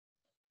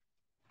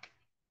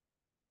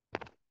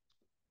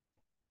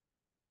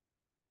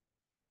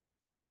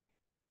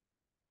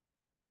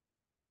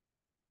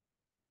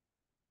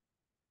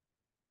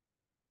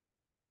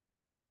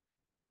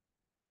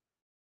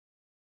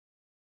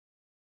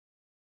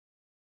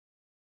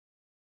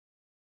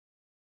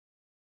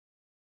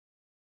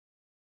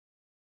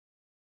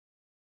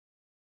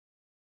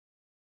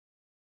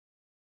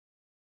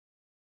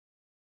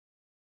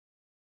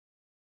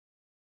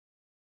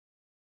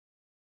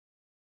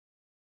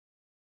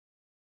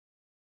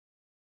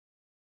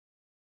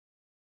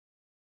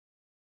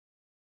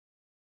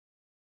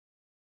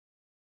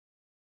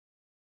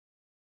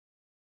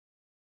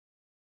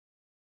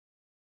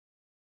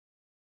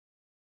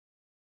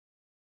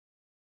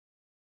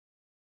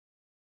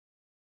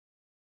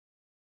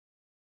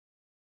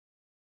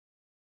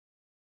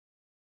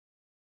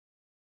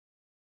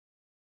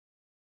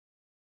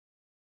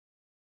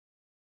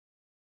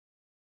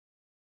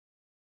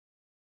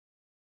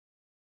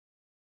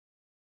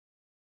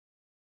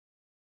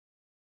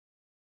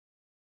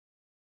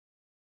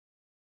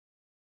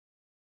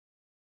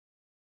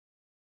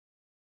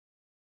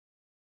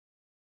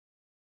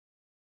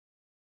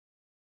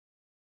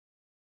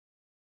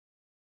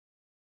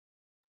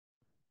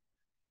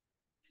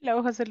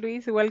Hello, Jose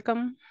Luis.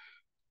 Welcome.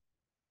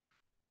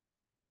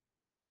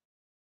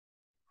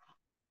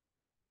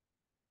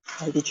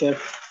 Hi, teacher.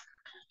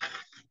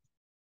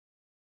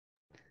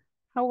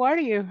 How are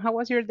you? How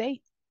was your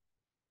day?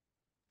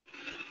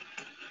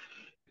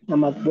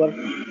 I'm at work.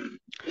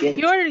 Yes,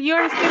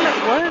 You're still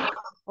at work.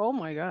 Oh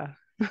my God.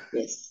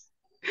 yes.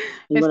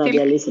 I'm gonna Still be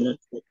a listener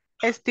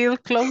today. still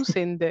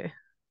closing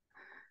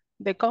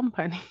the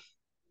company.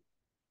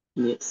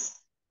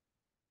 Yes.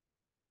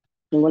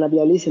 I'm gonna be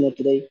a listener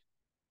today.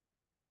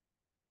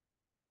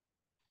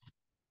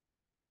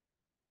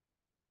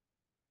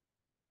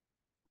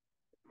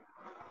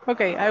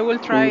 Okay, El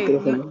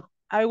micrófono.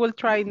 I will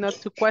try not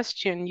to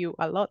question you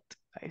a lot.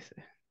 I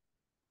say.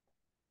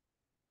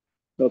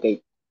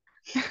 Okay.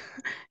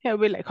 I'll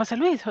be like, Jose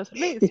Luis,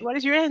 what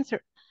is your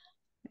answer?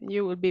 And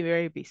you will be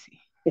very busy.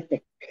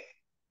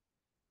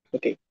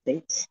 Okay.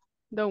 Thanks.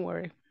 Don't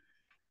worry.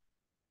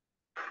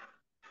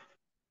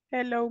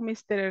 Hello,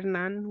 Mr.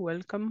 Hernan.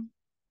 Welcome.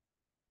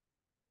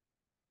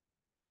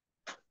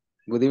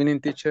 Good evening,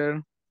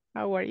 teacher.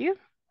 How are you?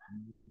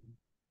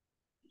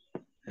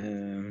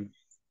 Um,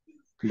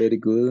 Very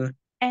good.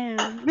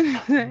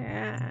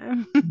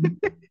 Um,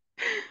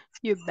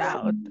 you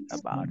doubt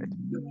about it.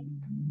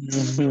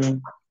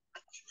 Mhm.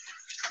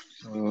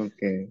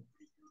 Okay.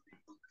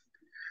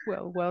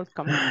 Well,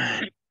 welcome.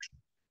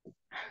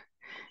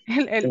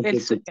 El, el, Thank el, you,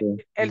 su-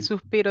 teacher. el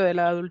suspiro de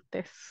la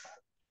adultez.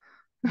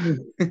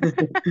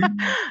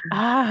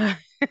 Ah,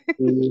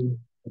 Sí,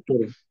 ok.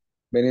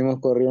 Venimos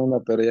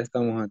corriendo, pero ya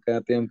estamos acá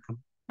a tiempo.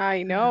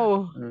 I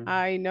know.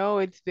 Ah, I know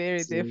it's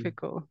very sí,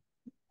 difficult.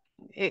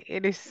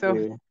 It is so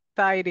sí,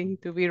 exciting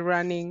to be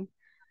running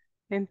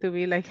and to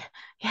be like,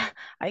 yeah,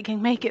 I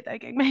can make it. I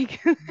can make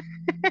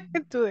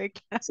it to the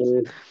class.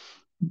 sí.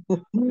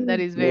 That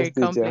is very Yes, teacher.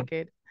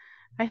 complicated.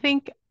 I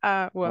think,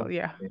 well,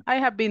 yeah, Okay. I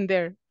have been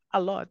there a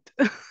lot.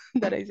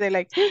 That I say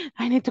like,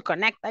 I need to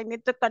connect. I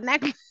need to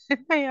connect.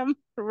 I am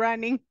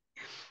running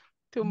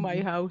to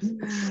my house.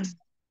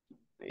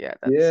 Yeah,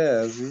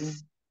 Yeah, sí,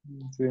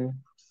 sí.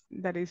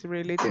 that is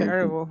really Okay, okay.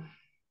 terrible.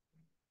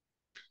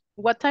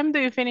 What time do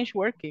you finish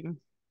working?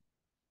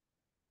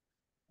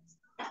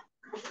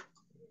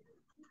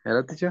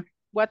 Hello, teacher.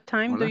 What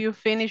time do Hola. you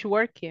finish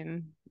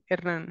working,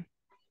 Hernán?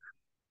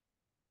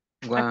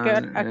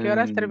 One, A qué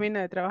horas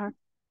termina de trabajar?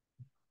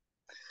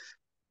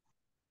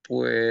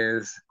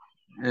 pues,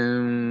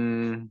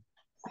 um,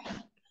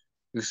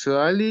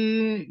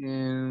 usually,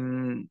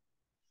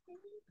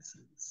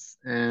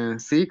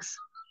 6,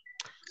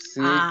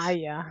 Ah, 6.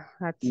 yeah,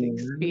 at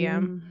 6 Mhm.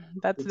 p.m.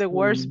 That's the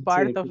worst Between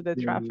part 6 of the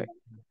p.m. traffic.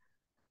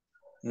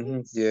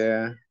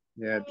 Yeah,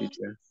 yeah,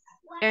 teacher.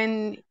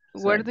 And So,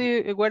 where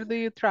do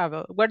you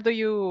travel? Where do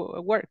you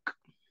work?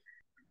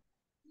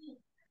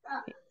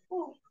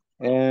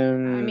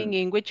 I mean, um,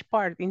 in which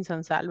part? In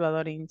San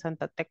Salvador, in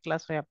Santa Tecla,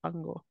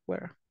 Soyapango,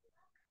 where?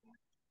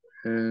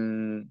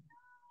 um,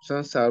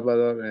 San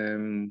Salvador,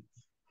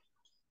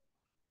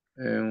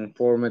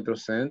 por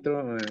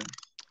Metrocentro,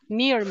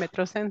 Near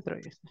Metrocentro,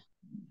 you say.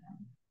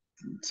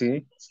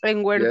 sí,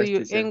 And yes,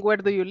 teacher. where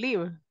do you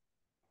live?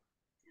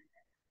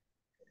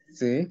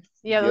 Sí,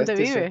 ¿Y a yes, dónde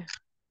teacher. vive?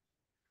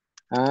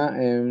 Ah,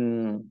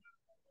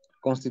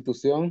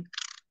 Constitución,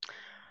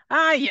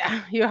 Ah,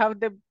 yeah, you have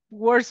the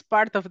worst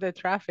part of the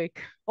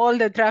traffic. All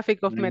the traffic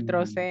of mm,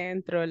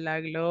 Metrocentro, La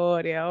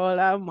Gloria, all,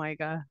 oh my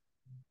God.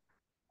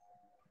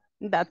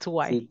 That's sí,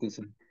 why.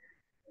 teacher.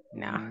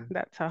 No, Mm,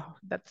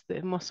 that's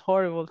the most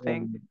horrible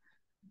thing. um,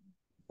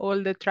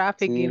 All the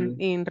traffic sí,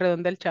 in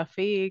Redondel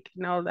Chafik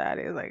and all that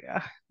is like,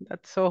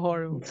 that's so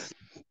horrible. sí.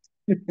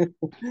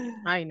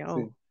 I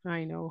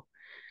know.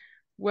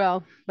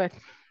 Well, but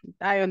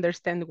I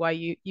understand why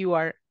you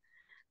are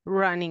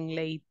running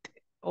late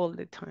all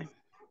the time.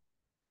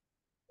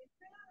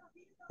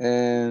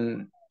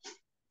 And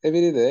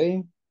every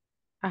day,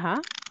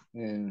 Uh-huh.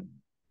 and,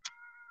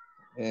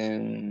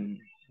 and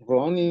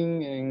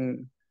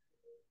running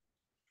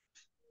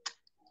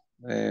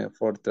and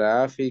for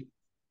traffic,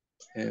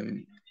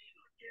 em,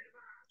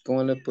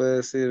 ¿cómo le puedo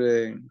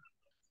decir?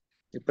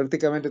 Y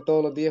prácticamente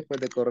todos los días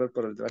puede correr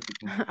por el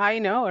tráfico. I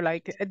know,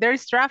 like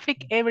there's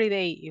traffic every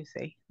day, you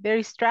say. There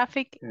is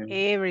traffic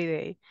Eh, every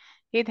day.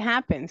 It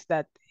happens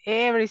that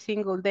every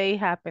single day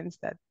happens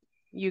that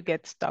you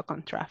get stuck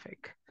on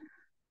traffic.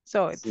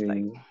 So it's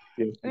like, sí,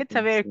 sí, sí, it's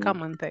a very sí.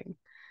 common thing.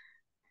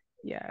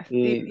 Yes.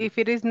 Y If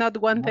it is not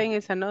one ajá, thing,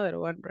 it's another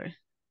one, right?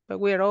 But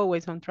we are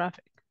always on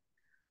traffic.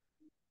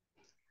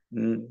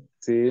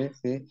 sí,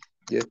 sí.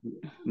 Yes.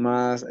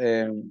 Más,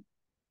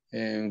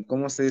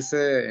 ¿cómo se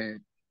dice?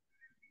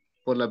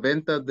 Por las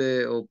ventas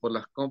o por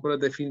las compras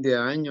de fin de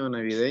año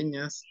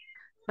navideñas,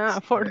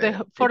 hay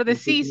For the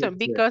season,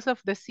 que because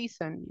of the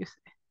season, you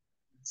say.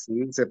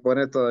 sí, se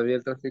pone todavía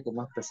el tráfico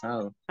más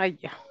pesado. Ay,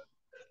 yeah.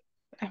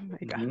 Oh my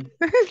God. Ujú,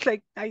 It's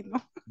like, I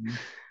know. ujú,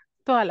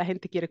 Toda la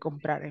gente quiere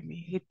comprar en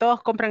mí. Y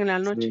todos compran en la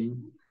noche. sí,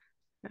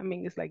 I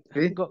mean, it's like,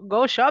 sí,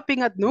 go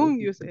shopping at yes, noon,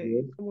 you say.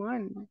 yes, Come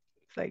on.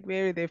 It's like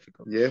very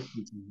difficult. yes,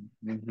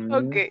 ujú.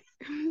 Okay.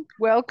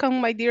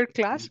 Welcome, my dear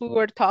class. We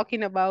were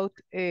talking about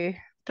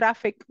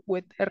traffic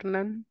with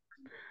Hernan.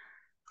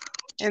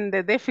 and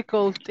the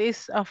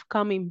difficulties of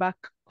coming back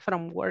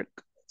from work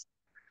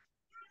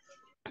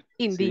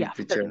in the Sí,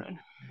 teacher. afternoon.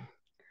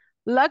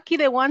 Lucky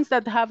the ones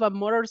that have a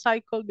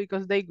motorcycle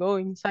because they go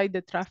inside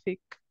the traffic,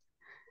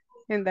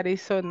 and that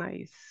is so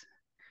nice.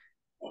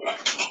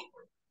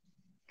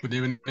 Good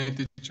evening,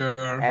 teacher.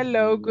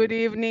 Hello, good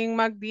evening,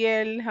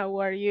 Magdiel. How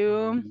are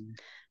you?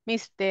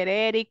 Mr.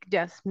 Eric,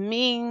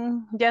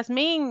 Jasmine.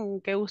 Jasmine,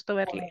 qué gusto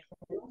verle.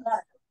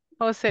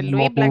 José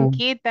Luis,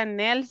 Blanquita,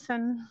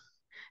 Nelson.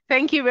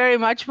 Thank you very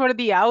much for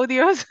the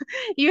audios.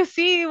 You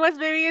see, it was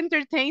very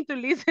entertaining to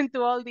listen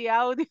to all the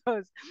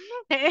audios.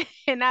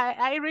 And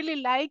I really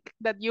like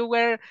that you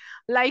were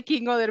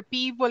liking other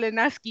people and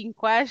asking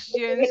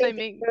questions. I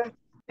mean,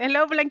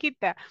 hello,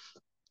 Blanquita.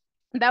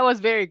 That was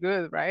very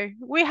good, right?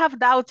 We have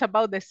doubts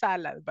about the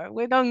salad, but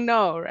we don't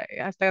know, right?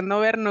 Hasta no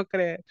ver, no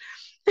creer.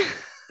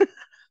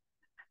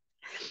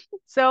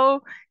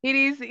 So it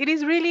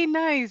is really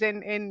nice,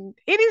 and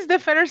it is the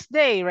first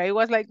day, right? It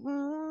was like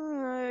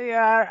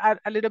yeah,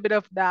 a little bit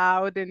of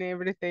doubt and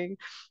everything.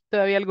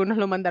 Todavía algunos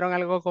lo mandaron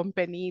algo con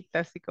penita,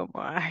 así como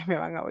ay, me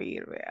van a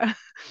oír, vea.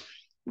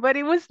 But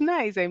it was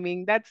nice. I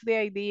mean, that's the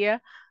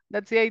idea.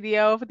 That's the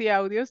idea of the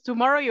audios.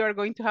 Tomorrow you are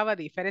going to have a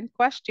different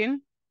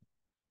question.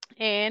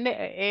 And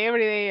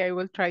every day I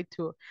will try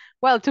to,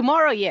 well,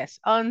 tomorrow, yes.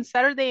 On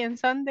Saturday and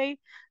Sunday,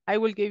 I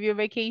will give you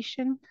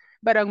vacation.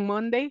 But on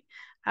Monday,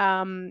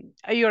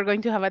 you are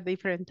going to have a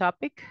different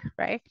topic,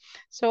 right?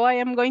 So I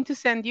am going to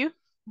send you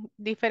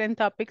different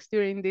topics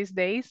during these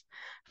days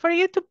for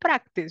you to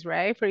practice,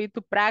 right? For you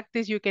to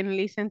practice, you can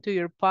listen to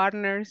your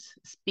partners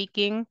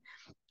speaking.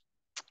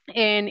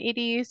 And it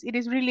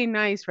is really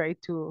nice, right?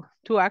 To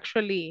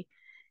actually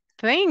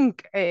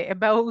think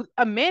about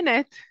a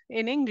minute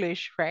in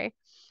English, right?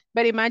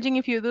 But imagine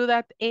if you do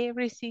that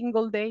every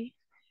single day.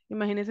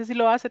 Imagínese si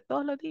lo hace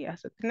todos los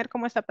días, tener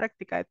como esa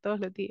práctica de todos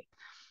los días.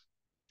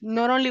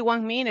 Not only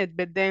 1 minute,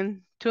 but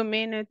then 2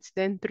 minutes,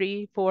 then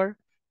 3, 4,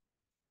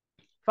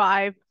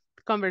 5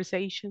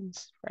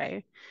 conversations,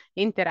 right?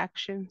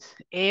 Interactions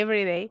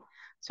every day.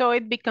 So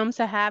it becomes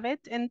a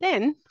habit, and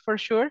then for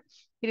sure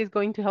it is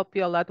going to help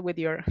you a lot with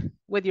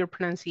your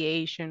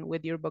pronunciation,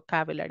 with your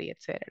vocabulary,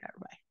 etc.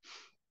 Right?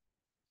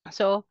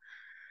 So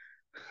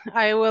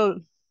I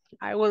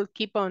will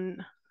keep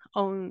on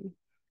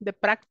the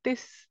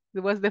practice. It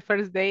was the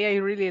first day. I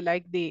really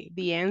liked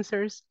the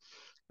answers.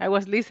 I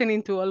was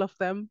listening to all of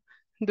them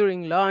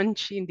during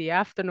lunch in the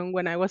afternoon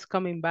when I was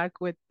coming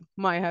back with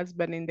my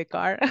husband in the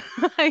car.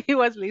 He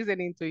was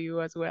listening to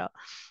you as well.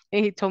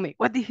 And he told me,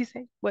 what did he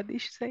say? What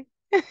did she say?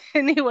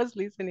 And he was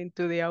listening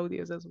to the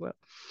audios as well.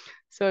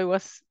 So it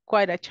was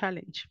quite a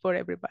challenge for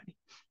everybody.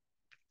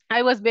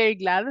 I was very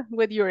glad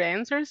with your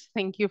answers.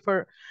 Thank you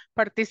for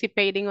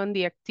participating on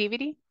the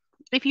activity.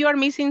 If you are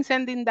missing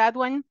sending that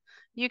one,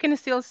 you can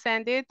still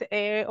send it,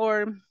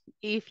 or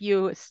if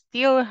you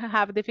still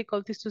have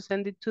difficulties to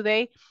send it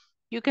today,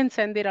 you can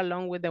send it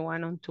along with the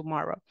one on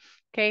tomorrow.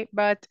 Okay,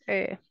 but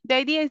the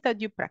idea is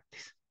that you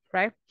practice,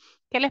 right?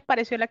 ¿Qué les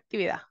pareció la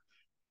actividad?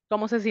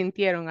 ¿Cómo se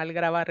sintieron al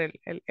grabar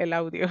el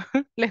audio?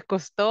 ¿Les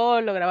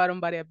costó? ¿Lo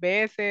grabaron varias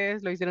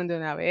veces? ¿Lo hicieron de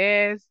una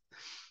vez?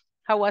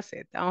 How was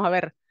it? Vamos a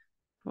ver.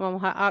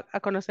 Vamos a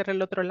conocer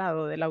el otro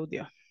lado del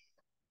audio.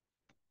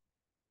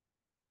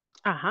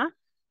 Ajá.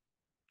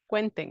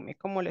 Cuéntenme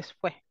cómo les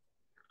fue.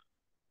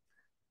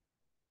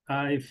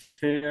 I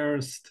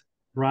first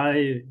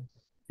write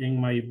in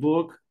my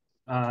book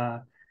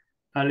a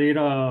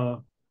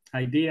little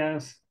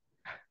ideas,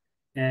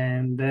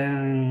 and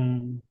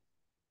then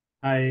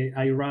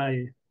I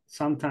write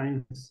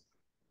sometimes,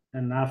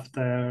 and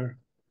after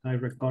I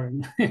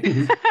record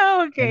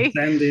Okay. and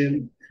send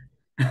in.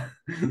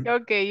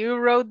 Okay, you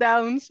wrote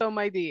down some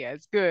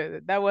ideas.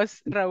 Good. That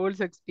was Raul's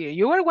experience.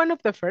 You were one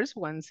of the first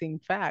ones, in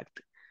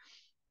fact,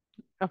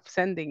 of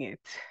sending it.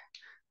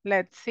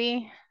 Let's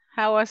see.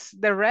 How was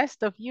the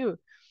rest of you?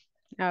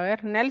 A ver,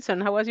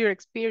 Nelson, how was your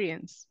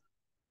experience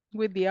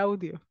with the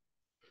audio?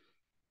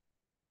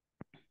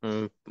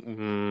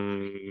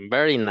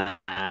 Very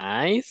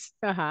nice.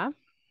 Uh-huh.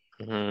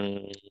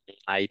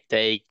 I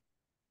take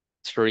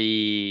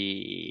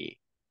three.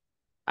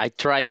 I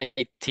tried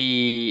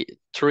 3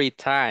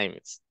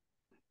 times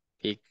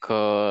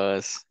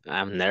because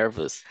I'm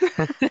nervous.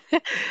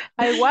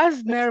 I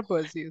was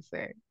nervous, you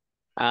say.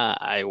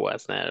 I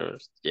was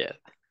nervous, yeah,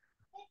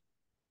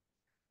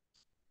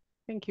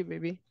 Thank you,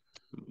 baby.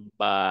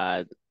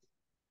 but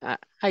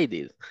I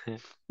did.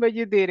 But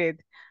you did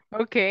it.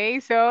 Okay,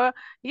 so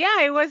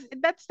yeah,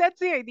 that's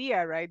the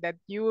idea, right? That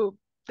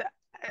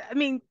I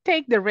mean,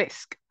 take the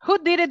risk. Who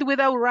did it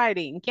without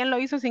writing? ¿Quién lo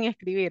hizo sin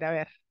escribir? A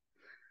ver.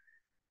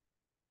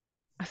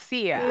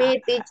 Así,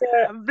 Me,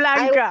 teacher, I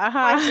Blanca,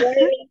 ajá. was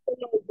very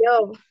into my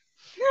job.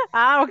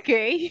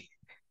 Okay.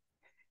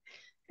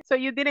 So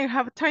you didn't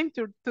have time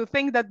to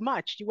think that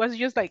much. It was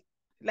just like,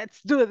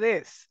 let's do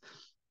this.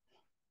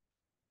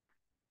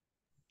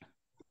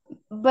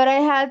 But I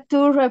had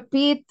to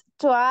repeat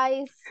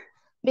twice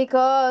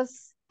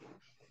because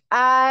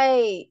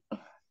I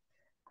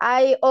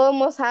I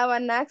almost have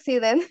an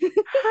accident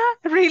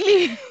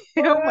Really?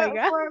 for, Oh my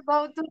God. for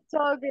about to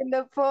talk in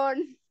the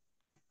phone.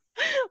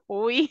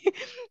 Uy.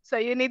 So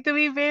you need to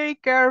be very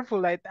careful.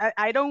 Like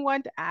I don't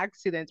want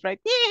accidents, right?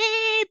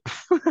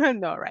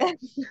 No, right?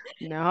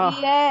 No.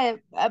 Yeah,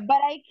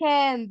 but I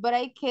can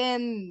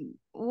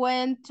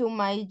went to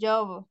my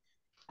job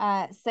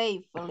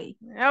safely.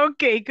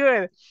 Okay,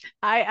 good.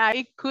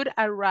 I could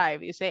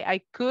arrive. You say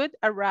I could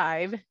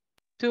arrive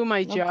to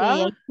my Okay, job.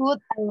 I could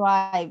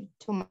arrive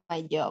to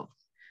my job.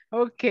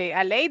 Okay,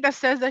 Aleida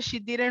says that she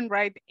didn't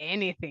write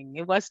anything.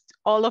 It was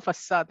all of a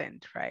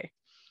sudden, right?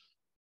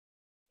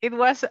 It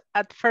was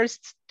at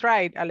first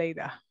tried,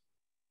 Aleida.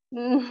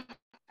 Mm,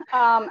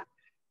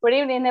 Good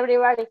evening,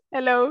 everybody.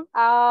 Hello.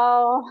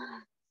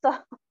 So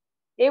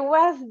it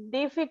was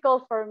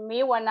difficult for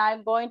me when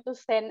I'm going to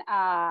send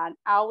an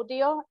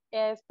audio,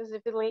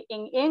 specifically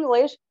in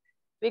English,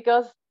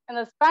 because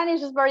in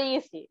Spanish is very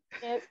easy.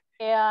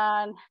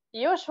 And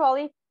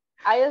usually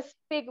I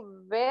speak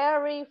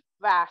very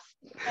fast,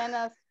 and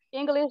as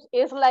English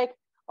is like,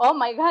 oh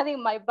my God,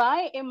 in my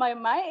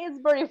mind it's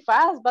very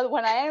fast, but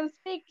when I am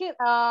speaking,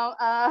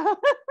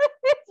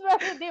 it's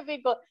very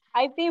difficult.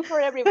 I think for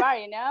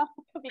everybody now,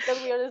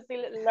 because we are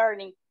still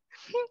learning.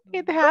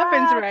 It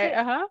happens, But right?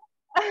 Uh-huh.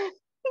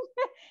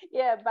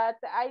 yeah, but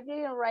I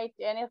didn't write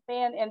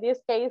anything. In this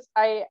case,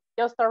 I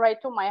just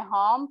arrived to my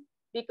home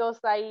because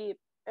I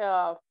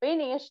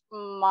finished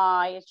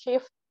my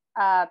shift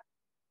at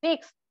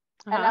 6.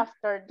 And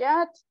after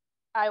that,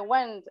 I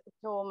went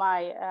to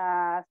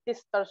my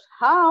sister's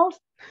house,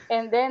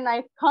 and then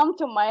I come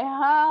to my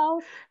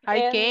house.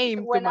 I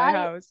came to my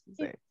house.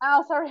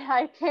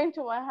 I came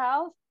to my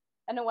house,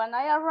 and when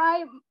I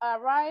arrived,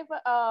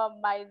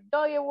 my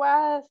doggy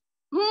was,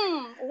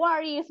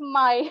 where is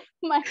my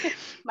Where's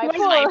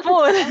food? my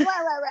food?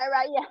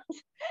 Right, yes.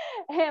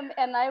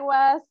 And I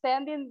was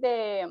sending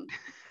the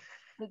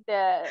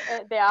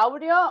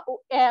audio,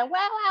 and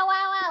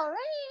wow.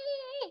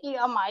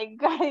 Oh my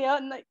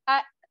God,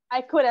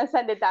 I couldn't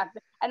send it that,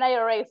 and I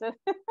erased it.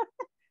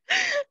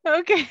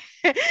 Okay,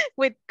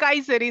 with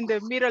Kaiser in the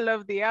middle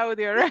of the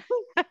audio, right?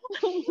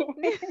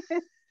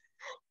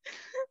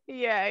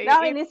 Yeah.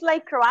 No, and it's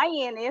like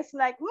crying. It's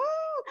like,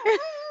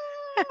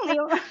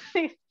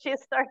 she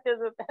started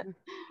with that.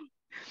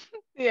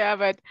 Yeah,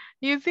 but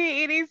you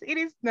see, it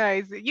is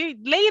nice. You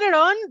later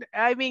on,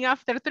 I mean,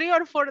 after 3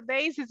 or 4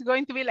 days, it's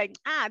going to be like,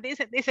 this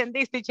and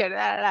this teacher,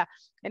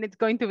 and it's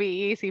going to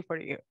be easy for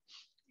you.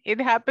 It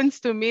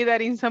happens to me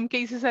that in some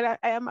cases I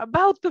am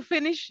about to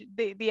finish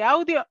the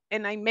audio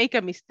and I make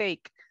a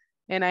mistake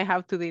and I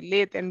have to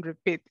delete and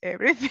repeat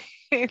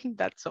everything.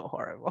 That's so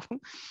horrible.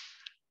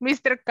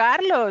 Mr.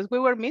 Carlos, we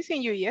were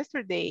missing you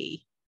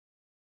yesterday.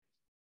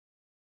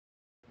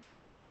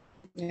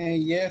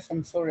 Yes,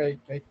 I'm sorry,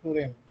 I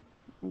couldn't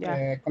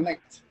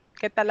connect.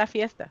 ¿Qué tal la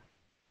fiesta?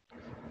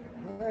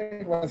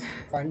 It was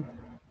fine.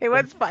 It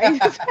was fine.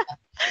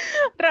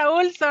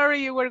 Raul,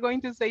 sorry, you were going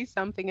to say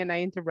something and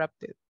I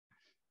interrupted.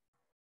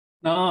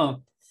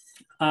 No,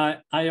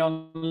 I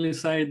only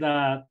say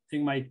that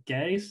in my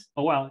case,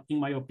 in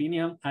my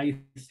opinion, I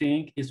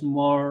think it's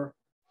more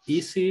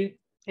easy.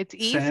 It's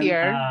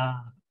easier.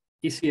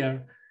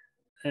 Easier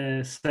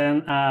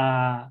send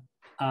a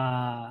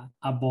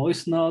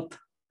voice note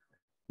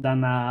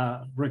than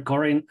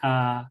recording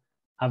a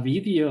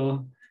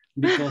video,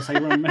 because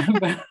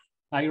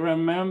I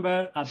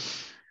remember at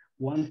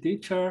one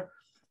teacher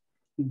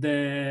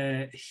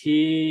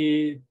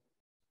he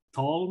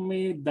told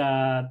me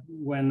that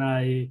when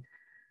I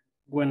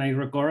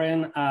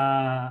recording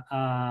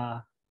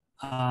a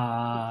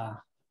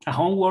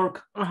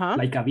homework,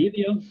 like a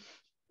video,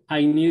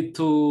 I need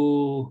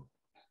to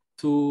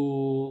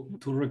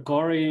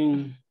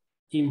recording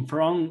in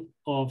front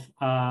of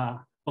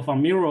a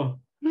mirror.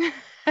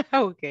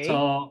 Okay.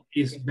 So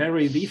it's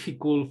very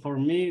difficult for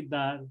me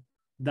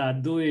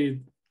that do it.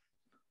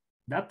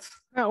 That.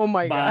 Oh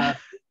my God.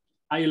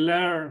 I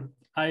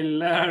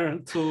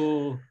learned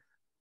to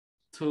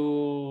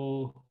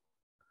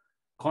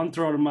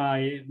control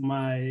my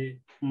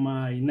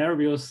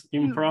nervous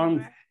in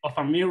front of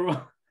a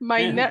mirror.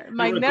 My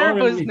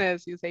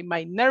nervousness. You say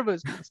my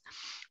nervousness.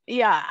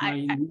 Yeah,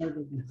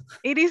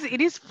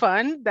 it is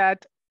fun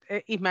that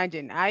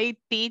imagine I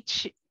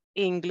teach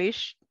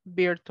English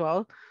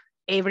virtual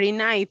every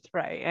night,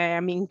 right?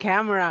 I'm in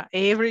camera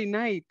every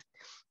night.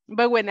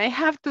 But when I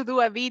have to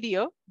do a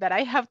video that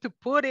I have to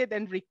put it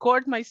and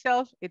record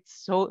myself, it's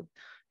so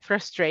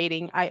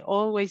frustrating. I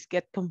always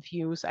get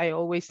confused. I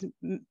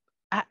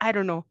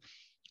don't know.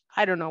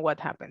 I don't know what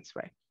happens,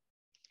 right?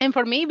 And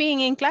for me,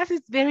 being in class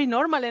is very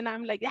normal, and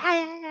I'm like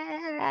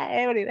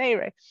every day,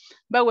 right?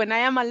 But when I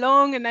am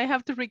alone and I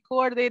have to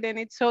record it, and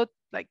it's so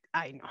like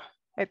I know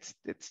it's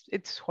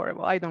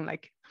horrible. I don't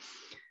like it.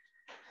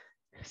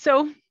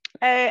 So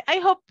I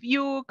hope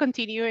you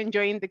continue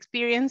enjoying the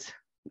experience.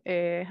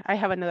 I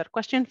have another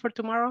question for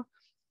tomorrow,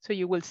 so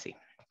you will see.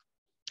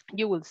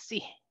 You will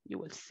see. You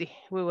will see.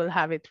 We will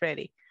have it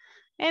ready,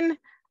 and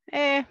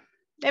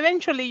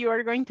eventually you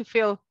are going to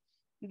feel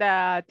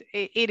that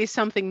it is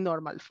something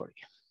normal for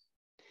you.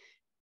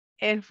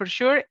 And for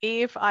sure,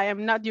 if I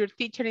am not your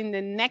teacher in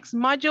the next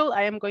module,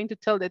 I am going to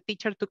tell the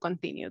teacher to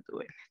continue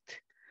doing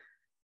it.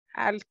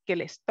 Al que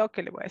les toque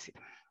le voy a decir.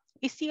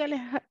 Y sígale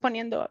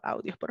poniendo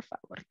audios, por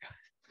favor.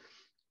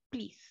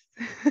 Please.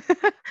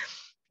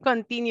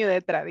 Continue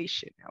the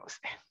tradition, I would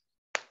say.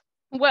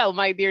 Well,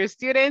 my dear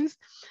students,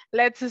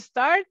 let's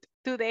start.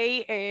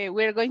 Today,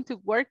 we're going to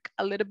work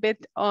a little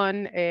bit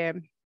on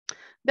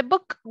the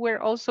book. We're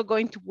also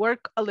going to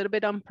work a little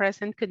bit on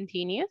present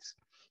continuous.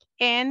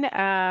 And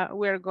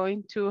we're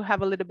going to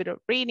have a little bit of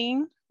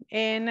reading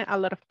and a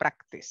lot of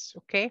practice,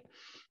 okay?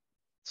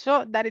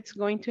 So that is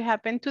going to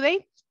happen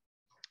today.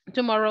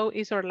 Tomorrow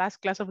is our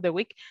last class of the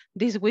week.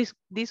 This week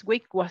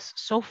was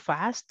so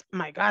fast.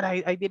 My God,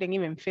 I didn't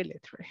even feel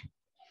it. Right?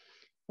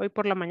 Hoy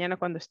por la mañana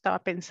cuando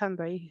estaba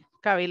pensando ahí,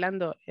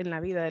 cavilando en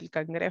la vida del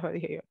cangrejo,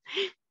 dije yo,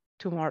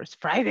 tomorrow's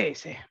Friday.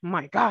 Say,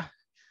 my God,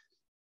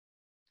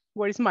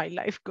 where is my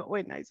life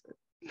going? I said,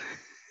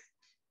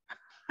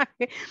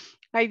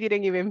 I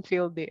didn't even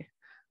feel the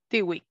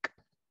week.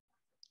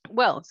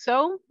 Well,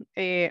 so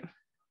today,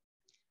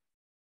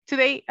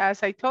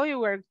 as I told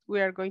you,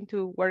 we are going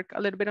to work a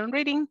little bit on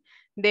reading,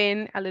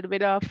 then a little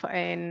bit of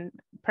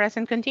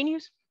present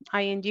continuous,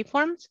 ing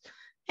forms,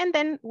 and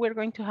then we're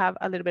going to have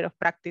a little bit of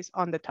practice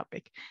on the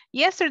topic.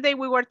 Yesterday,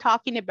 we were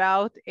talking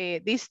about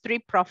these 3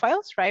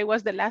 profiles, right? It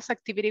was the last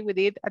activity we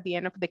did at the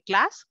end of the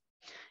class.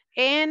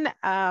 And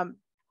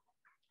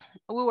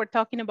we were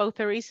talking about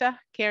Teresa,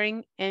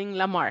 Karen, and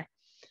Lamar.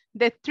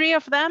 The 3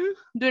 of them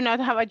do not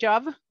have a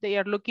job. They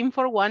are looking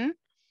for one.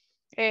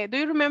 Do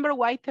you remember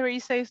why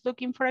Teresa is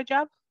looking for a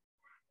job?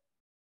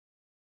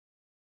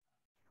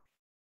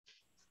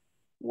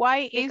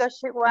 Why because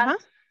she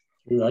wants,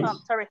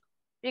 sorry,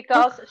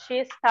 because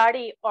she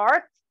studied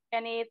art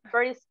and it's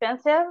very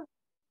expensive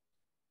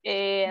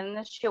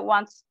and she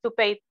wants to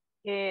pay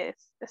his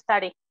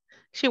study.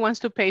 She wants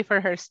to pay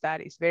for her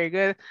studies. Very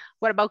good.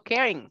 What about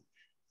Karen?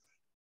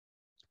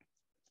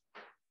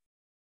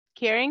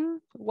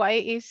 Karen, why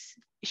is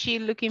she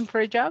looking for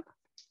a job?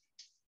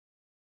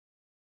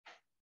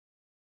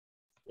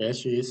 Yes,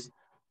 she is.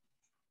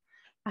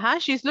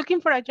 She's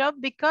looking for a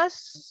job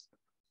because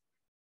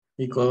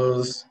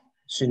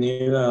she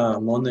needs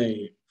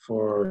money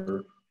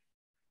for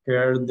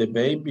her, the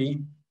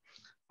baby,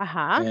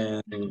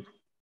 and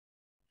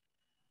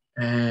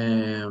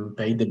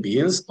pay the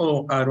bills.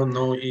 Or I don't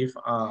know if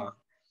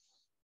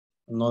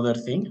another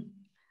thing.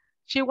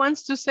 She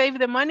wants to save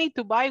the money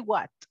to buy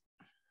what?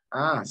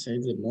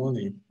 Save the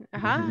money.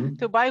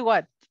 To buy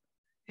what?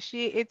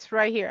 It's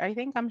right here. I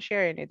think I'm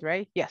sharing it,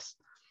 right? Yes.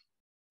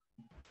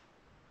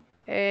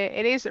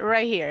 It is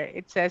right here.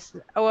 It says,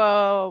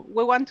 well,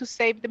 we want to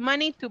save the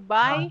money to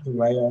buy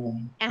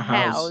a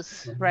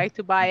house, right?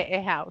 To buy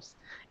a house.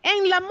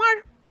 And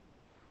Lamar,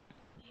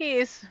 he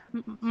is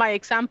my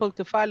example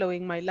to follow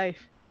in my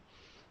life.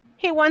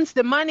 He wants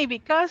the money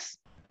because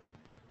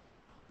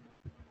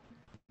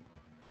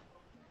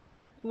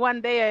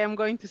one day I am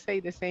going to say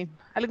the same.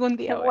 Algún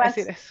día voy a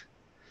decir eso.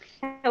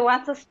 He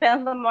wants to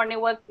spend the money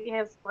with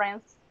his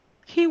friends.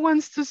 He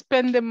wants to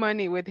spend the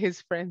money with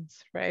his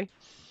friends, right?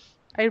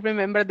 I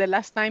remember the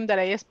last time that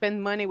I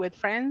spent money with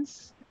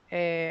friends,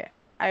 I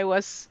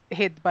was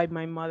hit by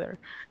my mother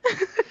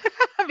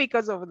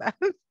because of that.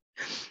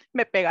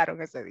 Me pegaron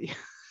ese día.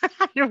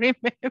 I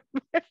remember.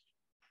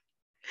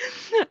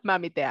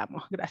 Mami, te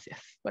amo.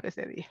 Gracias por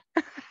ese día.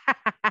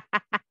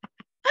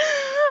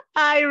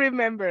 I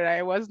remember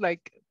I was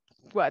like,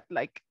 what,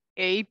 like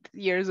 8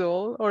 years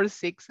old or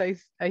 6, I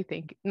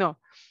think. No,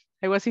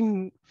 I was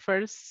in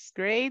 1st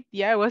grade.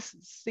 Yeah, I was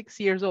 6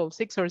 years old,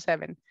 6 or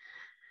 7.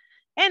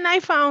 And I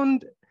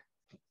found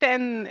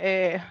 10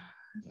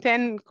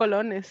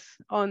 colones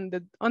on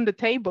the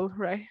table,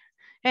 right?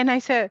 And I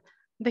said,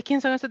 ¿de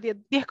quién son estos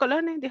 10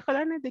 colones? 10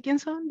 colones, ¿de quién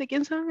son? ¿De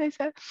quién son? I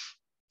said,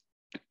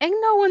 and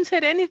no one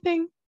said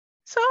anything.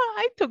 So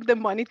I took the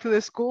money to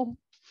the school.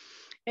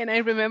 And I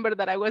remember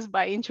that I was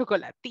buying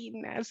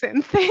chocolatinas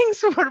and things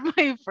for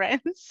my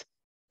friends.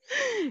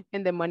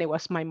 And the money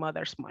was my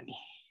mother's money.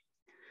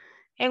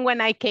 And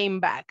when I came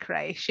back,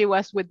 right, she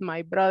was with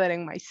my brother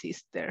and my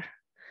sister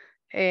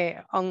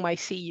on my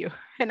CU.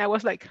 And I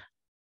was like,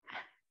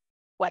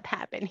 what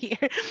happened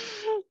here?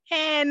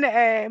 And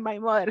my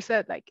mother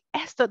said like,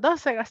 estos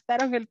dos se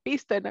gastaron el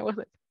pisto. And I was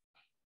like,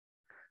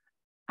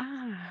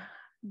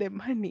 the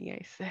money,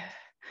 I said.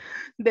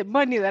 The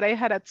money that I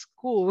had at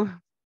school.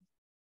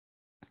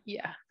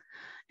 Yeah.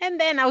 And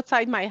then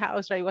outside my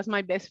house, right, was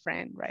my best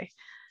friend, right?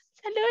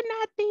 Salud,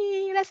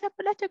 Nati, gracias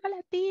por las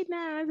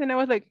chocolatinas. And I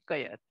was like,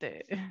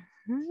 cállate.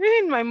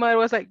 And my mother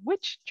was like,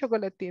 which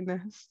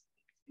chocolatinas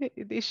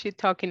is she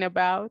talking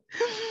about?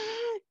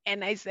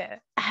 And I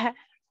said,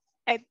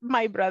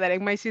 my brother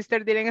and my sister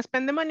didn't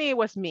spend the money, it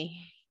was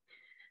me.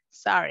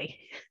 Sorry.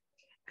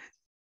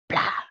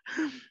 Blah.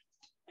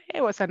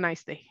 It was a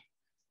nice day.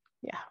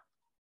 Yeah.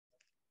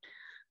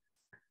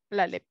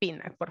 La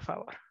lepina, por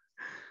favor.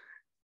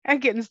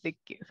 Against the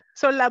kid.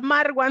 So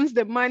Lamar wants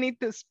the money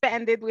to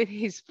spend it with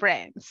his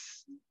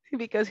friends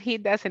because he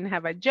doesn't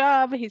have a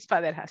job. His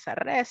father has a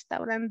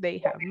restaurant. They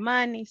have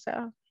money.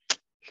 So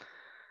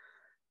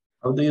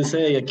How do you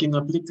say aquí no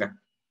aplica?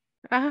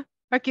 Ajá,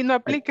 aquí no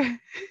aplica.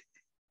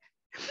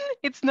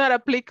 It's not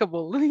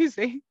applicable, you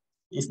say.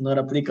 It's not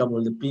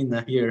applicable, the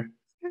pina here.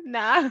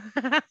 No,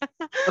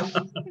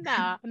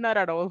 no, not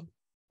at all.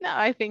 No,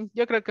 I think,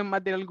 yo creo que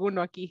más de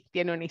alguno aquí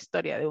tiene una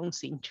historia de un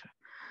cincho.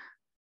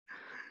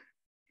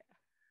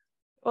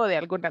 O de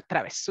alguna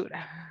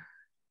travesura.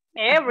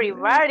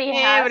 Everybody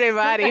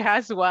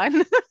has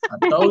one.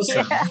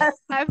 1,000.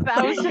 Yes.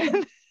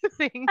 1,000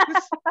 things.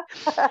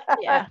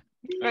 Yeah,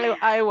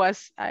 I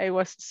was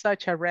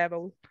such a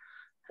rebel.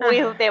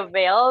 With the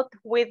belt,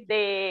 with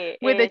the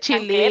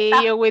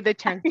chilillo, with the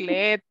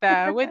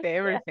chancleta, with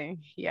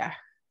everything. Yeah.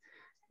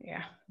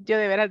 Yeah. Yo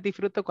de veras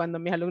disfruto cuando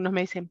mis alumnos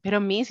me dicen, pero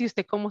Miss, ¿y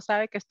usted cómo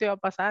sabe que esto iba a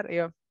pasar? Y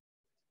yo,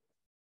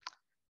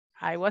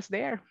 I was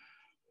there.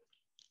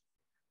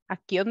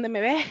 Aquí donde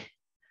me ve,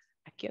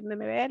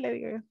 le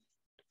digo yo.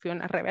 Fui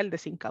una rebelde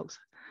sin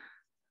causa.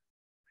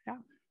 Ya.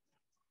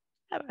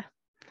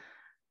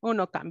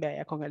 Uno cambia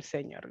ya con el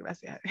Señor,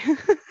 gracias a Dios.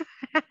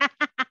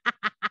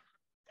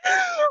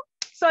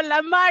 So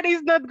Lamar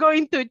is not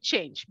going to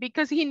change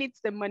because he needs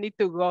the money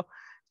to go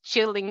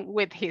chilling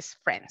with his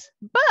friends.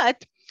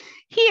 But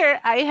here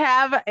I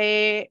have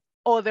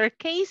other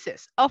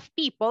cases of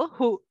people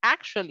who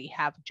actually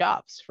have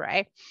jobs,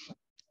 right?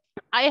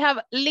 I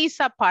have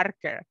Lisa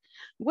Parker.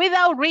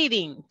 Without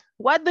reading,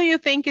 what do you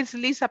think is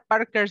Lisa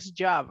Parker's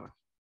job?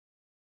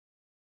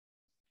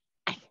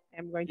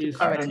 I'm going to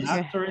cover an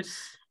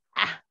actress.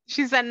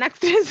 She's an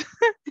actress.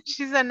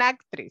 She's an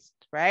actress,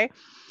 right?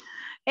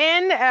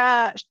 And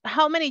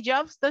how many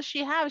jobs does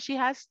she have? She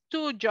has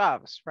 2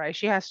 jobs, right?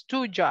 She has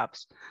 2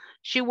 jobs.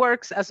 She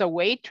works as a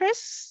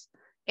waitress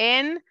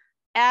and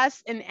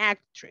as an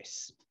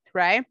actress,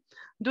 right?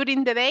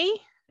 During the day,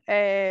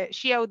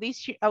 she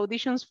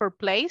auditions for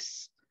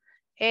plays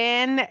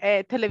and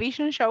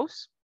television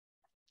shows.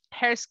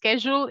 Her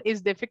schedule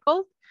is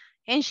difficult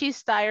and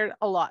she's tired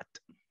a lot,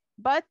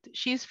 but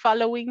she's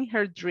following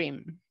her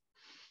dream.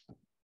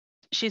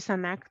 She's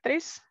an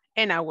actress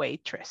and a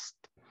waitress.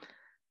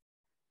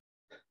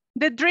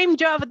 The dream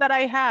job that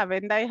I have,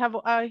 and I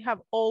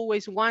have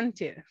always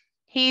wanted,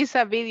 he's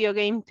a video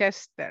game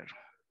tester.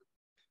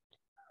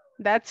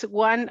 That's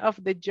one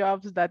of the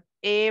jobs that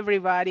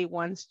everybody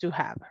wants to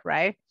have,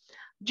 right?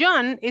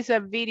 John is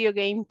a video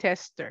game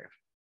tester.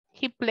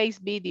 He plays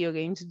video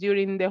games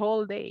during the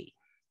whole day.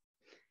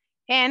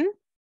 And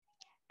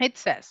it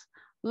says,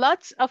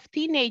 lots of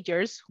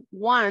teenagers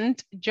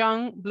want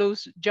John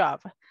Blue's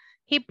job.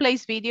 He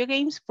plays video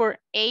games for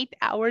 8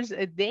 hours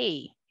a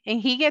day and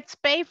he gets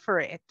paid for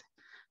it.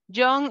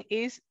 John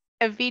is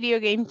a video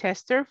game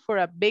tester for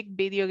a big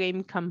video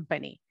game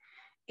company.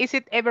 Is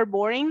it ever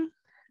boring?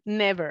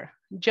 Never.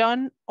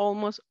 John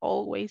almost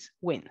always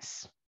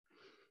wins.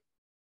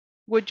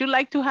 Would you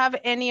like to have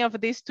any of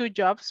these 2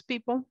 jobs,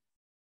 people?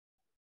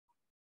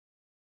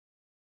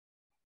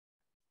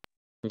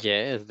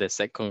 Yes, the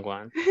second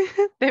one.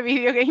 The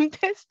video game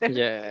tester?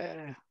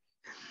 Yeah.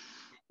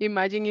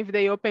 Imagine if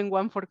they open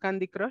one for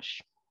Candy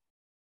Crush.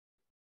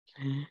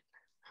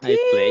 I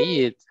play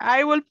it.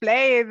 I will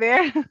play it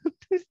there.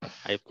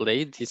 I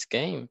played this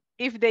game.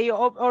 If they,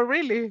 oh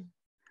really?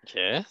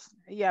 Yes.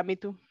 Yeah, me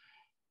too.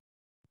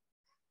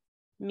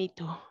 Me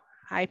too.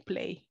 I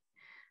play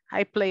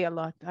a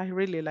lot. I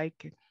really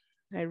like it.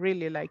 I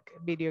really like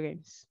video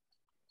games.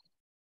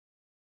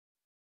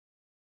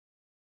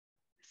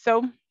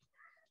 So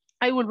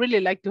I would really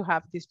like to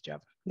have this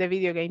job, the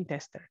video game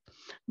tester.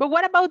 But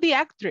what about the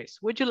actress?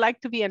 Would you like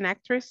to be an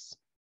actress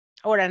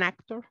or an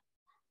actor?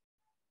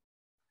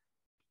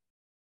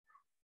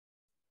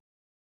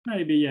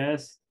 Maybe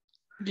yes.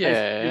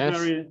 Yes.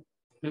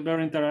 It's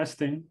very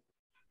interesting.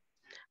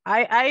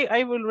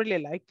 I would really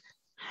like.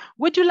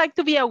 Would you like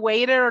to be a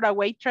waiter or a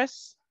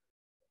waitress?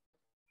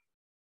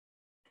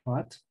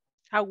 What?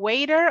 A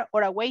waiter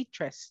or a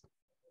waitress?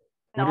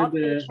 No,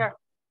 teacher.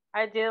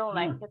 I didn't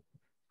like it.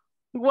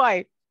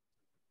 Why?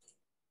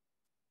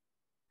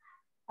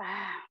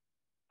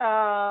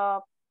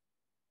 I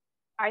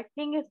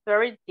think it's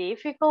very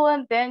difficult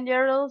and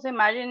dangerous.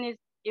 Imagine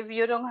if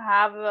you don't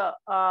have,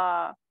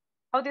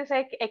 how do you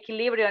say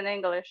equilibrium in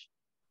English?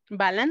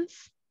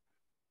 Balance.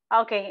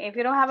 Okay, if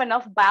you don't have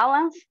enough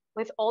balance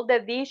with all the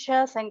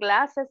dishes and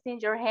glasses in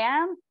your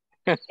hand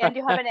and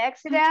you have an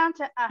accident.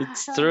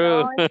 It's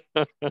true.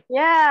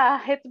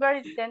 Yeah, it's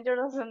very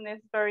dangerous and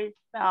it's very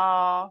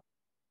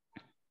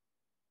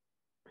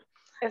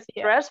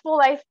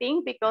stressful, I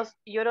think, because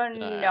you don't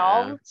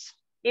know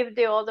if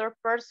the other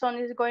person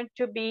is going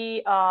to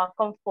be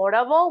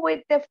comfortable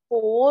with the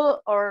food,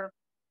 or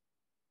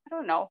I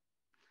don't know.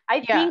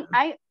 I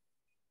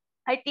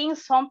think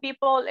some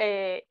people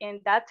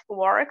in that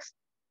works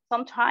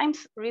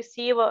sometimes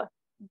receive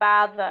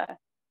bad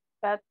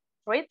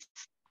treats,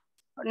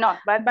 not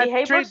bad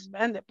behaviors.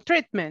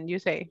 Treatment, you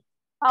say?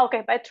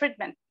 Okay, bad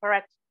treatment,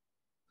 correct.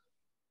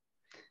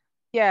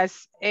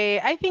 Yes,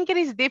 I think it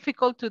is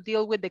difficult to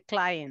deal with the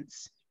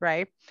clients,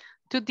 right?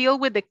 To deal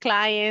with the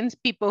clients,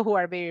 people who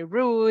are very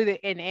rude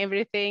and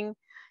everything.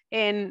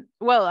 And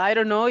well, I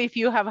don't know if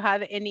you have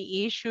had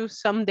any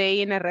issues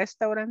someday in a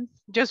restaurant.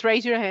 Just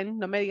raise your hand.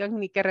 No me digan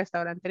ni qué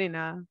restaurante ni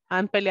nada.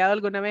 ¿Han peleado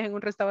alguna vez en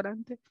un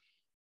restaurante?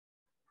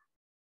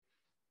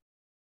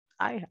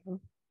 I have.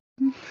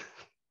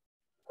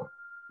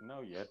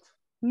 No yet.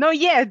 No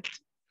yet.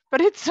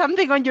 But it's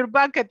something on your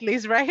bucket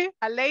list, right?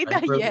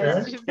 Aleida,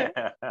 yes.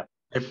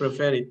 I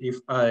prefer it if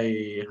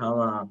I have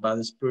a bad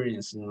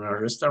experience in a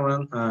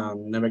restaurant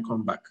and never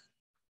come back.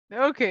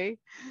 Okay.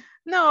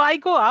 No, I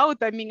go out.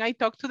 I mean, I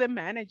talk to the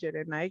manager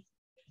and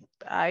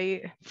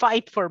I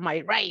fight for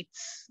my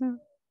rights.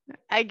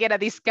 I get a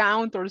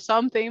discount or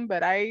something,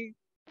 but I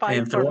fight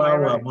And for throw my out a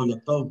rights.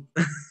 molotov.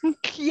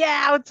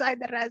 Yeah, outside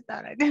the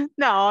restaurant.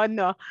 No,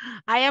 no.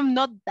 I am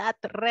not that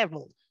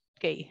rebel.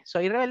 Okay,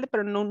 soy rebelde,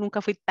 pero no,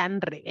 nunca fui tan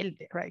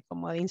rebelde, right?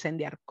 Como de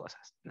incendiar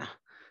cosas. No,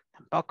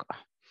 tampoco.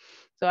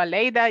 So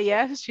Aleida,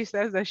 yes, she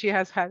says that she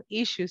has had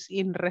issues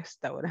in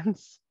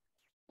restaurants.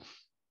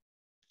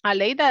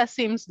 Aleida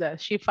seems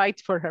that she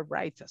fights for her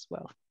rights as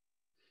well.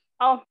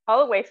 Oh,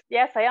 always.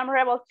 Yes, I am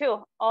rebel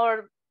too.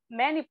 Or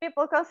many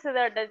people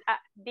consider that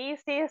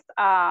this is,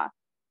 how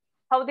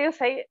do you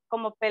say,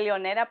 como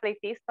peleonera,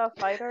 pleitista,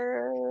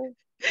 fighter?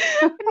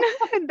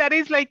 That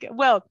is like,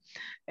 well,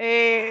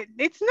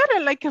 it's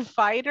not like a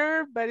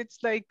fighter, but it's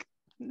like,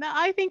 no,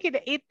 I think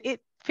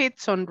it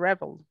fits on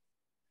rebel.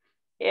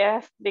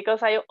 Yes,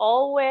 because I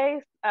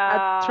always...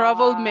 a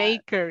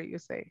troublemaker, you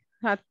say.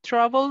 A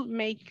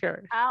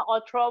troublemaker.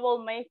 A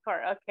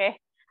troublemaker, okay.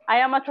 I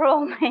am a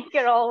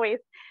troublemaker always,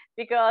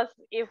 because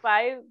if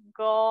I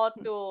go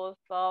to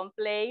some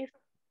place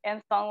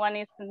and someone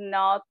is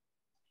not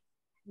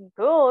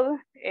good,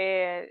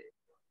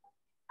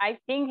 I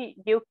think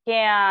you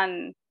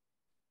can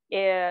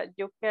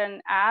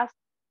ask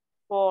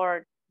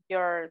for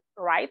your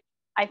rights.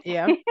 I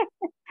think.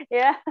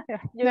 Yeah.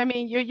 Yeah. I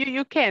mean,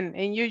 you can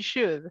and you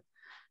should.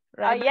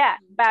 Right? Yeah,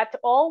 but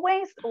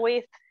always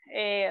with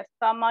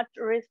so much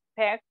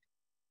respect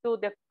to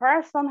the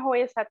person who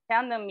is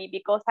attending me,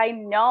 because I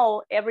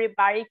know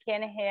everybody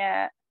can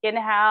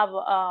have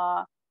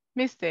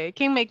mistake,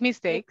 can make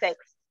mistakes.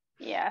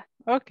 Yeah.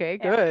 Okay,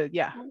 good.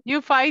 Yeah.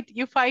 You fight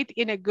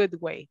in a good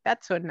way.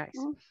 That's so nice.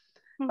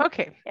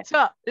 Okay,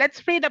 so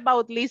let's read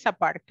about Lisa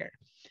Parker.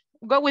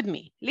 Go with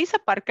me. Lisa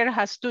Parker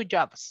has 2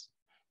 jobs.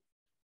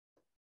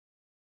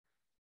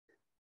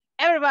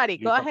 Everybody,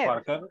 go ahead.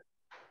 Parker.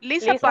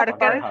 Lisa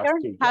Parker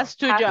has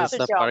 2 jobs.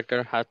 Lisa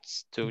Parker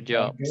has 2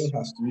 jobs.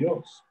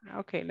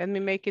 Okay, let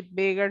me make it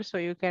bigger so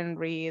you can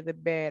read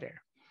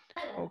better.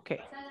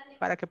 Okay,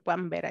 para que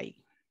puedan ver ahí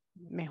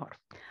mejor.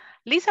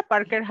 Lisa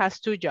Parker has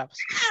 2 jobs.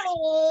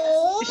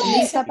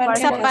 Lisa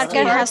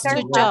Parker has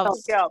 2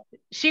 jobs.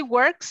 She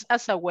works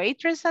as a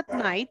waitress at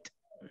night.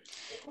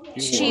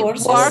 She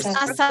works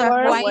as a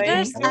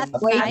waitress at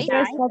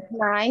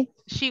night.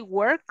 She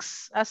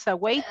works as a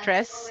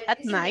waitress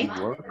at night.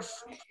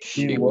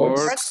 She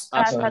works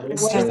as a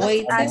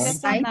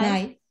waitress at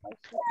night.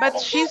 But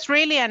she's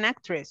really an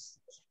actress.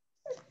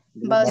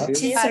 But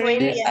she's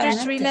really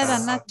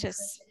an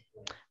actress.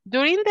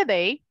 During the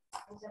day,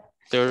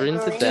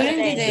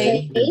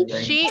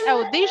 she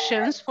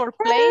auditions for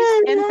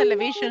plays and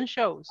television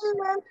shows.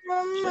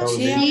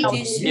 She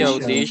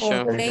auditions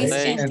for plays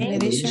and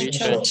television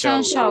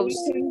shows.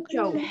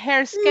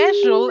 Her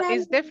schedule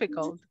is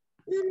difficult.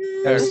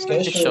 Her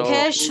schedule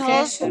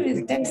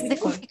is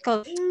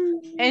difficult.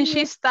 And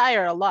she's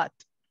tired a lot.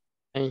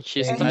 And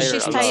she's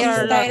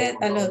tired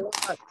a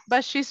lot.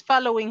 But she's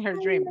following her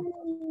dream.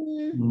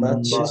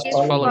 She's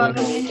following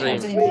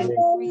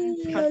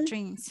her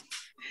dreams.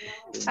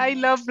 I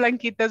love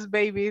Blanquita's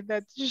baby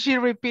that she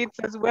repeats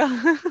as well.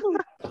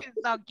 She's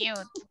so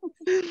cute.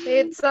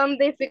 It's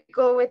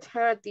difficult with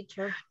her,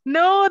 teacher.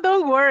 No,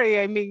 don't worry.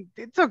 I mean,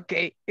 it's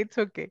okay. It's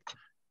okay.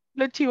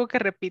 Lo chivo que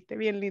repite,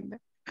 bien linda.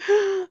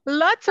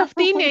 Lots of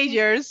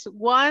teenagers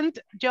want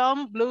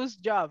John Blue's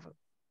job.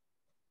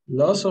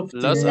 Lots of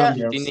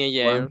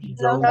teenagers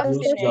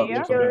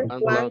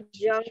want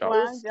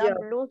John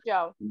Blue's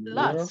job.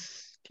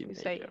 Lots. You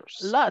say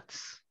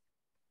lots.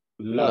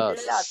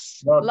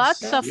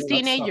 Lots of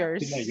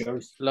teenagers.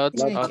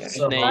 Lots of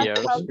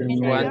teenagers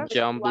want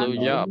John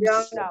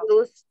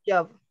Blue's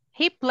job.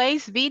 He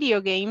plays video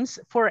games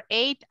for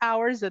 8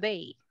 hours a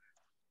day.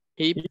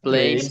 He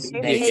plays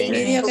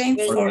video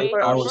games for 8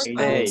 hours a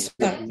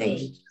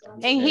day.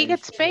 And he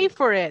gets paid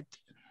for it.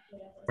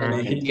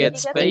 And he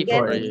gets paid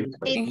for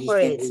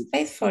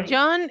it.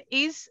 John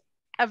is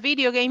a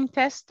video game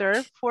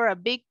tester for a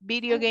big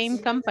video game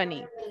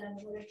company.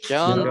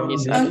 John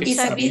is a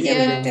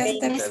video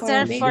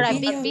tester for a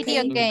big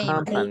video game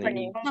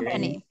company.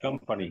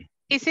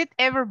 Is it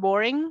ever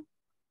boring?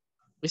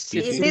 Is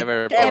it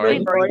ever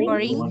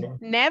boring?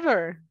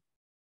 Never.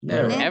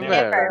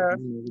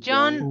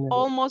 John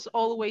almost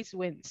always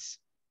wins.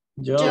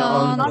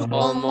 John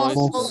almost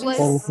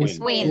always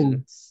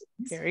wins.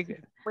 Very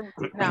good.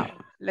 Now,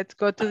 let's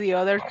go to the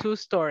other 2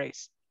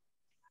 stories.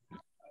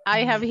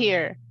 I have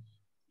here.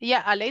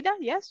 Yeah, Aleida,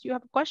 yes, you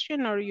have a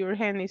question or your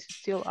hand is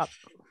still up?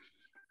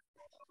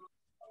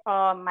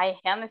 My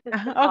hand is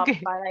still up,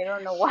 but I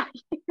don't know why.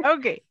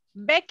 Okay,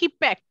 Becky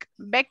Peck.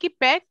 Becky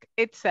Peck,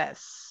 it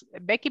says,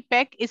 Becky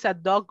Peck is a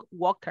dog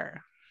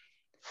walker.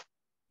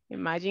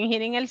 Imagine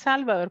here in El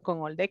Salvador con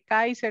all the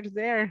Kaisers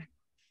there.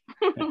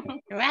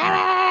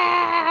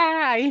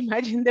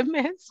 Imagine the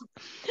mess.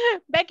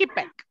 Becky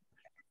Peck.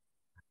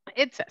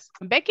 It says,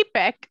 Becky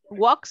Peck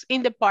walks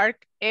in the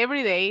park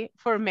every day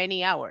for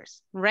many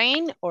hours,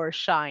 rain or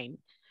shine.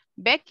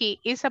 Becky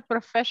is a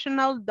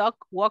professional dog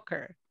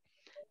walker.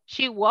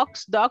 She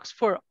walks dogs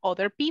for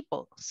other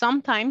people.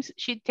 Sometimes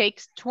she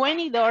takes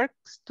 20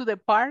 dogs to the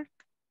park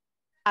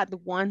at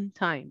one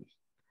time.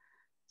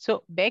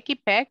 So Becky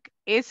Peck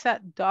is a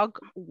dog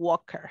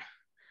walker.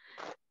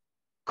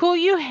 Could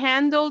you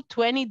handle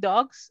 20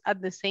 dogs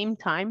at the same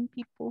time,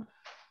 people?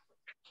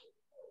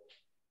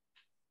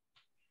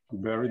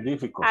 Very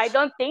difficult. I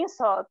don't think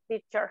so,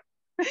 teacher.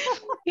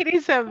 It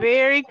is a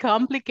very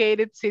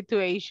complicated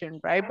situation,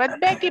 right? But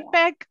Becky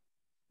Peck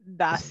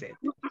does it,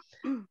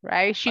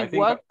 right? She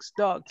walks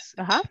dogs.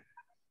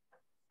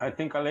 I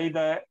think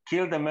Aleida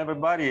killed them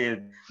everybody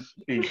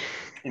in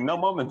no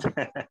moment.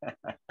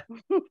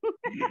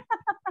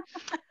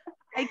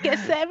 Hay que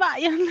se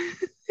vayan.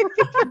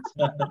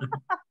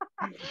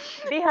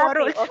 Be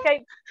happy,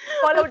 okay?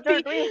 Follow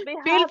your dreams, be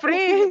Feel happy,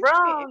 free.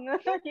 run.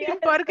 Yes.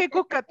 Parque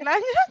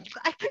Cucatlán,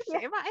 hay que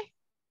se vayan.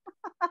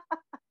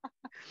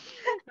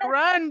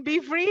 Run, be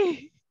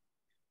free.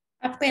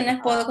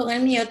 Apenas puedo con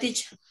el mío,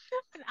 teacher.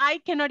 I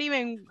cannot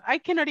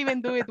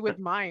even do it with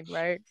mine,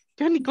 right?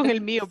 Yo ni con el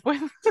mío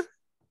puedo.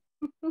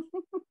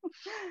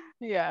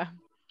 Yeah.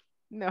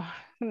 No.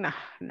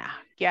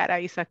 Kiara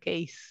is a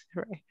case,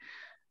 right?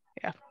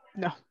 Yeah.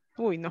 No.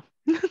 Uy, no.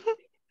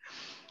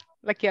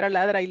 La Kiara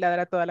ladra y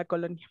ladra toda la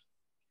colonia.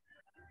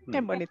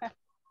 Bien bonito.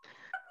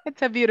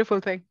 It's a beautiful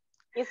thing.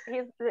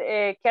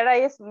 Kiara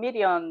is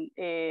medium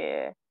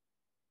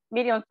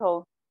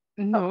tall.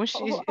 No,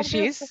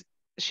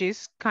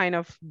 she's kind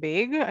of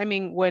big. I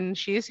mean, when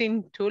she's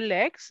in two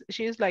legs,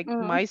 she's like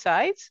my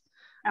size.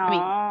 I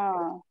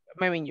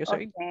mean, yo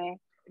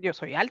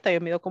soy alta, yo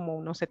mido como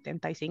unos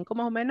 75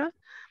 más o menos.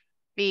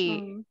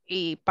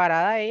 Y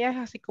parada ella es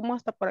así como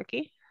hasta por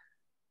aquí.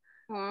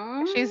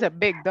 She's a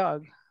big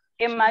dog.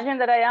 Imagine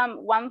that I am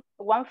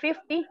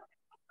 150.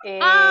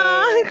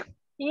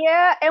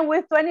 Yeah, and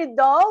with 20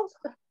 dogs.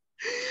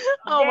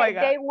 Oh my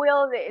God. They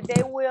will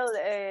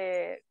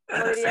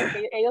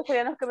ellos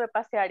serían los que me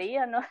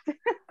pasearían, ¿no?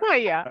 Oh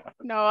yeah.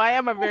 No, I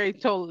am a very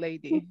tall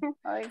lady.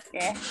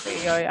 Okay.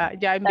 Sí,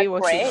 ya en vivo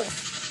así.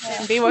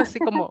 En vivo así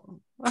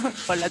como,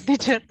 hola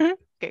teacher.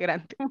 Qué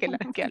grande,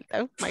 qué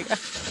alta. Oh my God.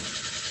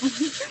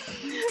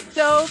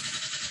 So,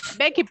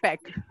 Becky Peck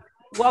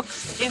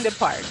walks in the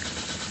park.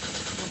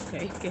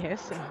 Okay, ¿qué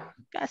es eso?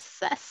 ¿Qué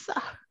es eso?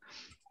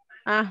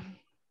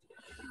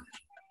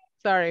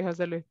 Sorry,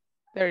 José Luis.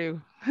 There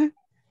you go.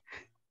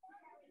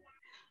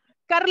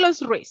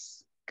 Carlos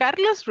Ruiz.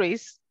 Carlos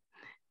Ruiz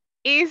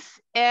is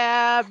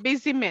a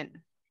busy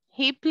man.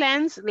 He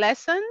plans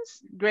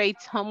lessons,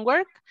 grades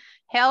homework,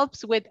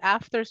 helps with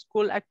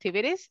after-school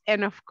activities,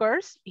 and of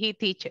course, he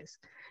teaches.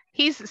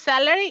 His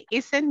salary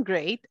isn't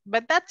great,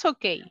 but that's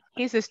okay.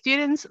 His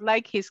students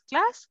like his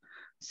class,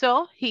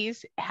 so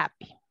he's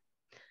happy.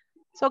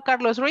 So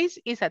Carlos Ruiz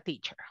is a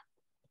teacher.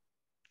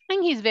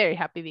 And he's very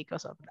happy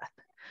because of that.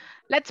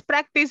 Let's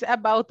practice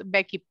about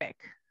Becky Peck.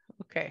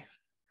 Okay,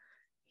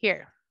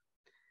 here.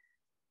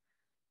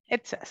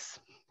 It says,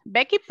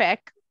 Becky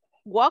Peck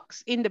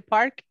walks in the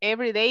park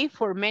every day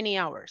for many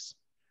hours.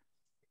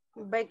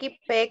 Becky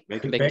Peck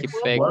walks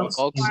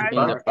in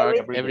the park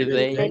every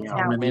day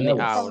for many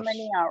hours.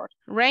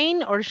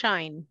 Rain or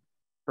shine?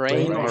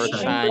 Rain or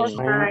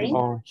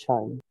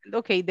shine.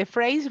 Okay, the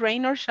phrase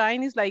rain or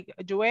shine is like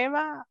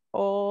llueva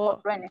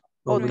o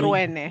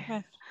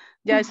truene.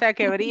 Ya sea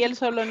que brille el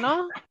sol o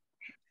no,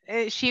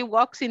 she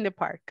walks in the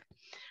park.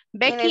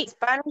 Becky, in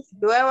Spanish,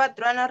 llueva,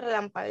 trueno,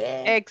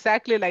 relampaguee.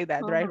 Exactly like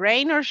that, right?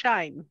 Rain or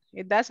shine,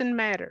 it doesn't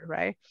matter,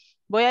 right?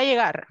 Voy a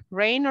llegar,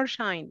 rain or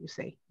shine, you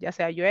say. Ya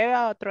sea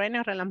llueva o truene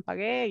o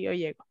relampaguee, yo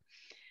llego.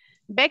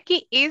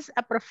 Becky is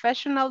a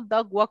professional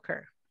dog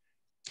walker.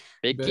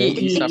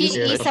 Becky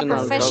is a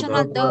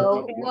professional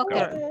dog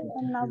walker.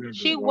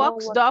 She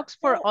walks dogs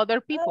for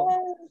other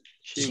people.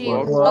 She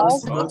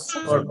walks dogs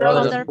for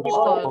other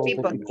people.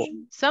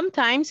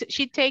 Sometimes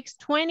she takes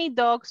 20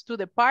 dogs to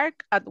the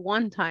park at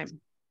one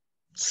time.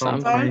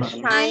 Sometimes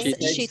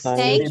she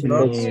takes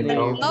dogs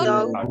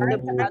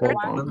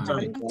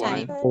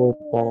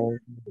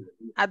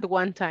at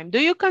one time. Do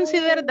you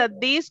consider that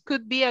this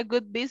could be a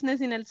good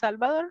business in El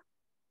Salvador?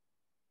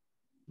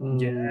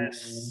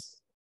 Yes.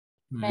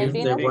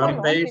 Maybe if the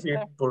one pay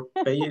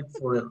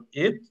for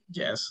it,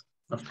 yes,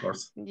 of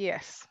course.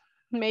 Yes.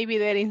 Maybe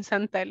there in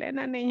Santa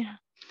Elena, niña.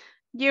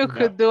 You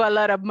could do a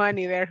lot of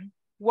money there,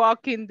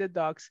 walking the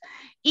dogs.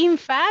 In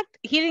fact,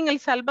 here in El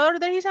Salvador,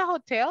 there is a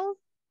hotel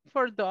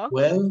for dogs.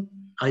 Well,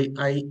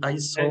 I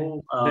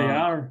saw they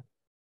are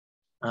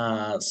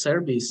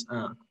service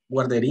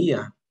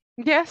guarderia.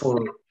 Yes.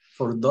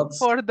 For dogs.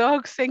 For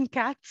dogs and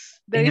cats.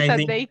 There is a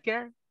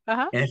daycare.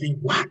 And I think,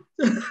 what?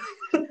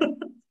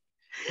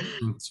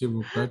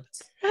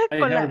 I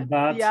Con la- heard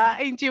that. yeah,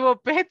 in Chivo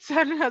Pets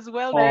as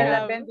well. Or- They Las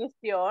have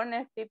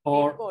bendiciones,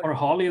 Or típico. for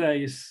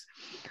holidays.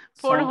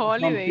 for Some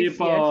holidays.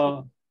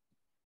 people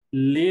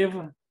leave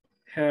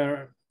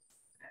her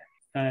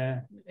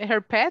Yes, her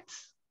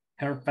pets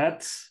her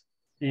pets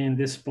in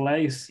this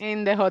place.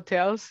 in the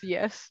hotels.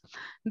 Yes,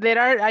 there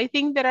are. I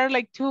think there are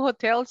like 2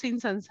 hotels in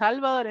San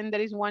Salvador, and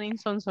there is one in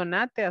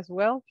Sonsonate as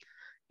well.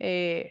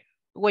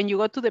 When you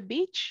go to the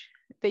beach,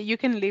 that you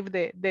can leave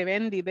the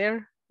bendy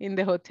there in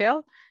the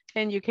hotel,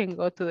 and you can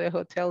go to the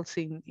hotels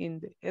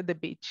at the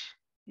beach.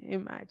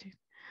 Imagine.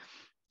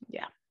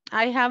 Yeah,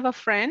 I have a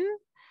friend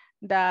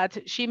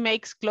that she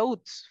makes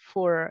clothes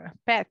for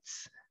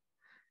pets,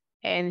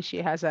 and she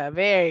has a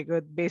very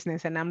good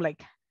business, and I'm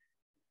like,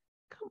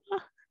 come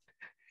on.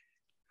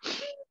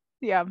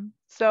 Yeah,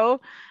 so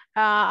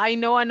I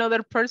know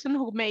another person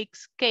who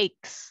makes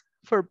cakes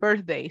for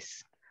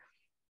birthdays.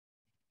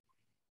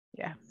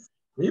 Yeah.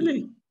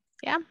 Really?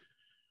 Yeah,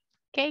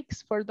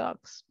 cakes for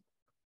dogs.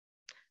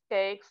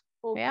 Cakes,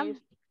 Yeah.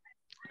 cookies.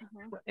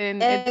 And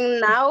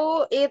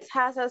now it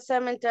has a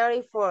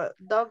cemetery for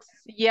dogs.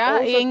 yeah,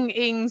 also.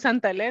 in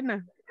Santa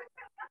Elena.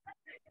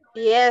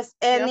 Yes,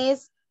 and Yep.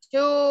 it's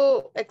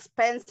too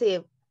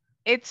expensive.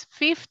 It's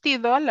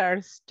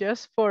 $50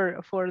 just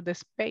for the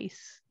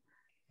space.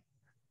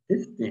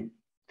 50.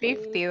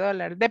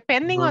 $50,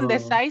 depending on the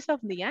No. size of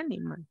the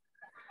animal.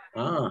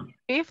 Ah,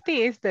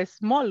 50 is the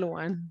small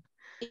one.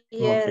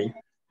 Yes. okay.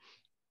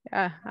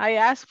 I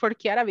asked for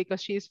Kiara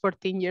because she's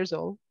 14 years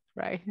old,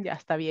 right? Ya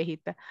está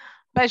viejita.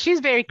 But she's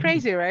very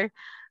crazy, right?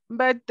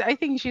 But I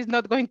think she's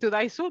not going to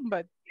die soon,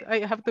 but I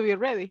have to be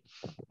ready.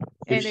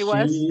 If And it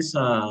was, she is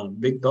a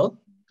big dog,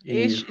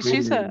 she's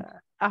really,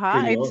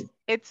 really old.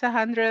 it's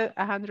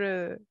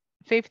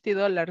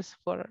 $150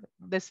 for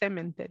the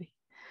cemetery.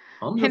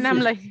 And I'm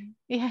 150. like,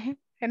 yeah,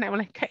 and I'm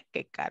like,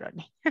 qué caro.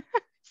 Ni.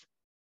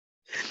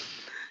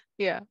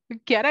 Yeah,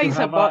 Kiara You is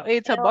have a-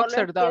 it's a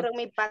boxer dog. Quiero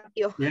mi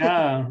patio.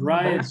 Yeah,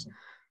 right.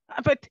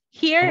 But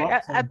here,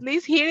 Boxer. at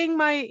least here in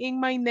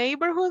my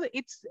neighborhood,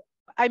 it's,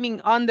 I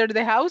mean, under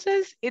the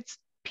houses, it's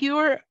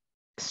pure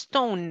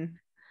stone.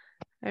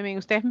 I mean,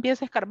 usted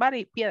empieza a escarbar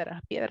y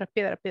piedra, piedra,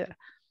 piedra, piedra.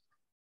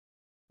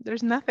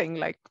 There's nothing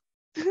like,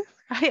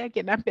 ay, aquí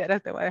en las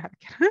piedras te voy a dejar.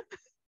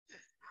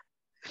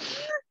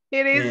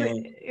 It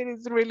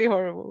is really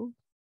horrible.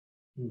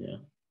 Yeah.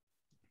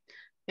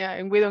 Yeah,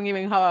 and we don't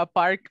even have a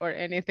park or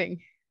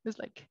anything. It's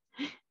like,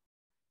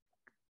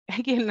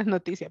 aquí en las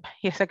noticias,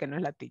 y esa que no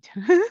es la teacher.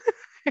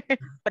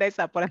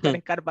 Presa por estar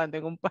escarbando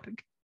en un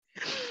parque.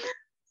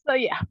 So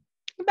yeah,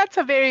 that's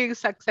a very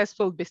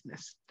successful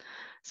business.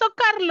 So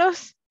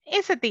Carlos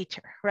is a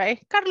teacher,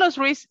 right? Carlos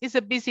Ruiz is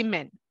a busy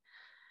man.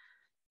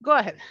 Go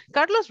ahead.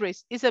 Carlos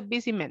Ruiz is a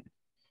busy man.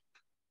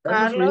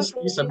 Carlos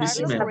Ruiz is a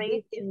busy man.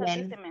 Reed is a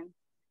busy man.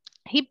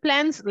 He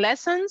plans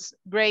lessons,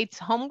 grades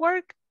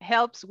homework,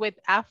 helps with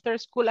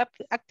after-school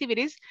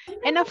activities,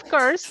 and of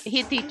course,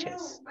 he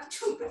teaches.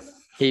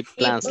 He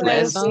plans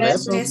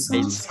lessons,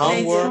 grades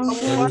homework,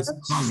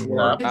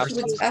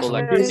 after-school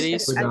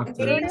activities,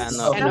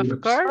 And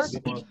of course, he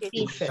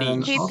teaches.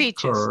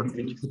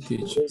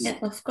 And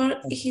of course,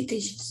 he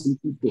teaches.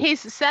 His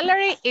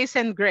salary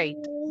isn't great,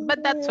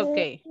 but that's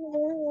okay.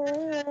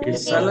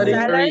 His salary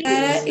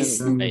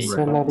isn't great,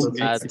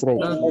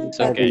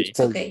 but it's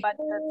okay. But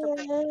that's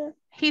okay.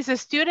 His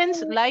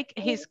students like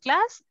his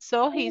class,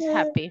 so he's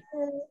happy.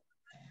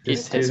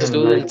 His students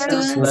like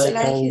his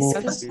class,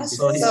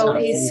 So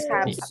he's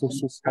happy.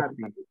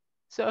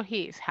 So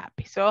he is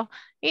happy. So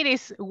it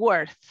is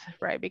worth,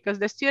 right? Because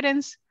the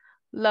students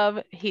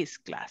love his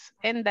class,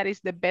 and that is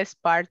the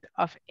best part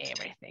of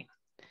everything.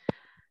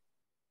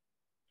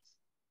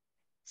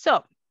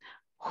 So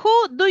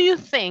who do you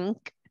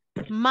think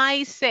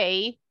might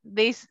say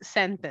these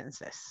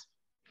sentences?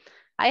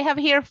 I have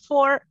here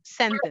 4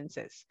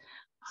 sentences.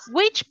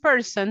 Which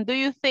person do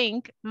you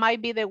think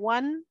might be the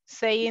one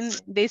saying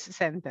these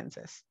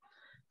sentences?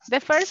 The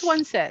first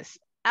one says,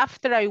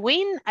 after I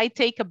win, I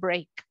take a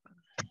break.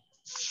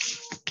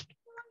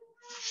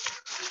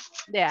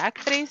 The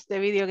actress, the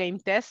video game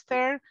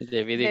tester.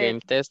 The video game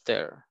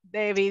tester.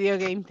 The video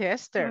game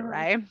tester,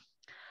 right?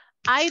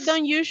 I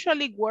don't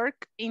usually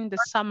work in the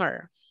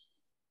summer.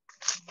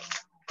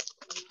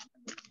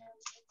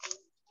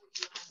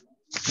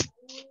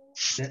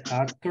 The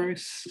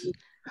actress.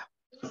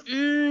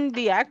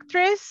 The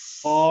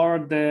actress. Or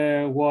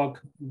the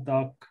walk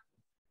dog.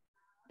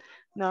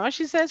 No,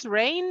 she says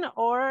rain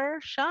or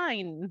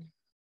shine.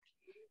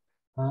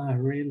 Ah,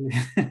 really?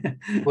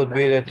 Would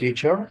be the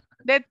teacher.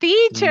 The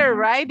teacher,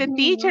 right? The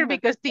teacher,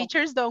 because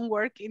teachers don't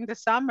work in the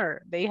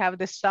summer. They have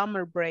the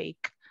summer break,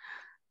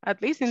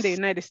 at least in the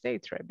United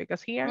States, right?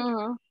 Because here,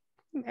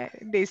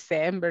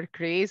 December,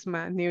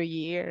 Christmas, New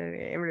Year,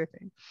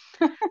 everything.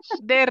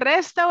 The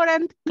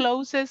restaurant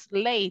closes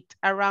late,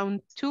 around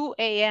 2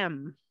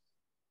 a.m.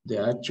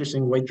 the actress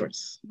and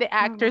waitress. The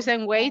actors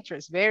and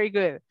waitress, very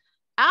good.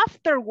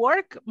 After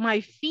work,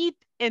 my feet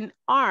and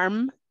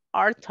arm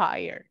are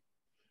tired.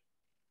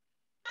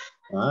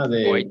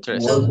 The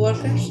waitress.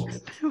 workers.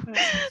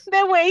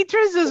 The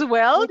waitress as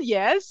well,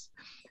 yes.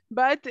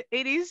 but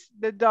it is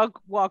the dog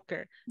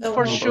walker.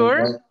 For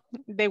sure,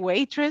 the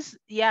waitress,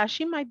 yeah,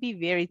 she might be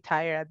very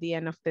tired at the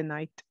end of the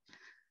night.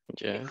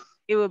 Yeah.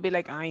 It will be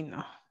like, I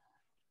know.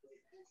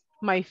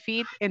 My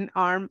feet and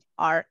arm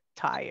are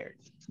tired.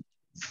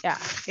 Yeah,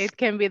 it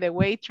can be the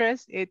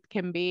waitress. It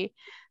can be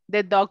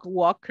the dog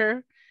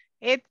walker.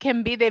 It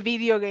can be the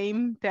video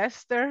game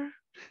tester.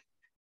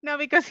 No,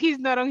 because he's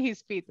not on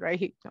his feet,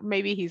 right?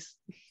 Maybe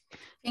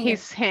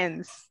his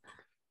hands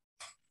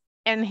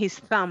and his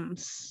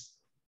thumbs.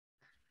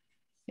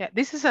 Yeah,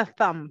 this is a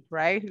thumb,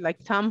 right?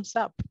 Like thumbs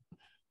up.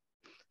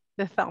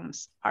 The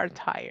thumbs are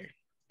tired.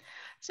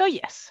 So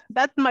yes,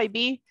 that might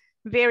be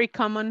very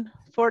common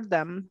for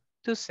them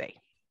to say.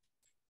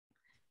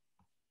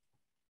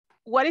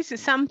 What is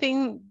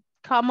something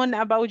common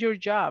about your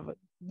job?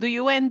 Do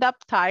you end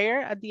up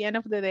tired at the end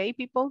of the day,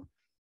 people?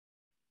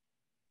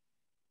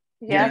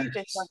 Yes.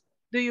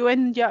 Do you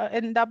end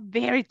up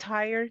very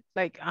tired?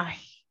 Like,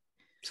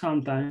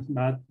 sometimes,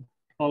 but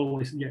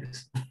always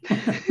yes.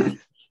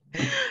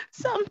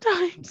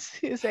 Sometimes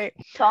you say.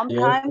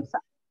 Sometimes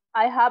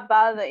I have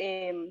bad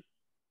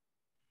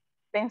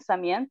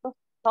pensamientos.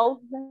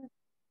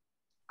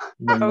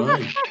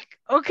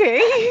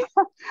 Okay.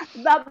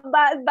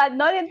 but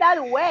not in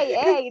that way,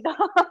 eh?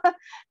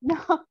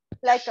 No,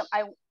 like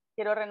I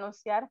quiero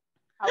renunciar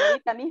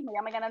ahorita mismo,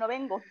 ya mañana no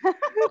vengo.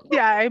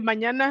 Ya,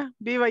 mañana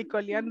viva y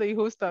coleando y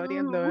justo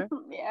abriendo.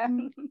 Yeah.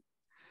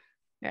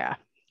 Yeah,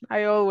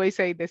 I always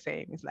say the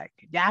same. It's like,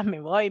 ya me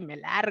voy, me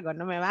largo,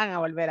 no me van a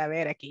volver a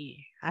ver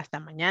aquí. Hasta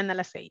mañana a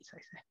las 6.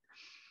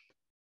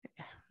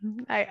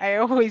 I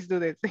always do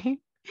the same.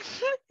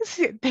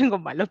 Sí, tengo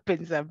malos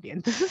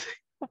pensamientos.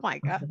 Oh my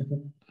God.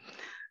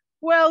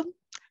 Well,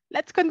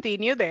 let's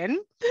continue then.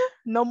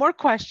 No more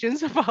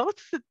questions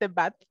about the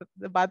bad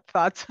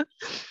thoughts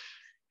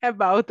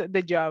about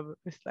the job.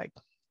 It's like,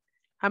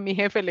 a mi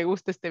jefe le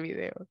gusta este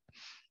video.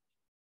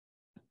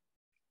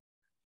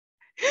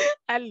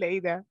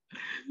 Aleida.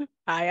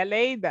 Ay,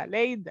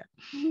 Aleida.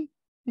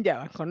 Ya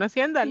vas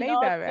conociendo a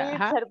Aleida. No,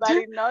 teacher,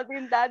 but not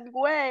in that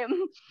way.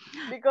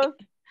 Because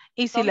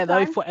 ¿Y si le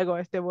doy fuego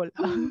a este volado?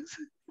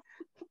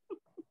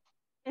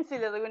 ¿Y si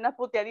le doy una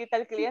puteadita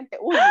al cliente?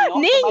 Uy, no,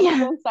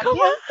 ¡Niña!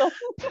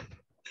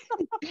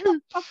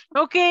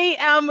 Okay,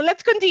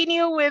 let's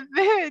continue with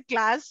the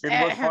class. It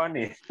was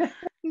funny.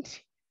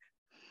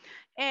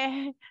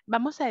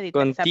 Vamos a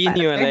editar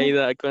Continue, esa parte.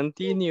 Aleida,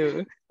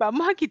 continue.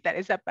 Vamos a quitar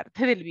esa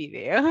parte del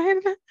video,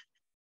 ¿verdad?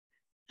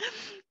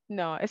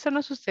 No, eso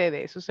no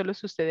sucede. Eso solo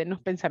sucede en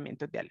los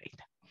pensamientos de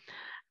Aleida.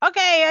 Ok,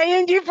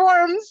 ING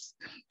forms.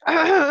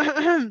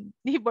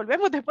 Y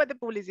volvemos después de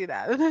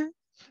publicidad.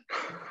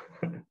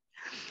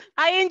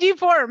 ING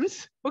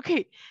forms.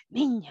 Ok,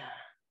 niña,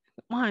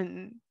 come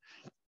on.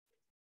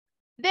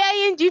 The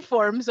ING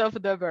forms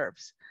of the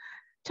verbs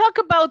talk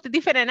about the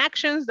different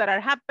actions that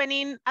are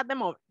happening at the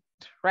moment,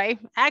 right?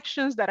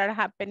 Actions that are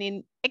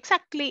happening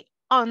exactly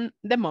on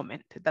the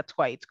moment. That's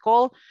why it's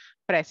called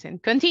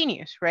present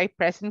continuous, right?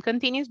 Present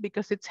continuous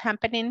because it's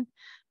happening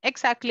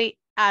exactly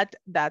at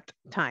that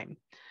time.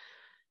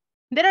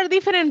 There are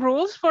different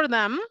rules for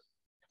them.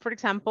 For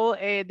example,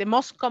 the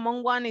most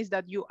common one is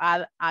that you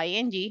add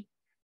ing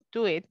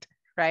to it,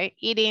 right?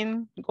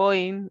 Eating,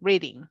 going,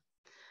 reading,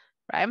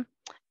 right?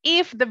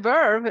 If the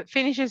verb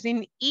finishes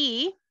in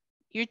E,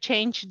 you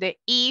change the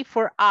E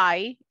for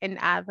I and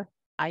add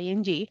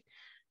ing,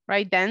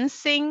 right?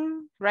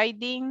 Dancing,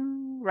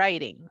 riding,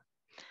 writing.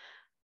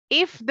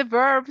 If the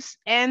verbs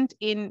end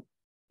in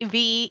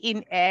V,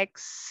 in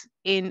X,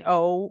 in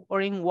O,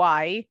 or in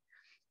Y,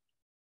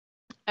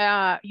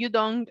 you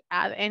don't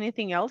add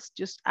anything else,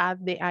 just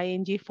add the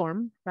ing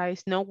form, right?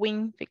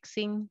 Snowing,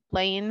 fixing,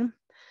 playing.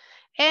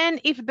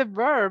 And if the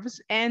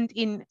verbs end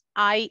in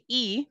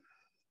IE,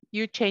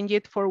 you change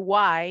it for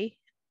Y,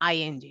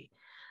 ing,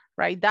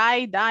 right?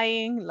 Die,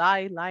 dying,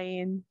 lie,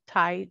 lying,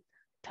 tide,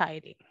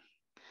 tiding.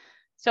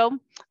 So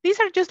these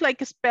are just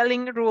like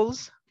spelling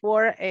rules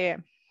for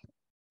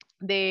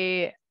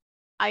the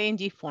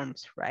ing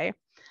forms, right?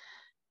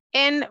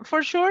 And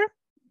for sure,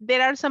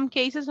 there are some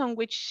cases on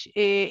which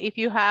if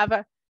you have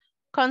a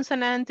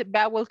consonant,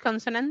 vowel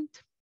consonant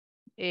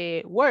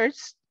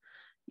words,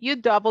 you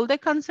double the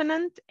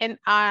consonant and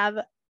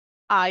add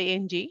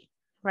ing,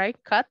 right?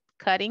 Cut,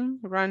 cutting,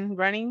 run,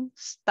 running,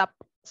 stop,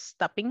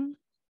 stopping.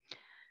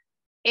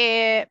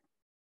 If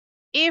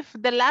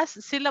the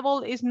last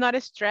syllable is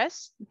not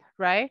stressed,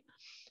 right?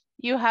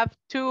 You have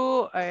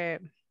to,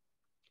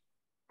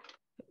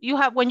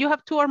 when you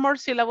have two or more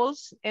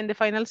syllables and the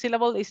final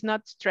syllable is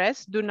not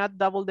stressed, do not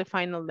double the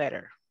final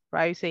letter,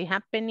 right? Say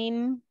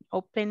happening,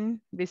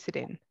 open,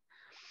 visiting.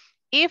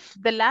 If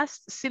the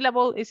last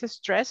syllable is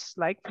stressed,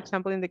 like for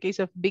example, in the case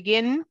of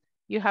begin,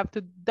 you have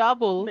to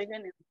double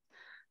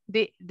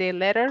the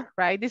letter,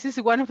 right? This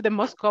is one of the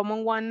most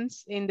common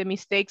ones in the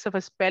mistakes of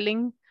a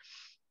spelling.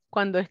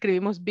 Cuando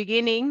escribimos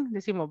beginning,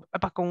 decimos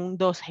con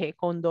dos G,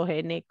 con dos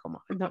N,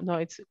 como, no,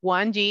 it's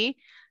one G,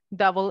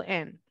 double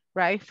N,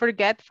 right?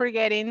 Forget,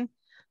 forgetting,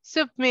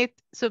 submit,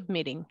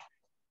 submitting.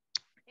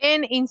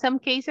 And in some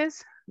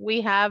cases,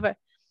 we have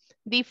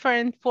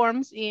different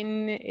forms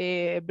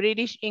in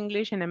British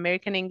English and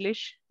American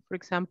English. For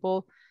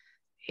example,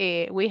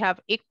 we have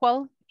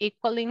equal,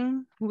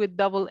 equaling with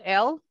double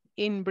L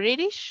in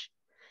British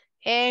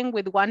and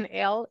with one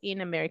L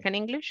in American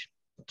English.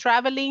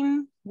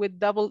 Traveling with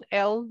double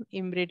L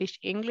in British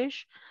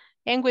English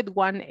and with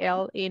one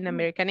L in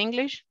American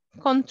English.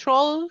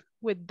 Control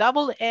with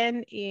double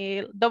L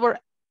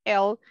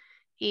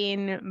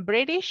in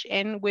British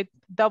and with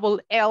double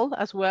L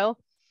as well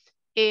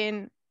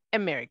in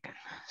American.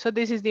 So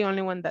this is the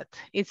only one that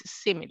is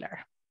similar.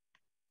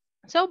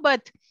 So,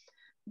 but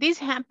this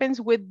happens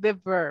with the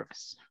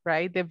verbs,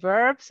 right? The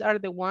verbs are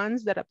the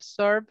ones that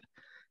absorb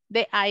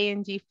the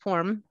ing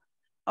form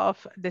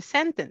of the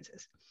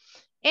sentences.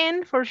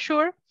 And for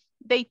sure,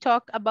 they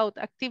talk about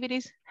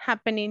activities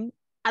happening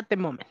at the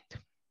moment.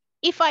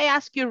 If I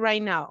ask you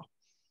right now,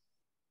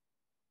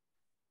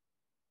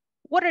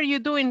 what are you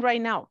doing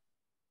right now?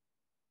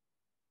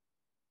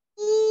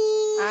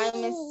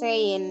 I'm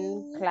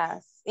staying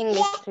class,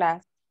 English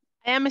class.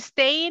 I am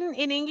staying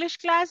in English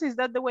class. Is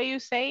that the way you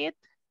say it?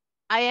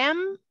 I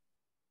am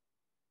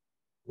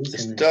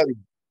Study.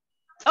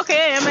 Okay,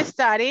 I am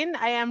studying.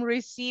 I am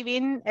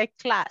receiving a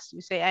class.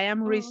 You say, I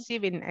am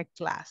receiving a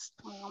class.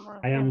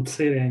 I am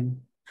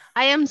sitting.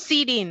 I am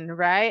sitting,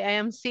 right? I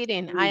am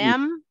sitting. I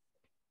am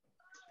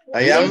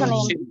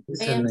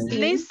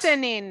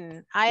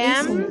listening. I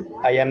am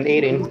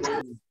eating.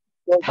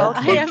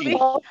 I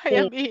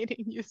am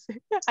eating. You say,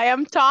 I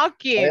am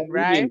talking,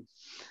 right?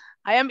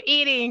 I am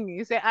eating.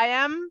 You say, I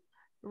am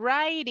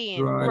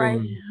writing.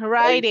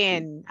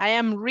 I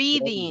am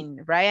reading,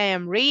 right? I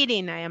am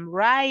reading. I am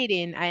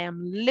writing. I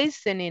am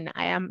listening.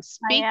 I am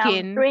speaking. I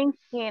am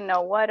drinking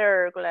a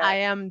water glass. I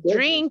am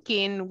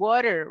drinking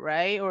water,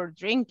 right? Or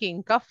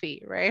drinking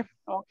coffee, right?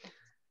 Okay.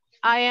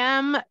 I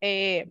am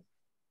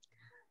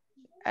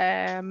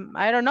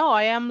I don't know.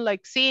 I am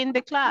like seeing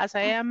the class.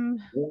 I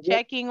am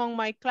checking on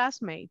my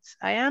classmates.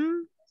 I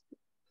am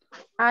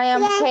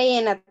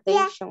paying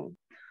attention.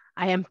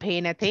 I am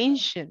paying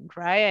attention,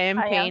 right? I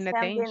am paying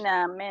attention.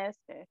 A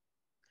message.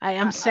 I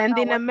am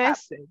sending a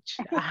message.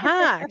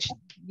 Aha.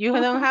 You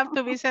don't have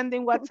to be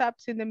sending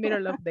WhatsApps in the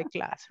middle of the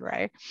class,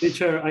 right?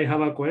 Teacher, I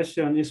have a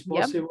question. Is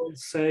possible to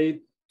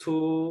say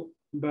two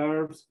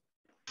verbs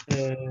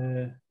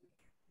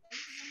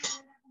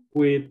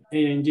with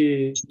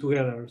ing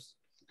together?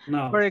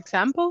 No. For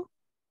example?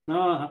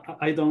 No,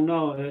 I don't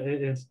know.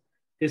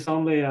 It's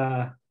only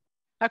a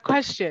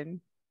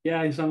question.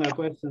 Yeah, it's only a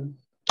question.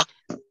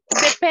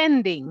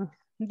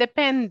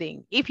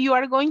 Depending. If you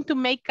are going to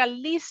make a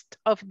list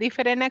of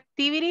different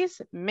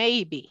activities,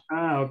 maybe.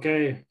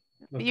 Okay.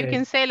 You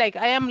can say like,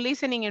 I am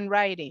listening and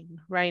writing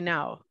right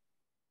now.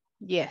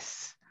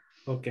 Yes.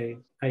 Okay,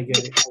 I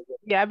get it.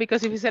 Yeah,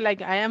 because if you say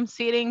like, I am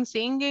sitting,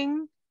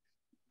 singing,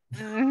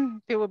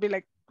 they will be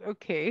like,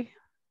 okay.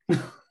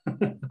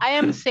 I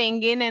am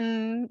singing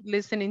and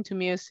listening to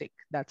music.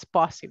 That's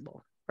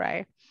possible,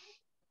 right?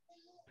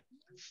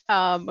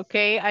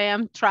 Okay, I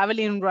am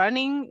traveling,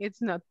 running.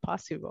 It's not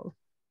possible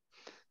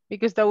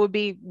because that would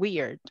be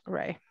weird,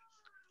 right?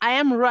 I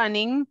am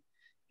running,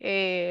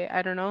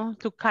 I don't know,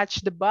 to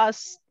catch the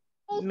bus,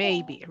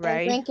 maybe,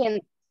 right?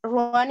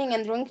 Running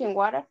and drinking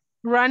water.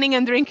 Running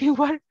and drinking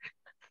water.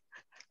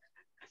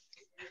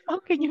 How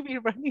can you be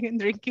running and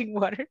drinking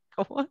water?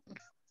 Come on.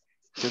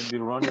 Should be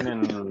running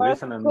and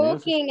listening to music.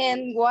 Cooking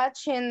and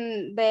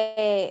watching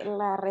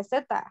la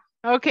receta.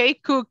 Okay,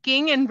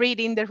 cooking and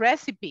reading the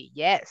recipe.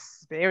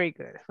 Yes, very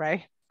good,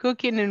 right?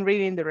 Cooking and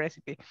reading the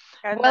recipe.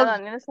 Well,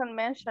 Nilsson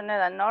mentioned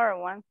another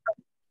one.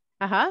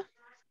 Uh-huh.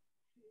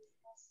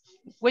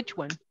 Which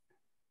one?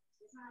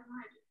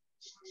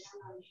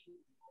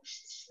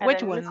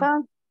 Which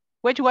one?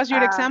 Which was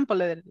your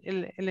example,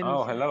 Elena?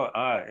 Oh, hello.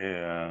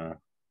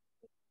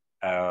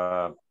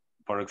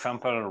 For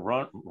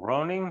example,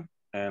 running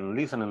and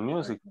listening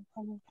music.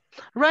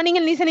 Running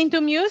and listening to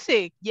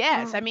music.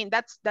 Yes, I mean,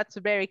 that's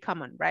very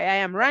common, right? I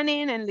am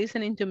running and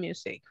listening to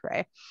music,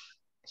 right?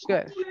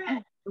 Good.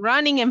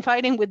 Running and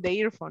fighting with the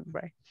earphone,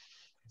 right?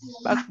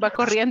 Va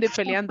corriendo y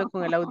peleando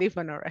con el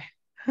audífono,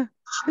 right?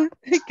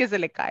 Que se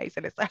le cae, se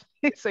le sale.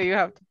 So you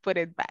have to put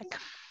it back.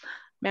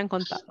 Me han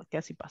contado que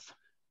así pasa.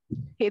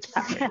 It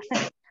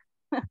happens.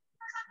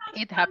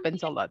 It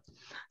happens a lot.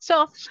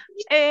 So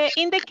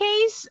in the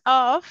case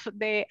of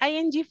the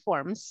ing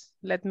forms,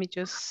 let me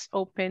just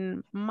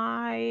open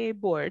my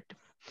board.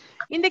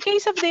 In the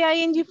case of the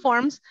ing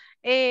forms,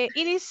 it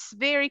is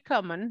very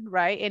common,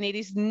 right? And it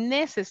is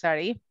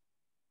necessary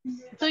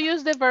to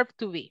use the verb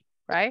to be,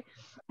 right?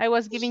 I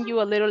was giving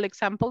you a little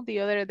example the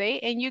other day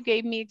and you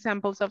gave me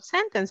examples of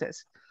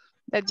sentences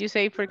that you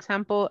say, for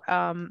example,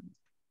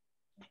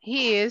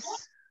 he is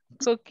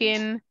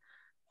cooking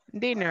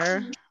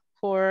dinner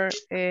for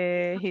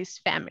his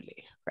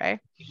family, right?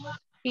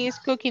 He is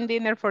cooking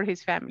dinner for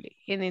his family.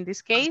 And in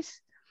this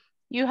case,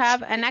 you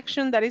have an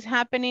action that is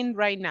happening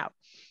right now.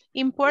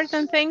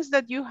 Important things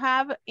that you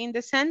have in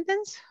the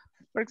sentence.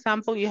 For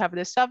example, you have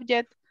the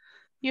subject,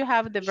 you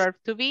have the verb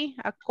to be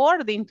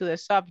according to the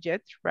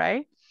subject,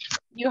 right?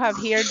 You have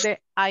here the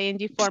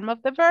ing form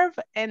of the verb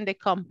and the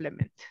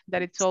complement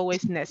that it's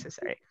always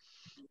necessary.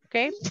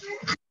 Okay.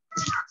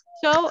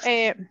 So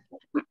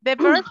the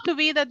verb to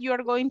be that you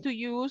are going to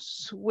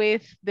use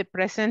with the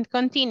present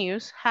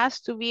continuous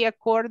has to be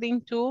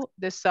according to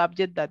the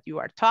subject that you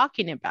are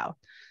talking about.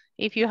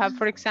 If you have,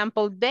 for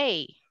example,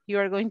 they, you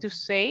are going to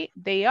say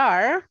they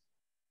are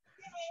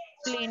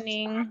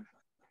cleaning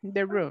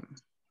the room,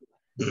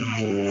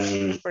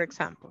 for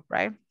example,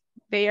 right?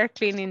 They are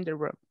cleaning the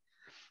room.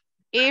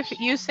 If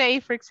you say,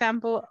 for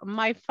example,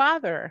 my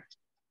father,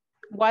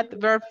 what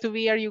verb to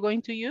be are you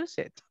going to use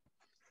it?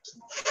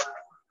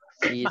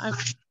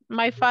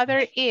 My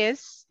father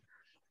is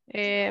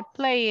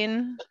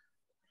playing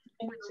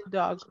with the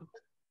dog.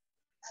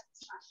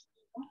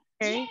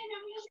 Okay.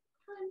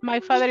 My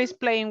father is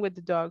playing with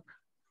the dog,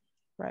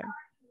 right?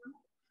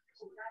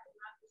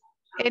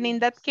 And in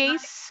that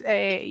case,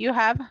 you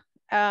have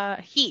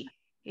he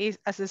is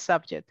as a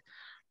subject,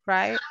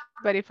 right?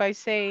 But if I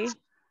say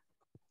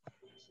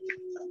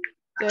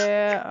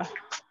the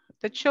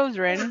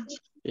children,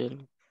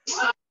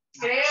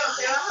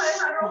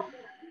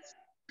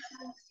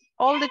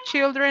 all the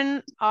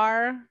children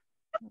are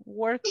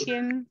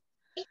working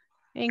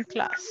in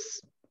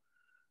class,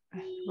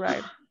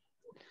 right?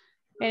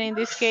 And in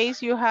this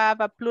case, you have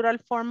a plural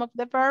form of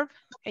the verb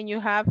and you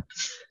have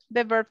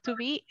the verb to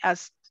be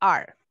as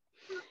are.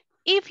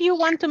 If you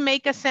want to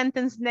make a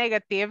sentence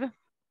negative,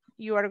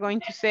 you are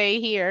going to say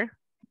here,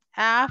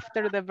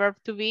 after the verb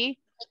to be,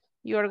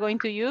 you are going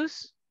to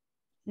use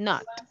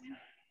not.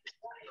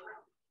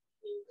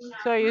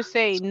 So you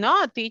say,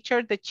 no,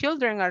 teacher, the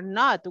children are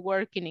not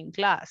working in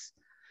class.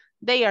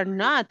 They are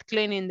not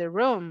cleaning the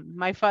room.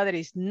 My father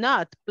is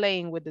not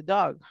playing with the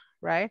dog,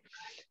 right?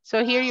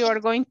 So here you are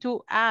going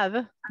to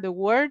add the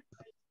word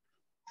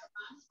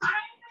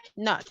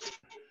not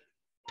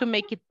to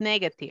make it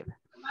negative,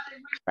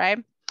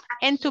 right?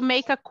 And to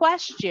make a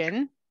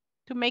question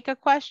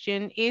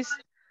is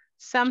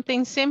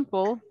something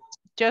simple,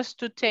 just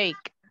to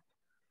take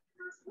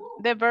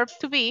the verb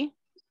to be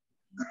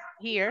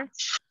here.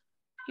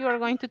 You are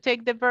going to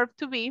take the verb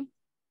to be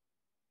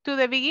to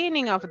the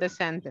beginning of the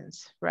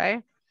sentence,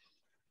 right?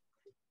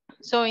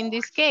 So in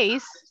this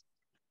case,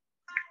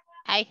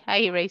 I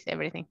erase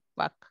everything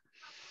back.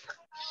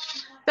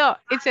 So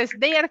it says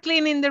they are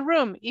cleaning the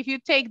room. If you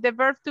take the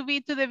verb to be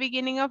to the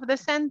beginning of the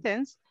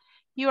sentence,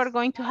 you are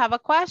going to have a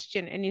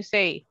question and you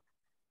say,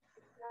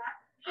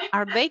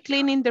 are they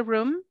cleaning the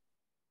room?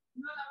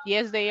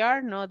 Yes, they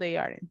are. No, they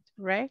aren't,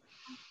 right?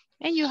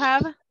 And you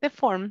have the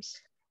forms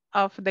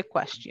of the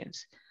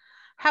questions.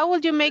 How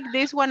would you make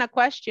this one a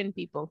question,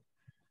 people?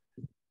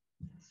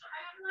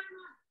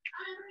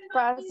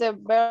 Put the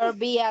verb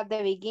be at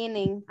the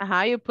beginning.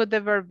 You put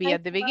the verb be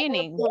at the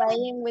beginning.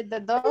 Playing with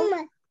the dog.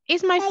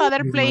 Is my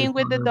father playing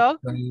with the dog?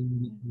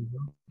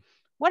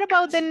 What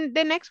about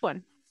the next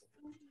one?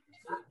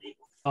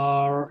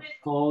 Are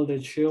all the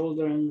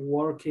children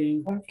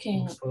working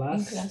in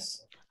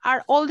class?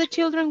 Are all the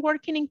children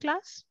working in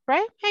class,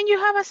 right? And you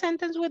have a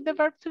sentence with the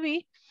verb to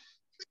be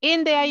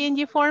in the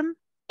ing form,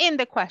 in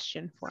the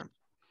question form.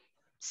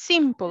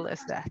 Simple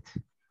as that,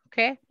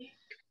 okay?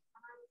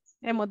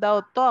 Hemos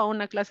dado toda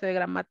una clase de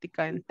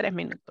gramática en 3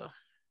 minutos.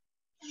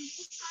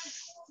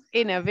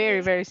 In a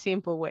very, very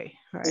simple way,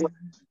 right?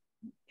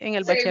 En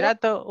el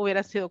bachillerato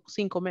hubiera sido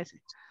 5 meses.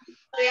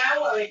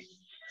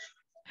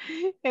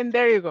 And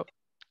there you go.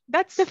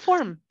 That's the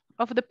form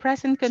of the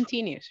present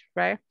continuous,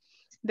 right?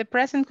 The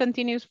present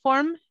continuous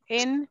form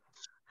in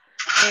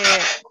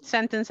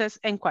sentences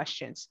and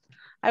questions.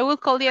 I will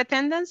call the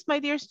attendance, my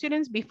dear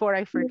students, before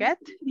I forget.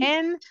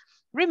 And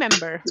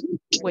remember,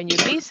 when you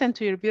listen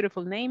to your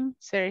beautiful name,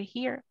 say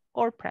here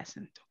or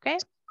present, okay?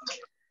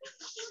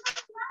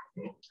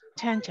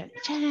 Chan, chan,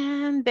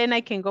 chan. Then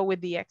I can go with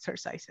the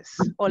exercises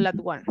all at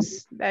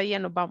once. De ahí ya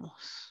nos vamos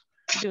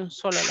de un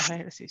solo a los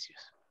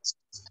ejercicios.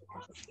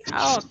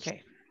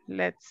 Okay,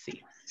 let's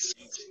see.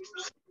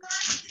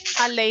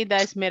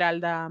 Aleida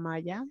Esmeralda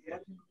Amaya.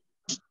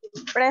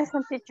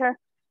 Present, teacher.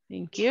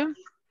 Thank you.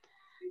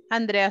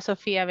 Andrea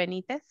Sofía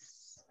Benítez.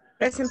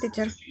 Present,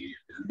 teacher.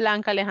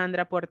 Blanca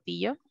Alejandra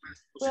Portillo.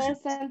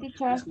 Present,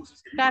 teacher.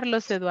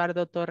 Carlos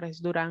Eduardo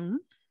Torres Durán.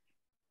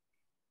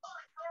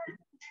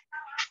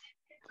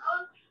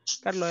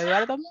 Carlos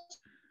Eduardo.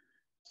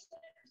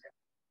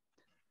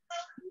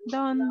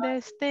 ¿Dónde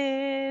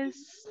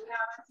estés?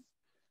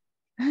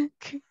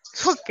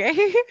 Ok,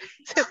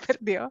 se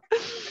perdió.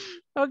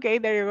 Okay,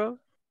 there you go.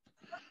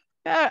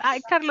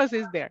 Carlos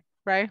is there,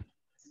 right?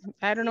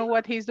 I don't know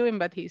what he's doing,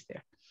 but he's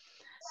there.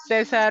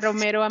 César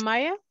Romero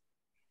Amaya.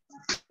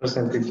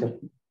 Present, teacher.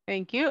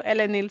 Thank you.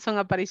 Ellen Nilsson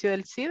Aparicio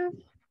del Cid.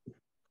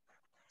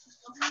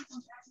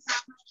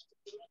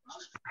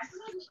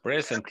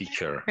 Present,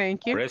 teacher.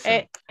 Thank you.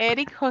 Present.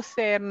 Eric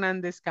José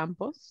Hernández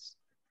Campos.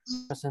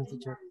 Present,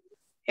 teacher.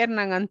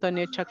 Hernán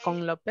Antonio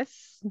Chacón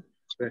López.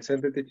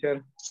 Presente,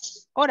 teacher.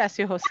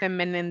 Horacio José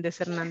Menéndez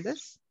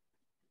Hernández.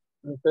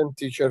 Present,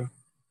 teacher.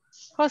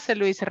 José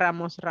Luis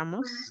Ramos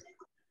Ramos.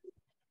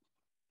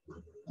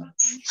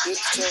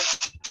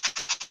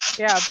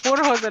 Yeah, poor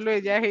Jose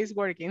Luis. Yeah, he's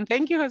working.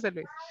 Thank you, Jose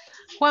Luis.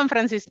 Juan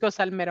Francisco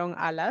Salmerón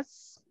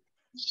Alas.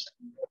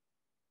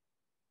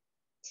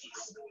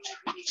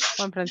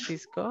 Juan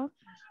Francisco.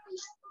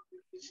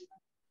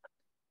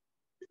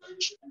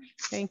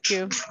 Thank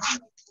you.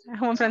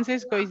 Juan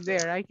Francisco is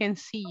there. I can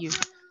see you.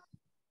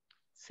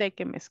 Sé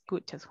que me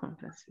escuchas, Juan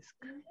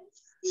Francisco.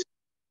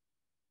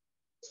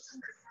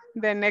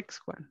 The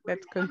next one.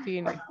 Let's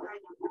continue.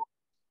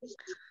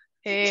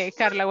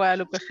 Carla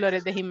Guadalupe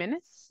Flores de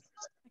Jiménez.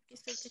 Aquí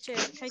estoy, teacher.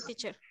 Hi,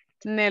 teacher.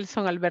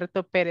 Nelson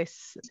Alberto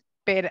Pérez.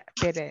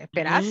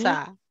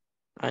 Peraza.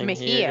 I'm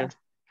Mejía. here.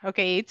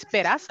 Okay, it's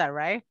Peraza,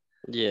 right?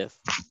 Yes.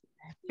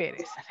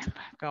 Pérez.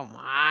 Come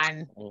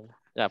on.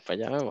 Ya, pues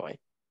ya me voy.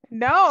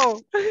 No.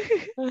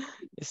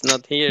 It's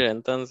not here,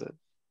 entonces.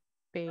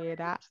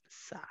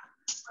 Peraza.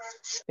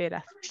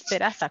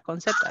 Peraza,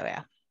 con Z,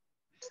 vea.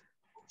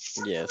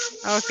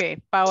 Yes.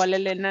 Ok, Paola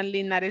Elena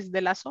Linares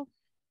de Lazo.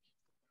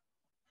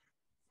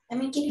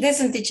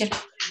 Present, teacher.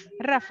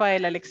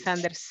 Rafael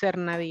Alexander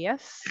Serna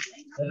Díaz.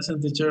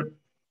 Present, teacher.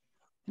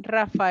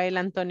 Rafael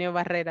Antonio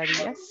Barrera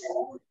Díaz.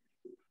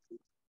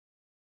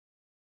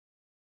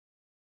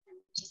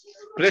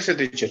 Present,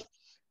 teacher.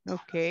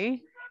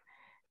 Ok.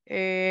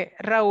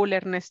 Raúl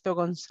Ernesto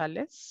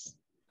González.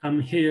 I'm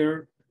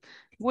here.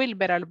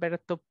 Wilber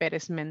Alberto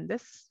Pérez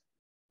Méndez.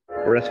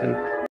 Present.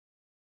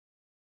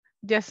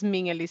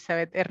 Yasmín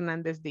Elizabeth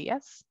Hernández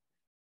Díaz.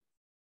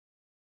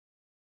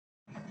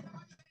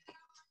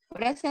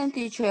 Present,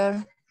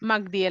 teacher.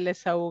 Magdiel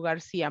Esaú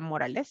García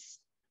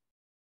Morales.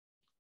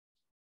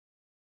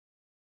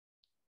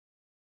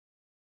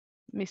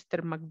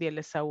 Mr. Magdiel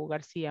Esaú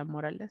García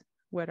Morales.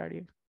 Where are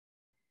you?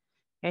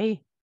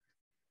 Hey,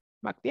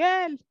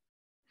 Magdiel.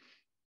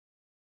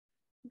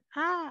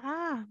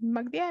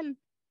 Magdiel.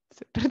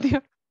 Se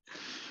perdió.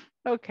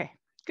 Okay,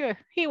 good.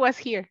 He was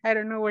here. I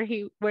don't know where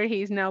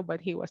he is now,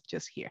 but he was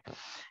just here.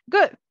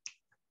 Good.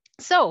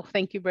 So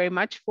thank you very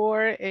much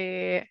for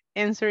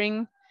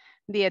answering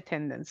the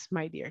attendance,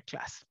 my dear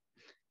class.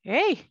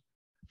 Hey,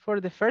 for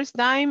the first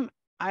time,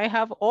 I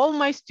have all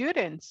my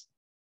students.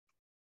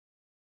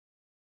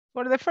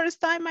 For the first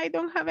time, I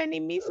don't have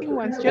any missing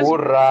ones. Just...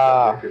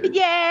 ¡Hurra!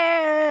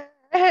 Yeah!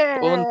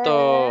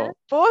 Punto.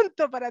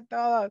 Punto para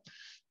todos.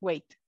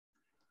 Wait.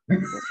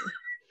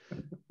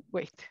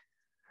 Wait.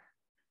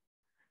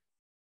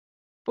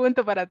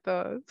 Punto para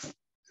todos.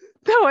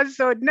 That was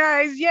so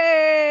nice.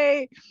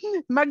 Yay!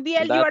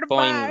 Magdiel, you are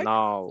back.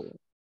 No.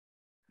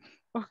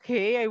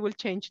 Okay, I will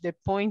change the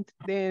point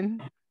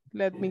then.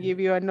 Let me give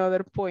you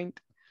another point.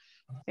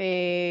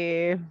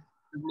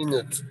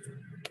 Minutes.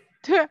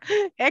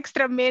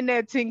 Extra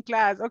minutes in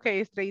class.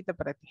 Okay, estrellita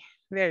para ti.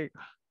 There you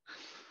go.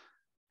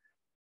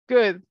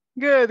 Good,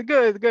 good,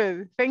 good,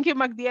 good. Thank you,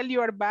 Magdiel,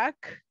 you are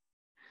back.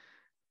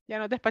 Ya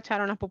nos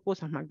despacharon las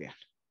pupusas, Magdiel.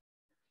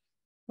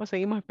 O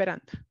seguimos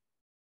esperando.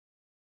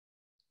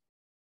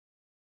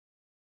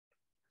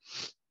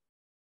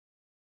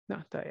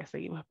 No, todavía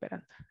seguimos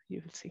esperando.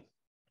 You will see.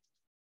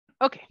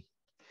 Okay,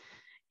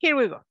 here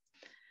we go.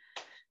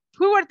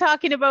 We were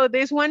talking about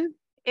this one.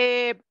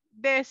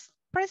 This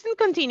present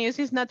continuous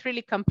is not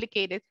really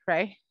complicated,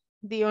 right?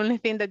 The only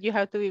thing that you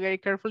have to be very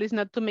careful is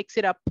not to mix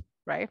it up,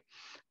 right?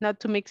 Not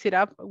to mix it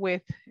up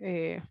with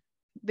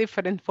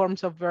different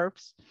forms of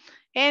verbs.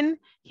 And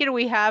here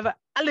we have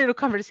a little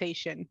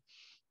conversation.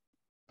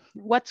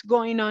 What's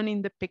going on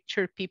in the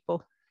picture,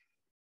 people?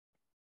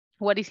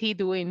 What is he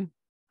doing?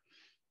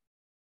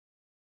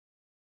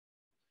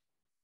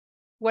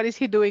 What is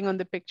he doing on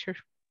the picture?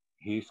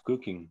 He's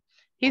cooking.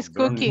 He's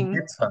cooking.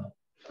 Pizza.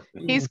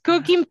 He's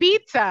cooking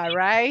pizza,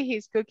 right?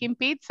 He's cooking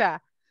pizza.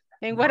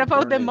 And what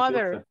about the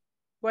mother? Pizza.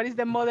 What is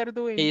the mother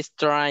doing? He's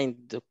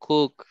trying to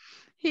cook.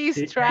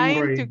 He's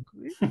trying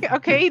to,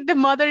 okay, the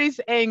mother is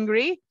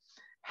angry.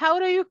 How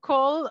do you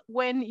call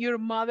when your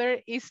mother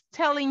is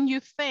telling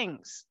you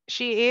things?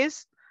 She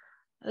is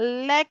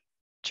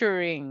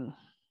lecturing.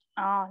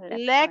 Oh,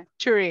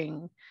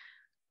 Lecturing.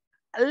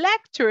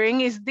 Lecturing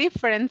is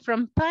different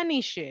from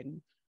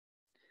punishing.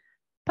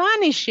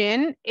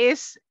 Punishing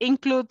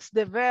includes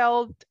the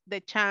belt, the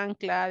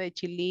chancla, the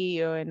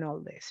chilillo, and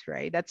all this,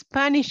 right? That's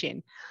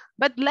punishing.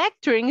 But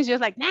lecturing is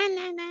just like, nah,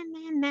 nah, nah,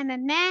 nah, nah, nah,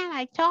 nah,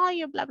 I told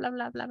you, blah, blah,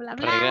 blah, blah, blah,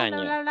 blah,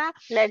 blah, blah.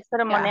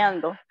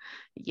 Lecturemoneando.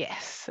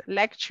 Yes,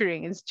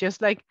 lecturing is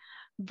just like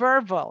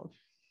verbal.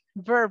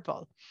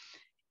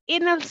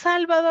 In El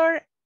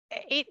Salvador,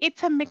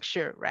 it's a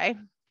mixture, right?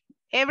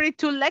 Every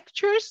 2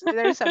 lectures,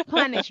 there's a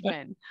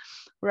punishment,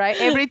 right?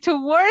 Every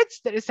 2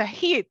 words, there is a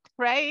hit,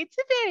 right? It's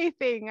a very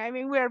thing. I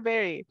mean, we are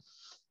very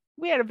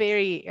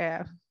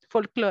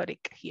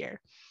folkloric here.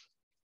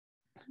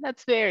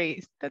 That's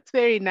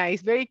very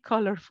nice, very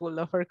colorful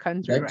of our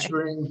country,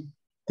 Lecturing, right?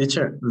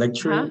 teacher,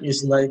 lecturing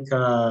is like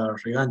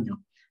regaño.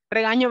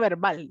 Regaño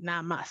verbal,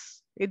 nada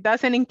más. It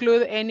doesn't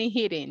include any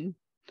hitting,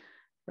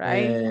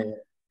 right?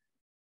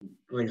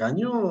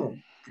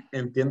 Regaño,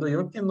 entiendo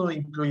yo que no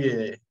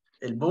incluye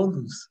el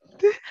bonus.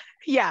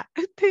 Yeah,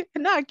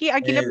 no, aquí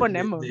le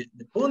ponemos.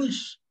 The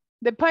punish.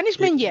 The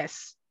punishment,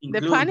 yes.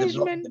 The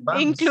punishment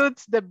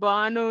includes the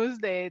bonus,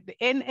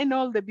 and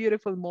all the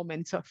beautiful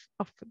moments of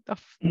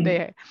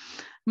the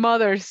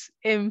mothers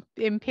and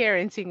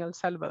parents in El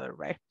Salvador,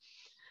 right?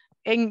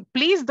 And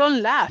please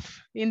don't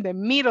laugh in the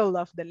middle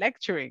of the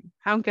lecturing.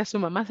 Aunque a su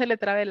mamá se le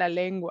trabe la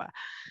lengua,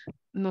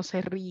 no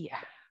se ría.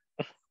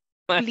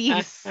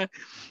 Please,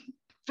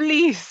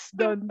 please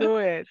don't do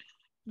it.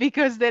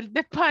 Because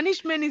the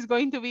punishment is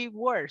going to be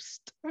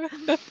worst,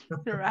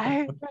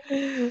 right?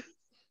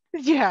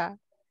 Yeah,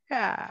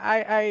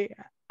 I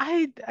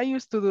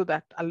used to do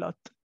that a lot.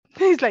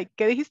 It's like,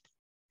 ¿qué dijiste?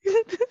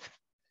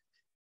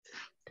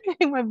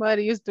 My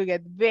mother used to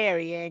get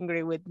very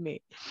angry with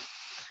me.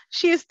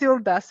 She still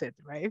does it,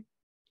 right?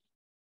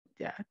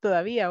 Ya,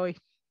 todavía hoy,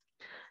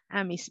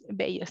 a mis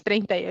bellos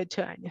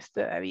 38 años,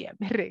 todavía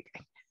me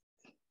regaña.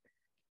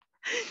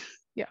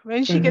 Yeah,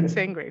 when she gets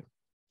angry.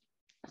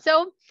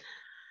 So,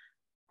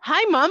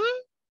 hi, Mom.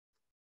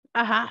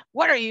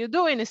 What are you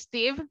doing,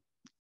 Steve?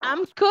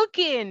 I'm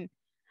cooking.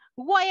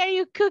 Why are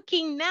you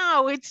cooking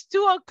now? It's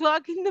 2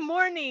 o'clock in the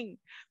morning.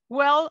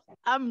 Well,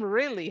 I'm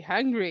really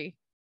hungry.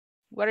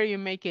 What are you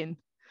making?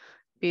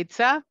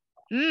 Pizza?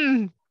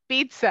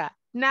 Pizza.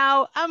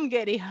 Now I'm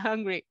getting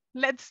hungry.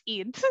 Let's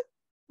eat,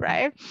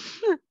 right?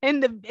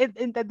 And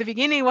at the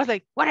beginning, it was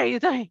like, what are you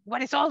doing?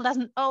 What is all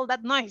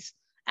that noise?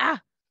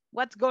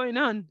 What's going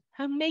on?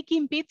 I'm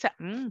making pizza.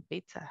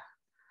 Pizza.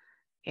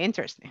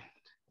 Interesting.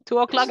 2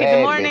 o'clock in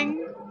the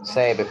morning.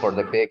 Save it for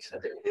the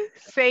pizza.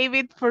 Save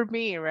it for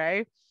me,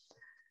 right?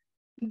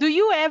 Do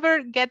you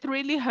ever get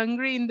really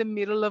hungry in the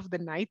middle of the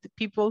night,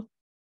 people?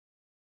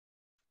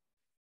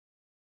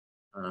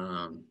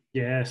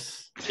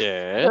 Yes.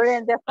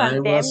 During the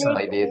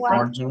pandemic,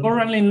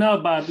 currently no,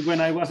 but when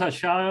I was a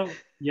child,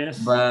 yes.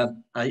 But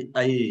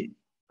I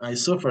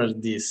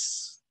suffered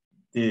this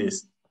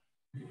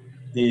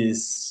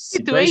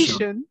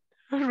situation.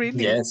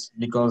 Really? Yes,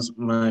 because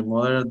my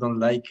mother don't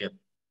like it.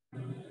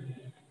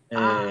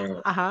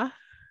 I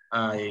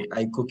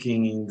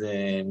cooking in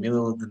the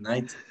middle of the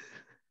night.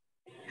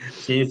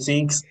 She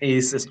thinks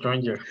it's a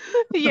stranger.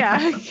 Yeah,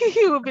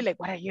 he will be like,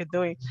 what are you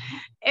doing?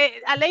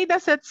 Aleida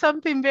said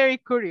something very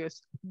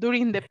curious.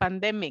 During the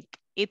pandemic,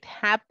 it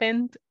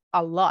happened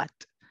a lot.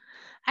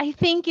 I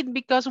think it's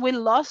because we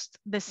lost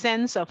the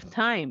sense of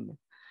time.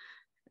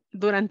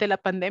 Durante la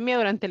pandemia,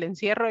 durante el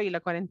encierro y la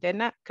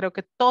cuarentena, creo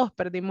que todos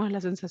perdimos la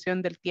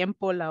sensación del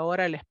tiempo, la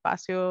hora, el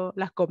espacio,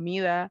 la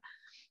comida.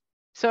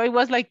 So it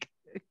was like,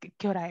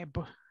 ¿qué hora es?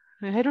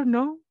 I don't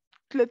know.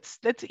 Let's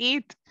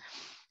eat.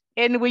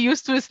 And we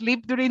used to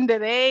sleep during the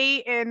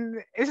day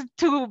and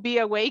to be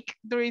awake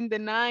during the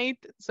night.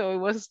 So it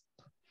was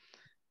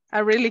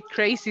a really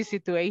crazy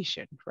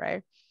situation,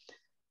 right?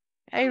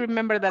 I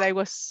remember that I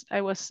was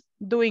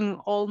doing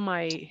all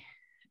my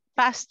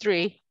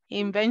pastry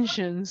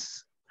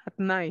inventions at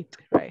night,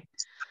 right?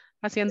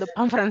 Haciendo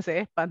pan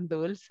francés, pan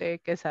dulce,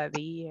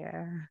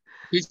 quesadilla.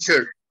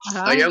 Teacher,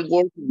 I am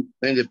working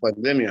in the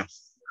pandemic.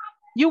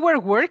 You were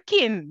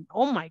working?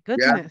 Oh my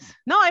goodness. Yeah.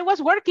 No, I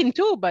was working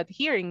too, but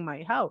here in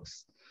my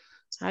house.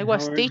 I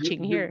was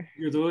teaching here.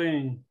 You're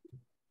doing?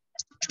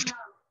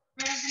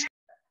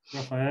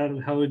 Rafael,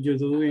 how are you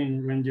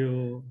doing when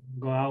you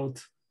go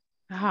out?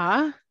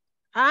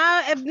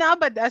 No,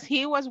 but as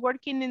he was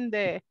working in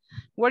the,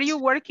 were you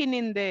working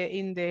in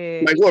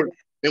the?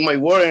 My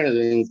work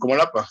in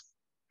Comalapa.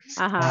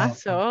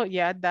 So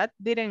yeah, that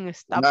didn't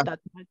stop that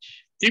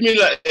much.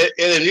 Similar,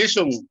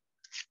 Nilsson.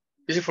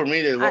 This is for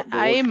me.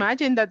 I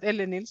imagine that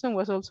Ellen Nilsson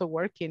was also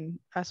working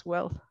as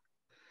well.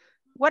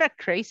 What a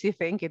crazy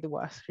thing it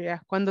was. Yeah,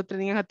 cuando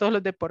tenían a todos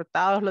los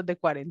deportados, los de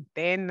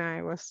cuarentena,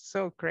 it was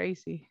so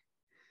crazy.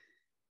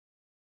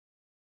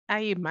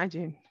 I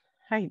imagine.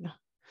 I know.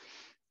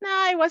 No,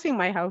 I was in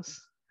my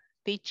house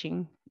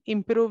teaching,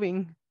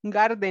 improving,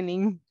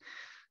 gardening,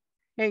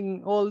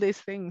 and all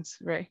these things,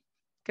 right?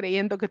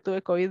 Creyendo que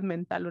tuve COVID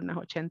mental unas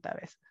 80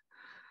 veces.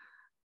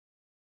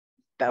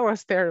 That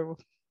was terrible.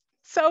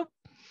 So,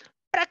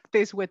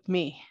 practice with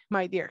me,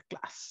 my dear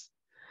class.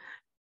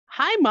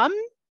 Hi, Mom.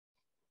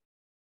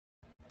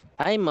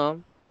 Hi,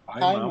 Mom. Hi,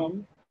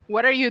 Mom.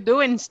 What are you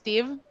doing,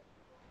 Steve?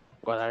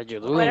 What are you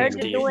doing, What are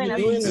you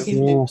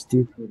doing,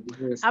 Steve?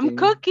 I'm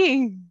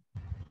cooking.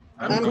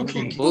 I'm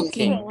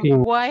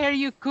cooking. Why are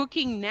you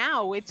cooking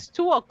now? It's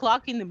 2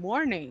 o'clock in the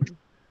morning.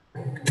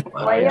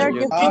 Why are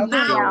you cooking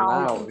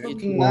now?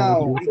 It's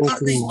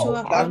 2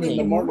 o'clock in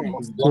the morning.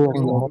 2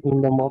 o'clock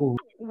in the morning.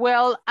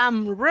 Well,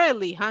 I'm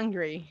really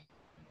hungry.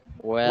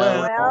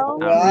 Well,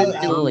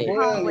 I'm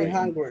really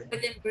hungry.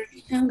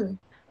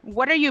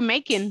 What are you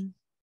making?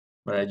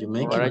 What are you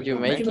making? What are you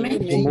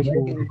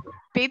making?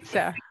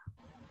 Pizza.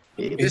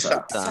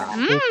 Pizza.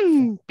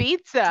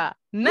 Pizza.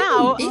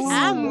 Now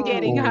I'm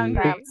getting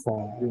hungry.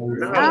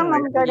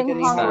 I'm getting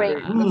hungry.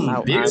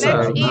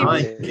 Pizza. Let's Now eat.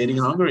 I'm getting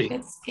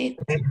hungry.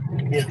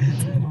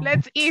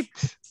 Let's eat.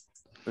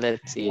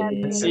 Let's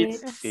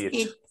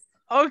eat.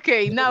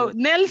 Okay, now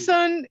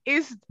Nelson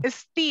is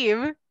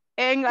Steve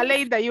and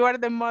Aleida, you are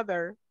the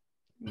mother.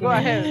 Go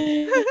ahead.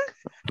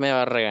 Me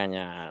va a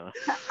regañar.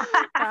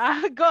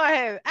 Go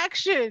ahead.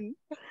 Action.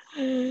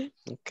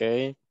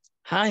 Okay.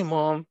 Hi,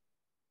 Mom.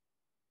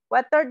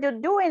 What are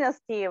you doing,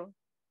 Steve?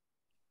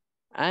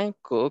 I'm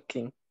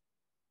cooking.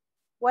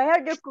 Why are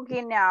you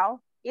cooking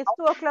now? It's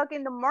 2 o'clock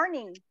in the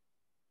morning.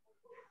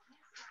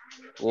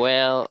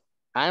 Well,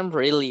 I'm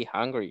really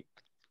hungry.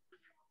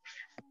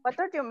 What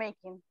are you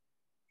making?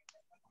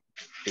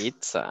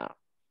 Pizza.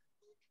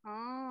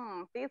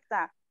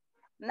 Pizza.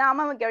 Now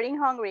I'm getting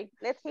hungry.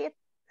 Let's eat.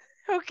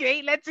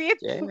 Okay, let's eat.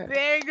 Yeah.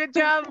 Very good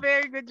job.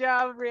 Very good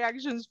job.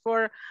 Reactions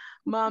for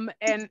Mom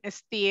and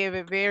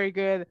Steve. Very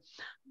good.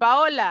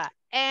 Paola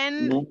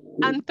and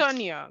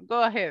Antonio,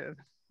 go ahead.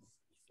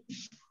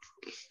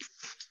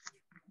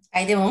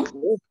 I the mom?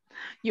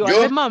 You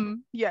are the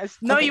mom. Yes.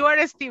 No, Okay. you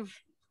are Steve.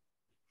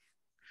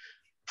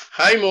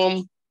 Hi,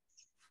 Mom.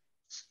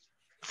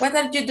 What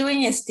are you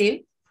doing,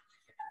 Steve?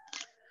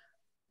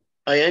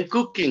 I am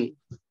cooking.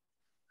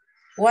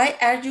 Why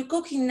are you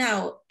cooking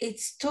now?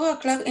 It's 2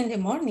 o'clock in the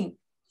morning.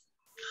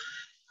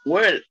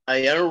 Well,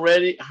 I am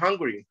already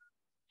hungry.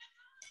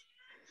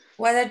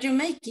 What are you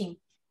making?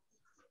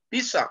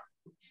 Pizza.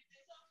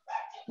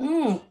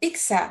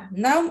 Pizza.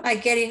 Now I'm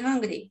getting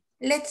hungry.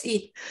 Let's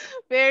eat.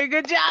 Very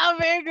good job.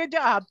 Very good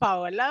job.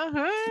 Paola,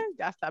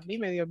 ya hasta a mí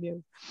me dio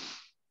miedo.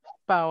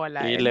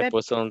 Paola. Y le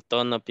puso un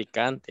tono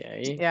picante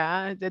ahí.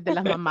 Ya, de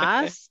las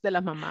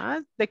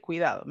mamás, de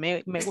cuidado.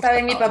 Me gusta. Estaba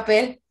en mi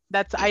papel.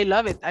 I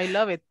love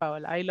it,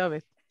 Paola. I love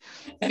it.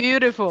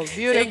 Beautiful,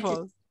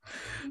 beautiful.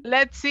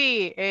 Let's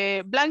see.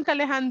 Blanca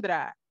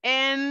Alejandra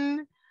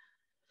and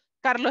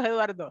Carlos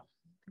Eduardo.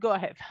 Go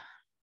ahead.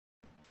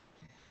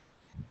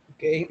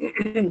 Okay.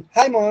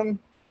 Hi, Mom.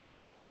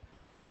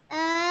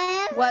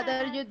 What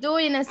are you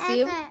doing,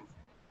 Steve?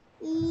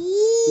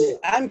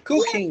 I'm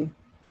cooking.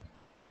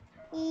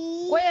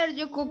 Why are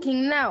you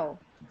cooking now?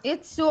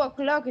 It's 2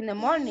 o'clock in the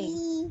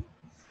morning.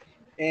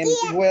 And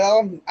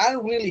well,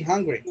 I'm really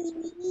hungry.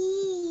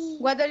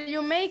 What are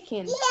you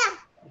making?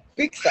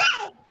 Pizza.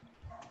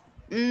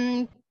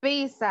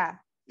 Pizza.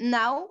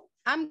 Now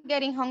I'm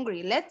getting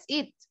hungry. Let's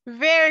eat.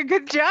 Very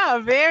good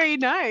job. Very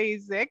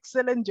nice.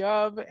 Excellent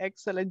job.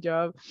 Excellent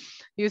job.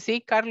 You see,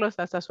 Carlos,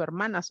 hasta su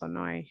hermana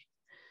sonó ahí.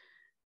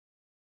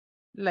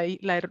 La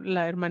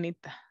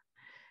hermanita.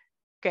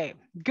 Okay,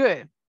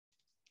 good.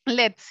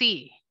 Let's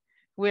see.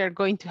 We are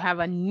going to have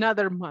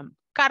another mom.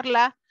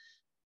 Carla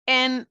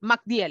and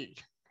Macdiel.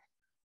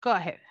 Go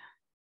ahead.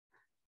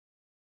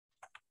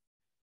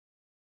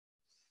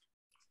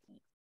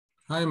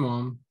 Hi,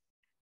 Mom.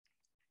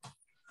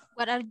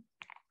 What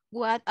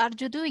are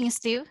you doing,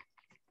 Steve?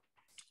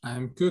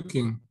 I'm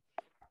cooking.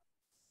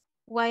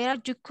 Why are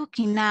you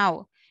cooking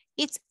now?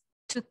 It's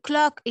 2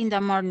 o'clock in the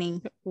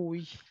morning.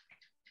 Uy.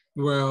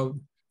 Well,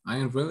 I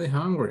am really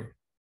hungry.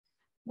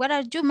 What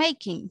are you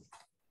making?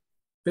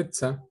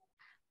 Pizza.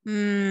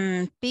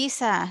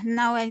 Pizza.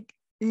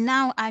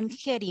 Now I'm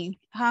getting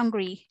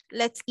hungry.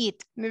 Let's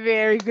eat.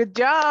 Very good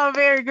job.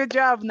 Very good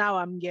job. Now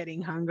I'm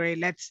getting hungry.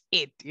 Let's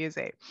eat, you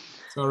say.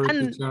 Sorry,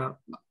 teacher.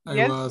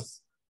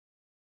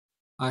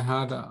 I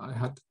had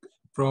a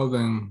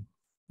problem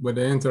with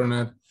the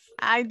internet.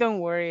 I don't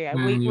worry.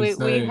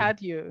 We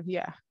had you.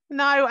 Yeah.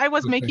 No, I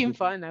was making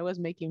fun. I was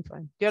making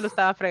fun. Yo lo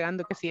estaba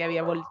fregando que si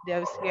había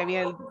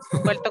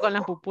vuelto con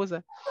la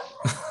pupusa.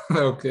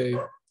 Okay.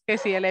 Que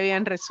si ya le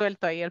habían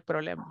resuelto ahí el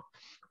problema.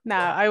 No,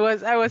 I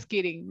was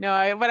kidding.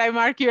 No, but I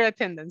mark your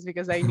attendance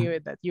because I knew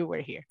it that you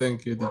were here.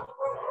 Thank you.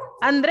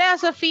 Andrea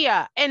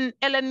Sofia and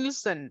Ellen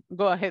Nilsson,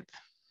 go ahead.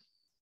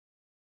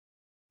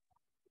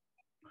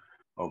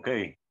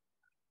 Okay.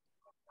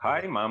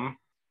 Hi, Mom.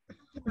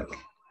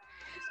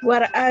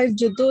 What are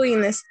you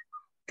doing,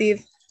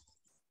 Steve?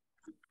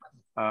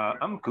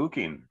 I'm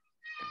cooking.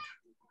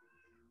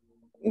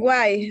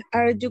 Why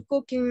are you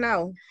cooking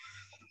now?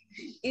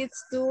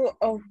 It's 2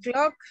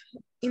 o'clock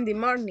in the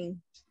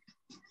morning.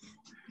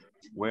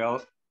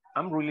 Well,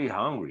 I'm really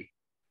hungry.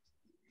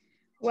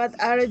 What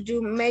are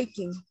you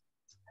making?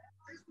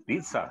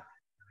 Pizza.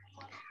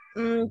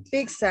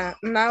 Pizza.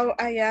 Now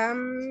I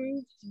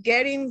am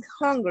getting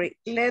hungry.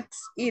 Let's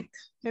eat.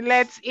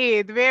 Let's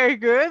eat. Very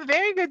good.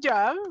 Very good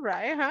job.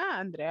 Right, huh?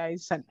 Andrea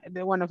is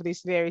one of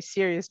these very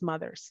serious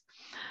mothers.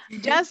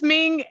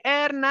 Jasmine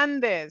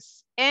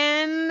Hernandez.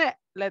 And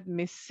let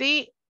me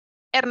see.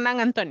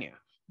 Hernan Antonio.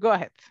 Go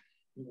ahead.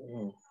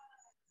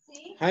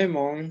 Hi,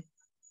 Mom.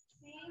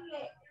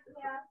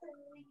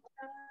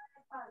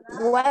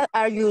 What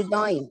are you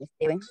doing,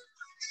 Steven?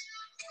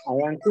 I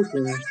am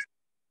cooking.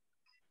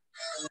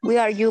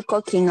 Where are you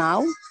cooking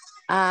now?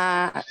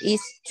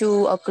 It's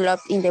 2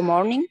 o'clock in the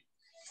morning.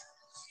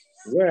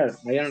 Well,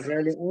 I am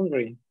really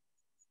hungry.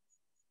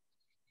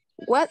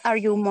 What are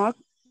you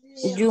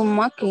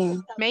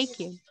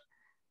making?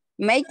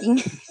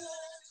 Making.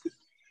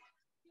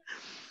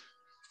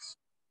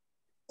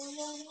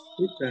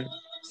 Pizza.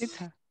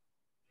 Pizza.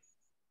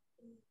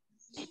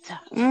 Pizza.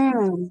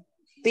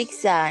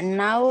 Pizza.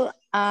 Now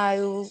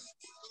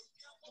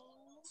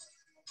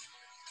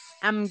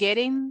I'm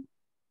getting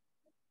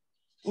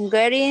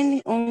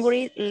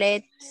hungry.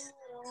 Let's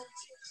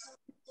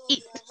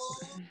eat.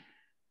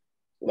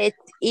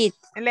 Let's eat.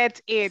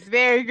 Let's eat.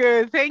 Very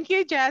good. Thank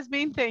you,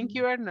 Jasmine. Thank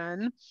you,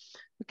 Hernan.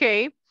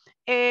 Okay.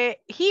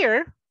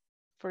 Here,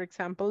 for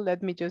example,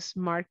 let me just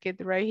mark it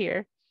right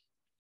here.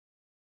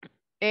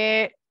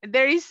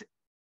 There is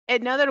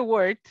another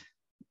word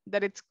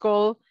that it's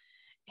called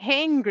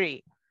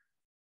hangry.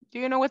 Do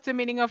you know what's the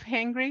meaning of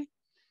hangry?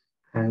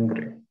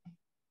 Hungry.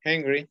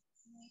 Hungry.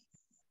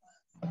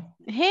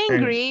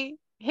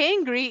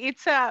 Hangry,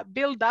 it's a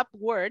build-up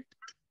word.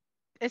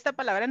 Esta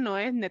palabra no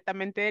es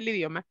netamente del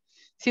idioma,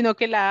 sino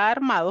que la ha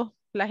armado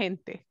la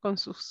gente con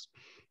sus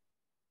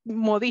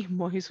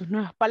modismos y sus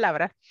nuevas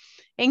palabras.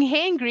 And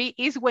hangry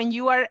is when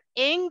you are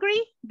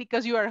angry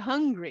because you are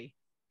hungry.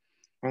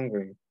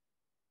 Hungry.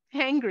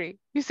 Hangry.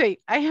 You say,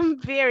 I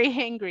am very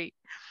hangry.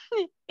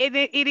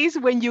 It is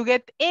when you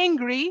get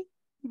angry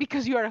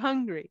because you are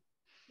hungry.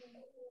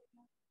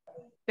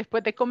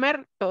 Después de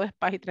comer, todo es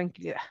paz y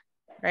tranquilidad,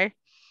 right?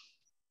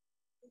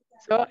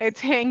 So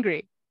it's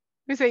hangry.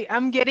 You say,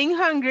 I'm getting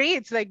hungry.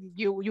 It's like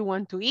you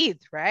want to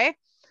eat, right?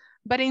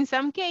 But in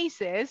some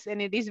cases,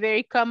 and it is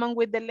very common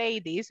with the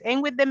ladies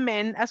and with the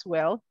men as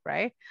well,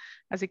 right?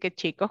 Así que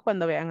chicos,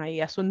 cuando vean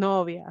ahí a su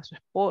novia, a su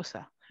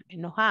esposa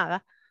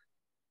enojada,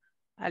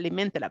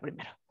 aliméntela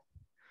primero.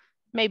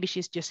 Maybe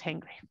she's just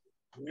hungry.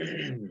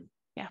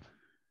 Yeah.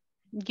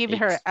 Give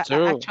her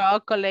a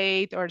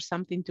chocolate or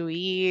something to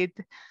eat.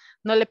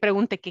 No le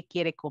pregunte qué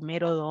quiere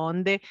comer o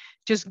dónde.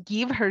 Just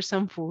give her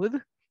some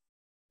food,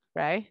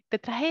 right? Te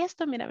traje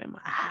esto, mira, mi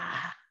amor.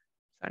 Ah,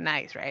 so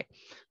nice, right?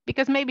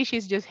 Because maybe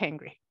she's just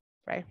hungry,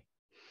 right?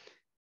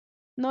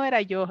 No era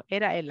yo,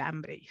 era el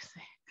hambre, you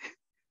say.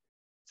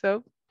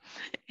 So,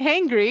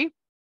 hungry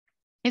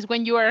is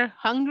when you are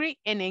hungry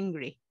and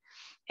angry.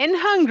 And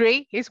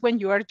hungry is when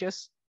you are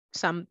just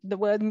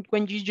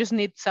when you just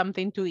need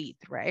something to eat,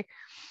 right?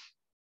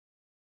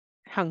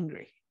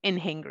 Hungry and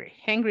hangry.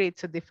 Hangry,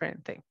 it's a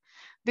different thing.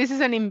 This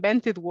is an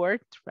invented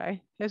word,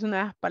 right? Es una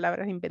de las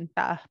palabras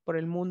inventadas por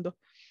el mundo.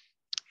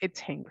 It's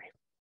hangry.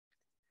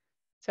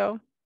 So,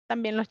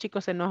 también los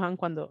chicos se enojan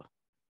cuando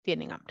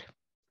tienen hambre.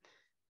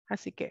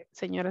 Así que,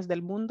 señoras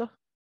del mundo,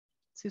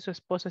 si su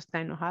esposo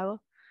está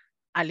enojado,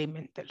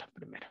 aliméntelo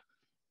primero.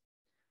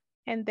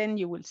 And then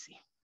you will see.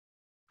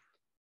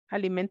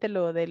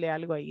 Aliméntelo o dele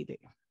algo ahí de,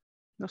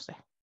 no sé,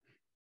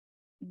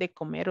 de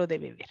comer o de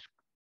beber.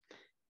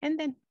 And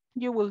then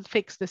you will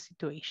fix the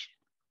situation.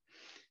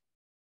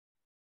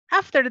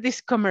 After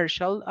this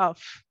commercial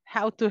of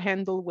how to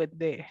handle with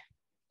the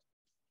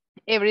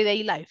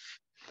everyday life,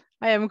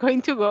 I am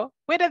going to go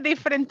with a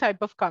different type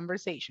of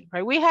conversation,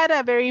 right? We had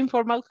a very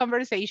informal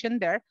conversation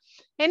there.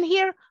 And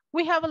here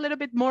we have a little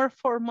bit more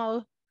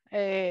formal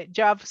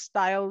job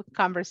style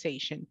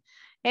conversation.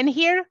 And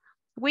here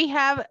we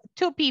have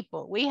two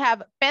people. We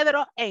have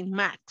Pedro and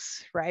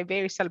Max, right?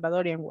 Very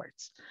Salvadorian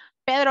words.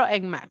 Pedro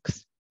and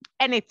Max.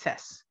 And it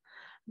says,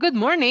 good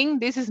morning,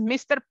 this is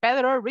Mr.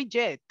 Pedro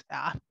Riget.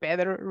 Ah,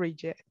 Pedro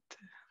Riget.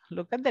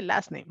 Look at the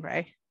last name,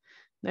 right?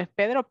 No es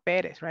Pedro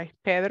Perez, right?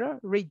 Pedro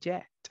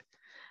Riget.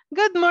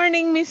 Good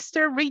morning,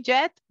 Mr.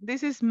 Riget.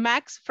 This is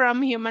Max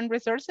from Human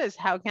Resources.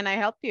 How can I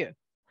help you?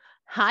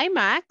 Hi,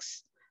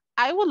 Max.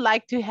 I would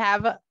like to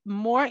have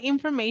more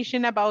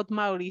information about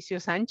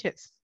Mauricio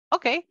Sanchez.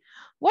 Okay,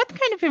 what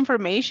kind of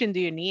information do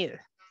you need?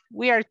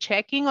 We are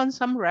checking on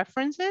some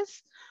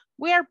references.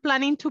 We are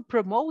planning to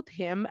promote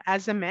him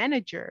as a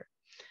manager.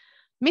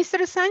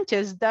 Mr.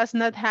 Sanchez does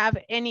not have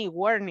any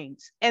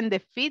warnings, and the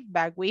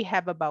feedback we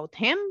have about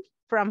him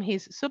from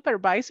his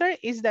supervisor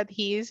is that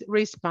he is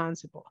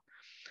responsible.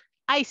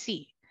 I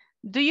see.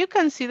 Do you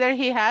consider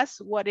he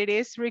has what it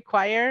is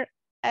required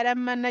at a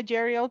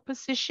managerial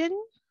position?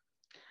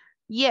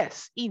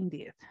 Yes,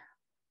 indeed.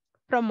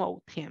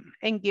 Promote him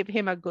and give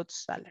him a good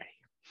salary.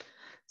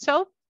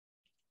 So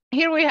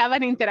here we have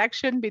an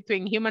interaction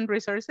between human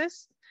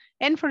resources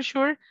and for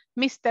sure,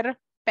 Mr.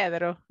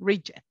 Pedro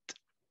Riget.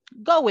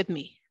 Go with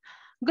me.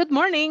 Good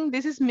morning,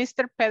 this is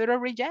Mr. Pedro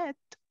Riget.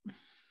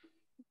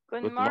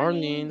 Good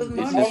morning.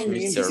 This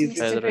is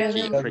Mr.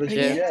 Pedro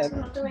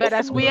Riget. But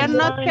as we are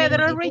not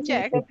Pedro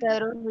Riget,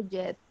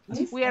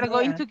 we are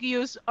going to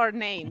use our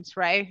names,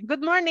 right?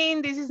 Good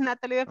morning, this is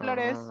Natalie de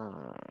Flores.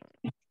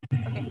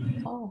 Okay.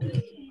 Oh.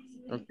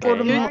 Okay.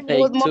 Good morning.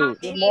 Good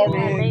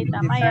morning.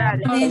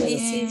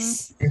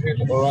 This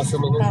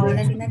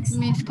is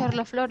Miss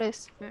Carla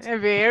Flores.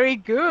 Very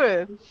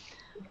good.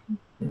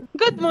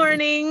 Good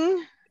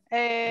morning,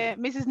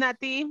 Mrs.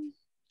 Nati.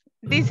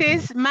 This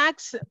is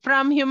Max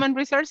from Human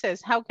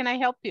Resources. How can I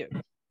help you?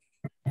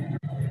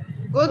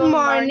 Good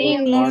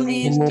morning,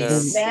 Mr.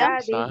 This is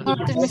Max.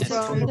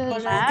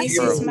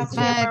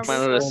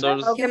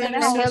 How can I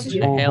help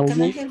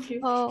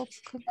you? Oh,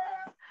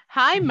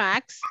 Hi,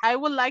 Max. I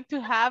would like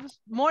to have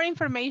more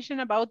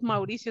information about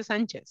Mauricio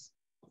Sanchez.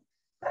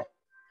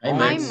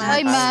 Hi,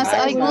 Max.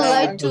 I would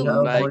like to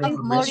have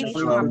more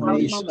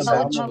information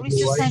about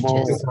Mauricio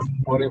Sanchez.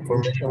 More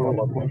information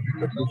about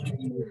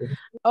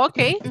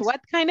Okay,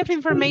 what kind of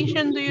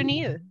information do you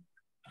need?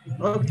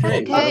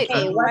 Okay,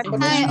 what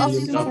kind of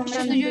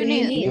information do you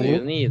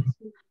need?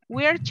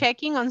 We are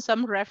checking on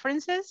some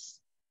references.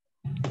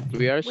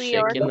 We are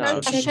checking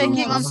out.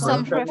 Checking on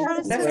some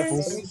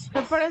preferences.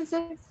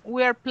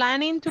 We are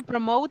planning to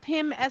promote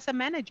him as a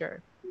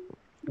manager.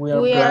 We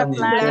are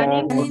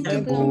planning to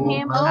promote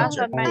him as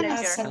a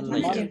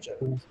manager.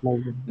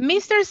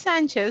 Mr.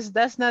 Sanchez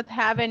does not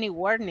have any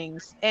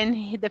warnings,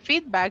 and the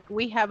feedback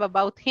we have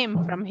about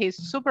him from his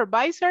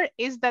supervisor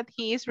is that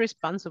he is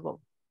responsible.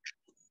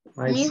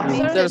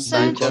 Mr.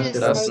 Sanchez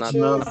does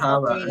not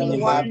have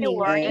any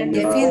warning.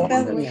 The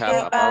feedback we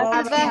have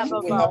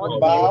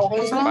about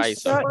his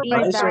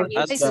supervisor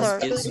that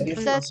he is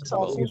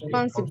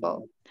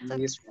responsible.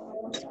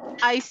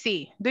 I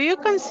see. Do you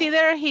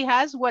consider he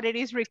has what it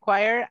is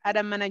required at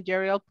a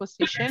managerial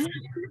position?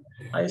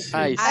 I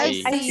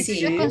see.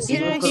 You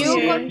consider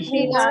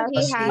he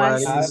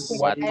has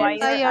what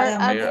required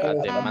at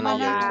the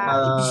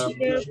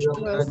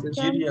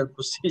managerial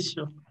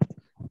position.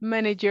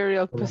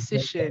 Managerial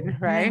position,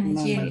 right?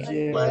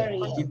 What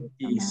it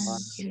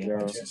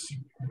is.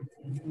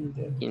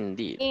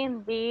 Indeed.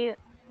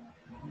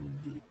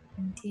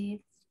 He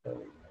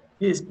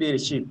is very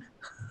cheap.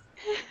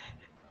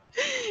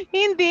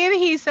 Indeed,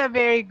 he's a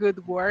very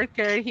good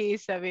worker. He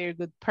is a very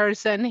good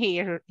person. He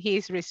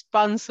is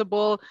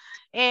responsible,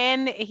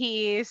 and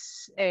he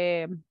is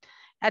a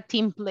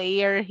team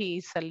player.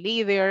 He's a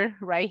leader,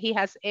 right? He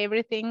has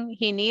everything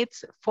he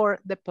needs for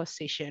the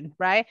position,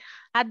 right?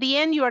 At the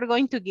end, you are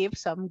going to give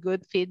some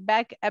good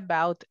feedback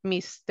about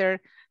Mr.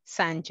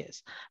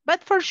 Sanchez.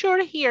 But for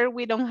sure here,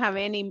 we don't have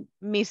any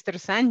Mr.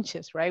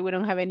 Sanchez, right? We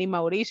don't have any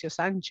Mauricio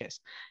Sanchez.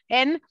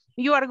 And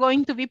you are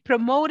going to be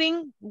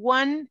promoting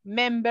one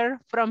member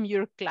from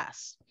your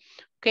class.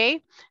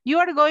 Okay, you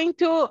are going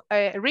to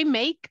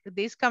remake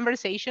this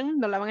conversation.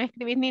 No la van a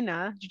escribir ni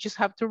nada. You just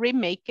have to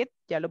remake it.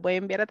 Ya lo voy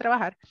a enviar a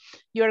trabajar.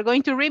 You are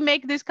going to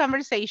remake this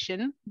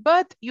conversation,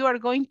 but you are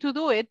going to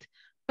do it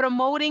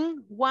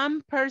promoting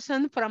one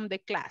person from the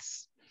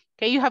class.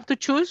 Okay, you have to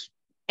choose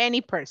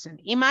any person.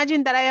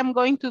 Imagine that I am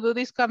going to do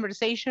this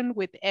conversation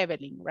with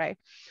Evelyn, right?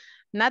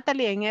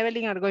 Natalie and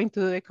Evelyn are going to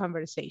do the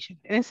conversation.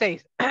 And it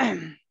says,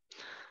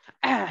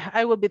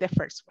 I will be the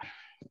first one.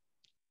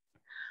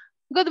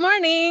 Good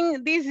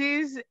morning, this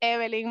is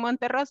Evelyn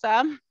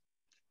Monterrosa.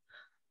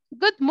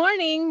 Good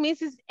morning,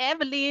 Mrs.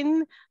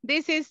 Evelyn.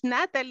 This is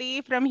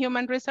Natalie from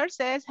Human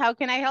Resources. How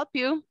can I help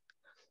you?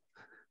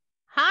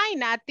 Hi,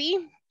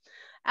 Nati.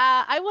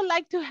 I would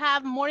like to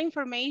have more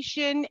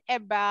information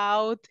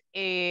about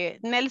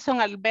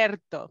Nelson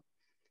Alberto.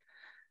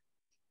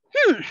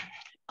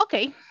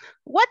 Okay,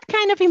 what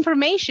kind of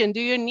information do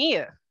you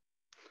need?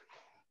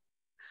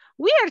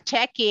 We are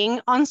checking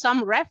on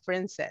some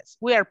references.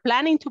 We are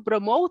planning to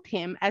promote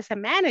him as a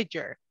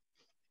manager.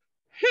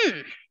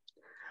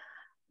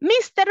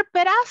 Mr.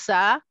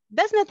 Peraza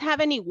does not have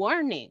any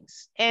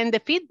warnings, and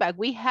the feedback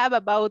we have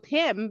about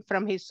him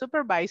from his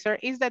supervisor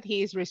is that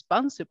he is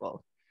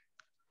responsible.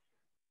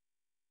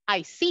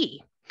 I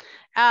see.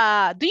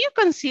 Do you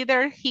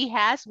consider he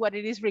has what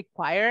it is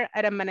required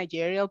at a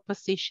managerial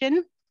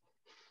position?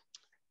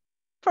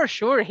 For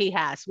sure, he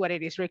has what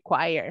it is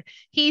required.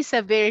 He's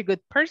a very good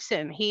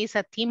person. He's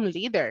a team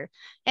leader.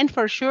 And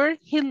for sure,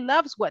 he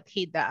loves what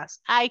he does.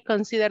 I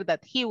consider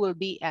that he will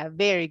be a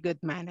very good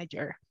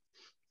manager.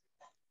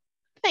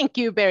 Thank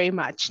you very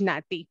much,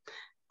 Nati.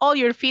 All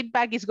your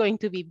feedback is going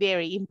to be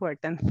very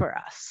important for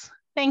us.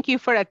 Thank you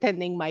for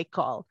attending my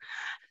call.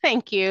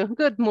 Thank you.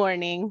 Good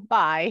morning.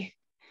 Bye.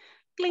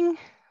 Cling.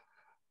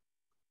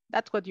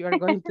 That's what you are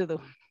going to do.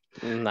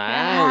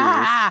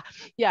 Nice.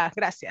 Ya,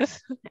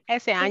 gracias.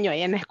 Ese año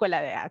ahí en la escuela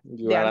de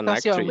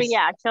actuación.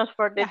 Reactions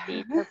for the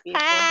teacher people.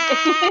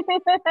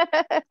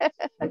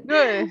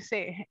 Good,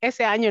 sí.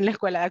 Ese año en la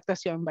escuela de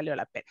actuación valió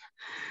la pena.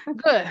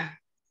 Good.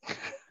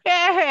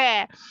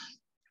 I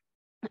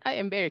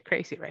am very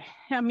crazy, right?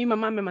 A mi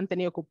mamá me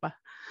mantenía ocupada.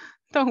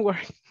 Don't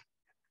worry.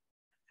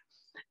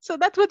 So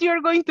that's what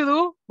you're going to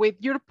do with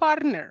your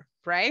partner,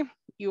 right?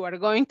 You are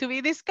going to be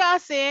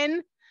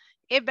discussing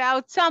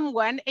about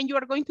someone and you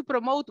are going to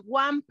promote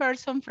one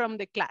person from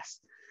the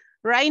class.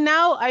 Right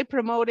now, I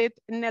promoted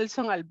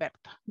Nelson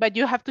Alberto, but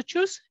you have to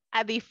choose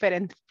a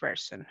different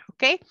person,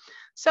 okay?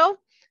 So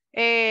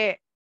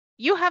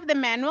you have the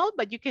manual,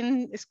 but you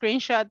can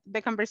screenshot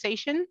the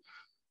conversation,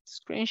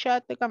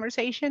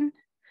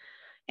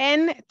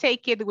 and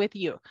take it with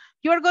you.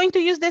 You are going to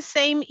use the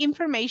same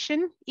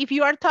information. If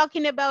you are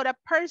talking about a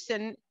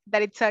person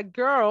that it's a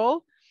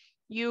girl,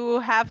 you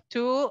have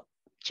to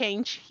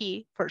change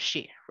he for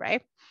she,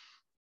 right?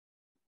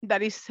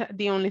 That is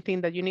the only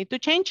thing that you need to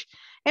change.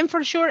 And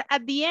for sure,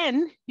 at the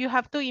end, you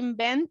have to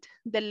invent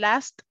the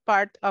last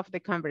part of the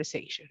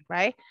conversation,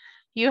 right?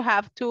 You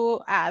have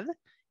to add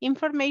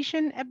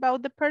information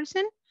about the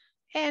person,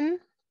 and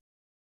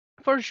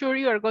for sure,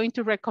 you are going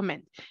to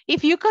recommend.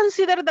 If you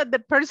consider that the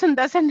person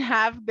doesn't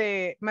have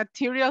the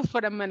material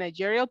for a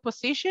managerial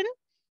position,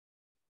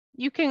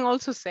 you can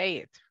also say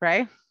it,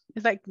 right?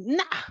 It's like,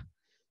 nah,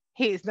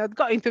 he's not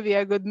going to be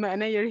a good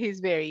manager.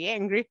 He's very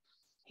angry.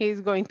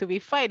 He's going to be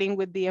fighting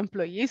with the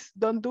employees.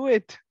 Don't do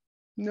it.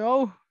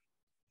 No,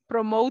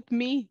 promote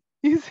me.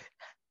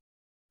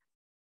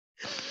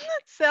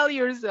 Sell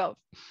yourself.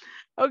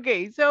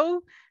 Okay,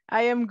 so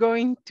I am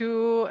going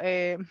to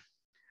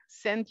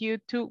send you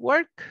to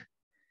work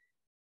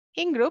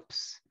in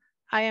groups.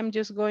 I am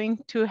just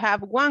going to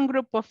have one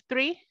group of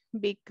 3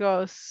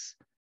 because,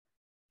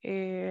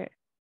 and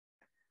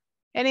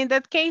in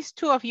that case,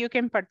 2 of you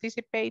can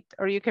participate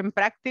or you can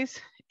practice,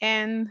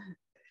 and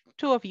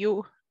 2 of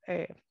you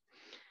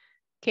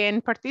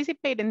can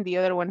participate and the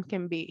other one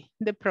can be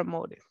the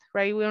promoted,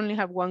 right? We only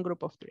have one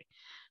group of 3.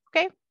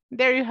 Okay,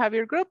 there you have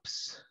your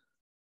groups.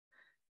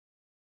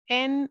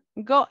 And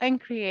go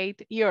and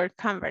create your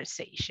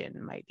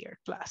conversation, my dear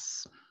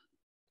class.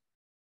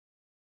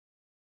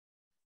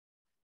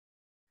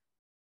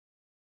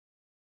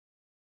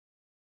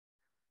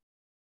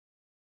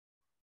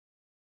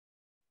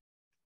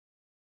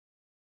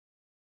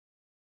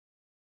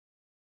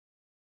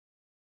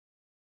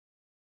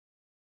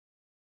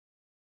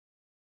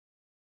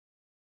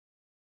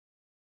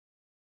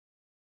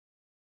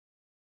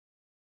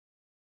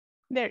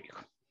 There you go.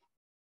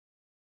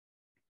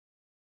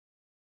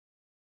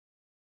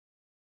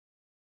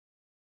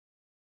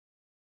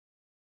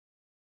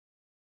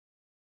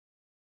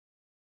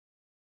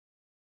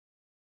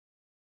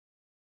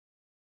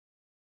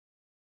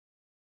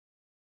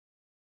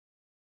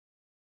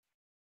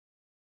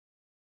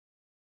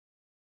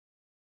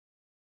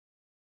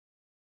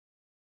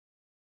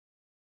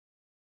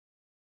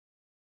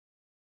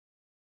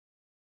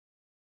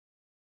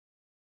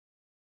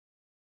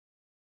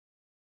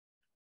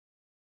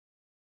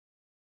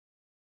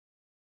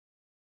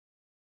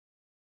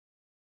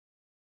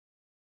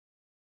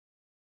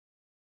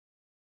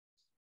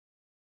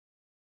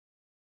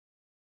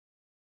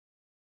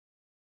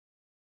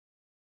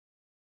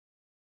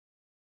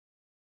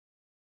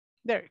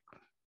 There you go.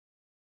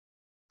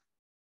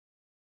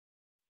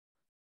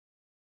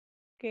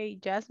 Okay,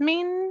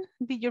 Jasmine,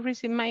 did you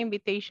receive my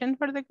invitation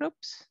for the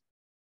groups?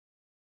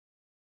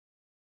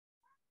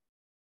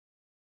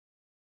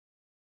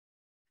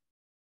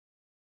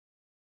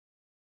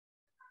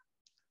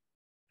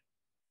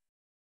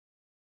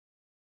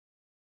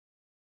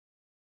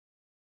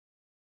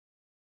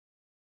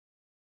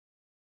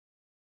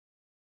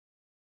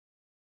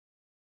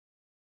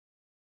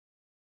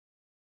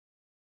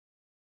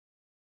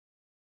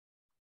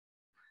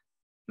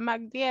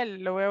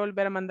 Magdiel, lo voy a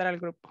volver a mandar al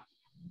grupo.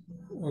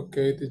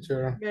 Okay,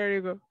 teacher. There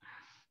you go.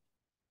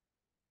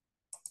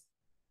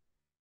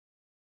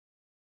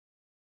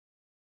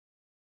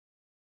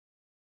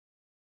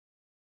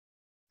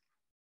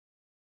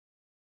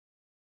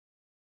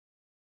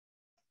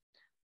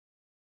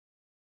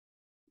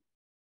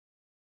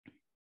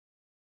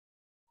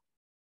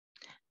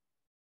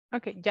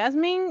 Ok,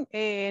 Jasmine,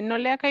 ¿no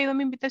le ha caído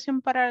mi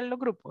invitación para los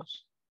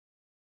grupos?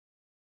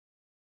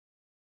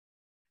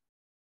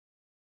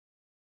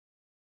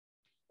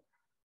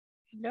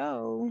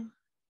 Hello.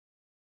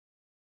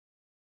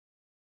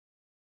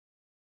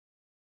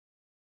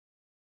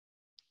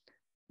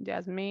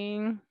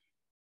 Jasmine.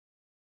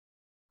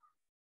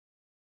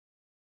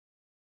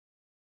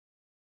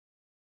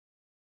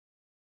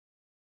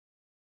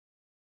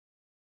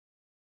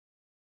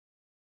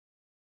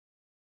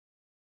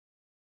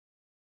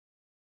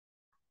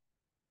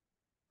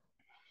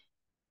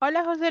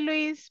 Hola, José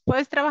Luis.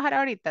 ¿Puedes trabajar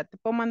ahorita? Te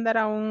puedo mandar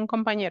a un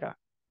compañero.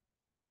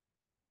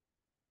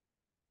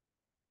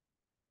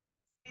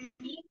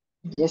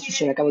 Eso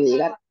se me acabo de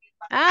llegar.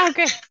 Ah, ok.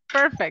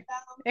 Perfect.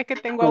 Es que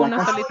tengo a De la uno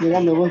casa, solito. ya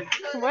me voy.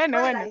 Bueno,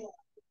 bueno.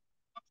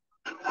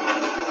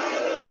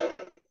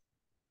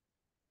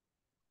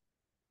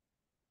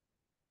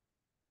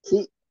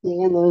 Sí,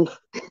 llegando vengo.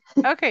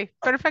 Ok,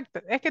 perfecto.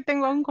 Es que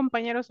tengo a un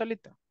compañero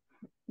solito.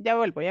 Ya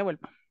vuelvo, ya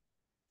vuelvo.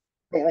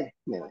 Me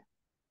voy.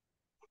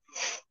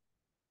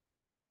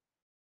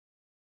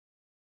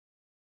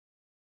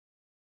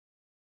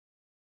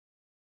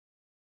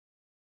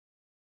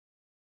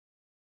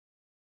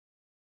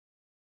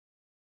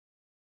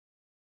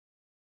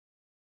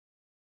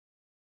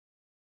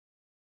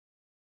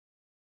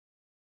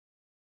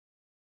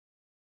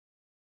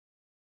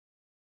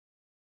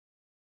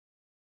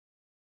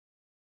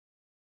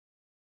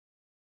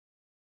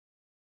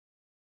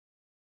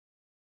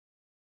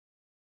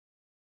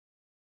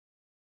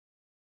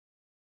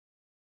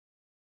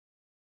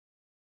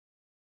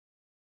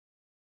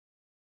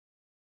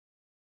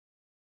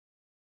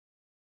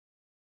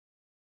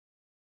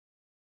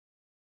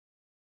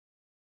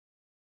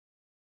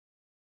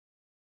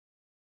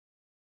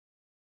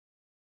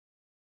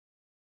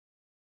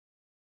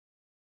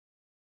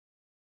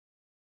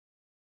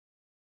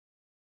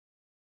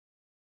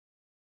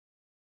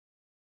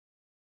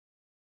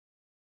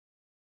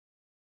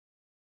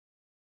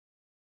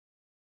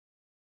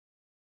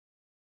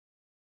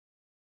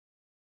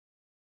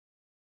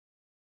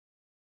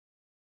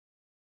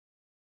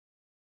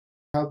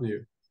 Help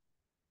you.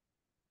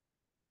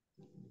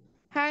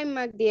 Hi,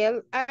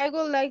 Magdiel. I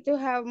would like to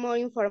have more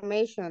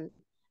information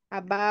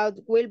about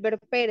Wilber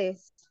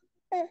Perez.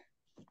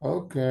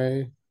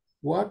 Okay.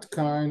 What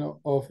kind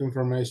of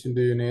information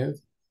do you need?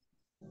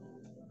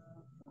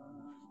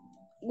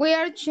 We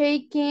are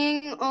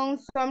checking on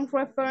some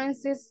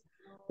references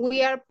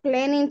We are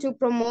planning to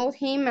promote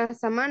him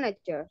as a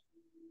manager.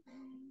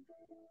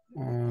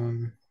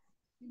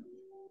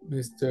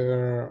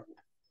 Mr.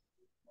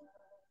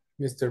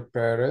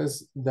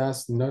 Perez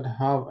does not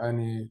have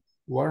any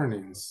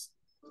warnings.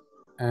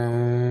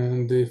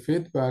 And the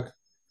feedback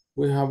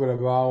we have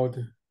about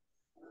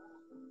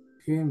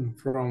him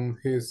from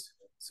his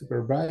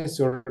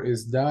supervisor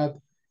is that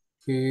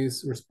he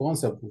is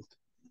responsible.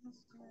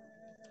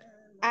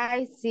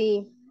 I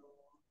see.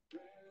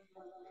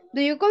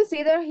 Do you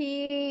consider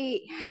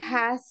he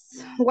has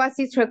what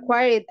is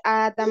required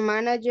at the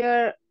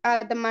manager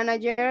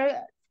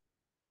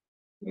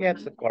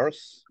Yes, of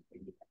course.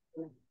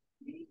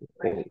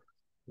 Okay.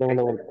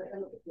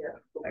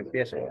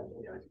 Empiezo.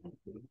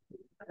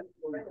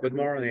 Good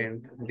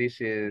morning.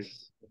 This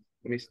is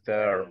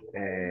Mr.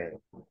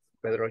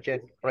 Pedro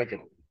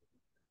Reyes.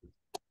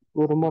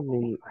 Good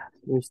morning,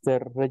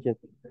 Mr. Reyes.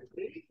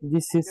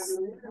 This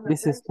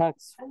is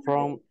Max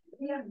from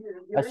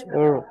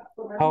HR.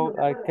 How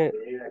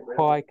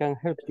I can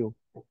help you?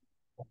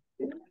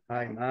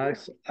 Hi,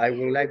 Max. I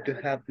would like to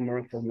have more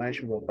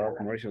information about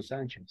Mauricio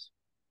Sanchez.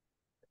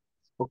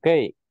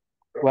 Okay.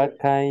 What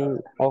kind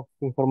of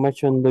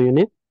information do you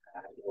need?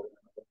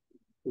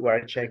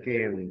 We're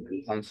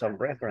checking on some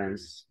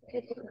reference.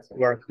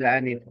 We're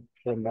planning to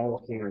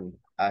promote him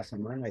as a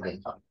manager.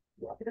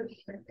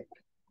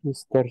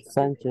 Mr.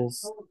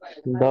 Sanchez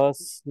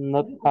does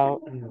not have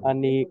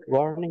any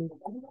warning,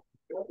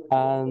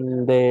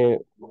 and the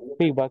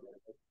feedback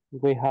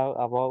we have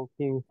about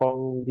him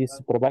from the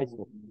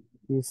supervisor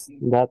is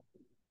that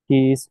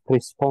he is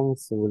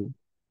responsible.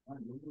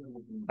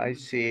 I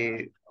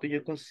see. Do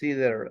you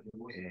consider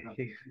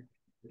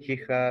he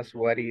has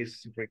what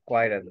is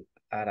required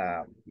at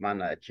a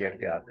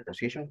managerial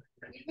position?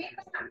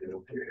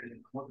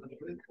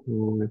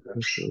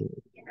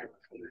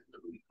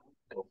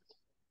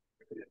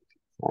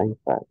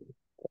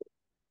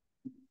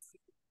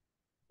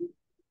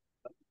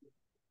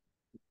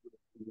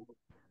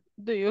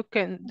 Do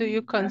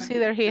you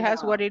consider he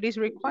has what it is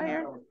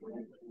required?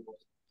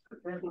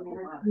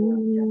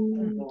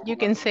 You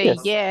can say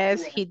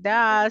yes, he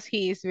does.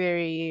 He is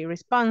very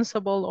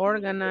responsible,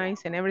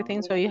 organized, and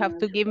everything. So you have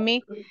to give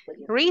me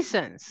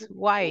reasons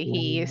why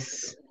he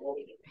is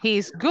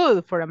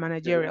good for a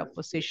managerial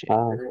position.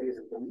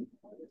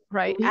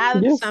 Right?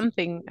 Add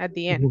something at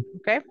the end.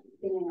 Okay.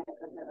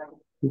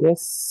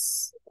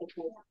 Yes.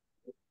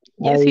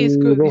 Yes, he's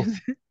good.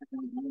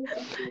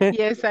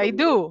 Yes, I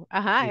do.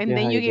 And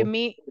then you give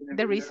me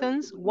the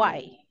reasons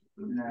why.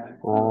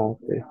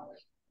 Okay.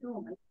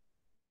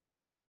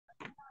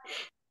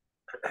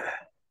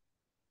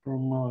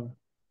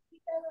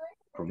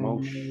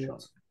 Promotion.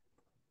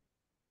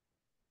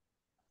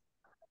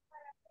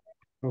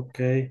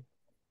 Ok.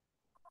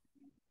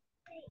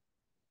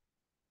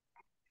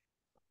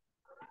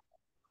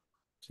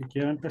 Si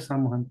quiere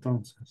empezamos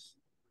entonces.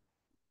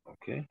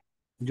 Okay.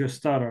 You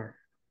starter.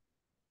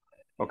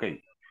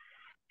 Okay.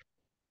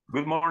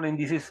 Good morning,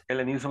 this is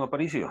Elenilson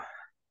Aparicio.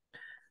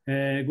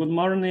 Good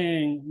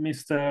morning,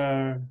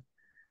 Mr.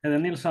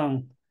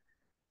 Edenilson.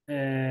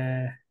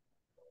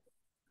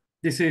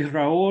 This is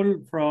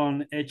Raul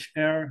from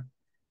HR.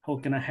 How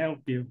can I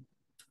help you?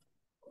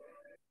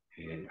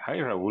 Hi,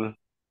 Raul.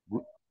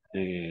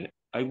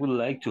 I would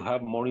like to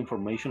have more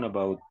information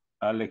about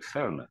Alex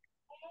Serna.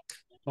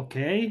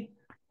 Okay.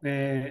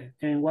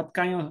 And what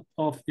kind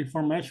of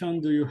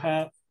information do you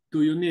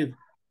need?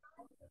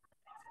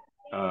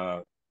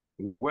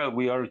 Well,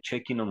 we are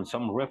checking on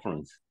some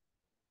reference.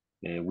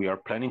 We are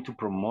planning to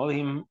promote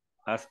him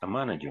as a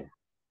manager.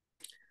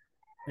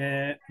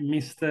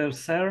 Mr.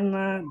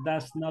 Serna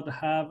does not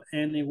have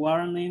any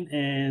warning,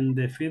 and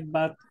the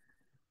feedback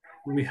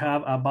we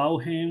have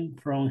about him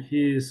from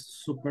his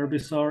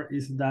supervisor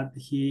is that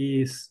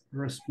he is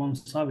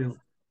responsible.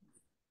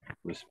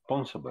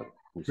 Responsible.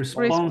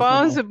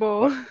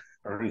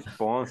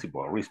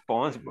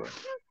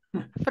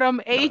 From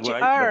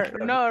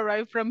HR, no,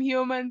 right? From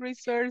human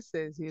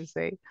resources, you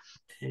say.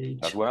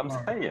 That's what I'm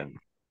saying.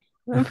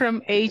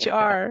 From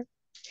HR.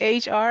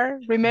 HR,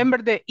 remember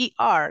the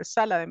ER,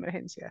 sala de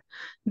emergencia.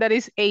 That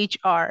is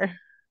HR.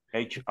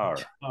 HR.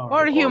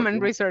 Or human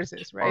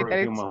resources, right? Or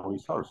human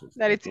resources.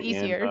 That it's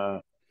easier.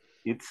 And,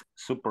 it's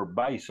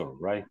supervisor,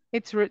 right?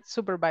 It's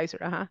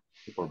supervisor,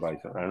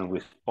 Supervisor and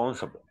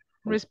responsible.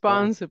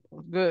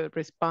 Responsible, good,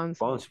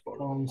 responsible.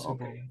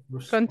 Okay.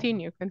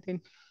 Continue.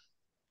 Okay.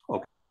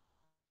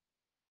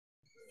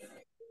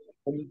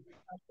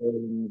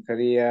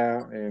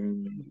 Sería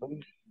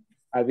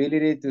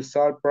ability to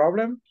solve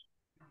problem.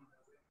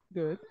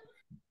 Good.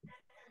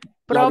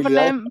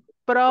 Problem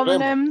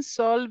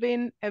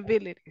solving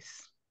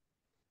abilities.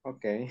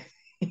 Okay.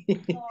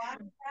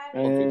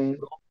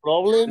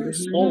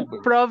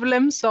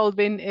 Problem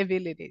solving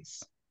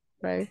abilities,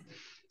 right?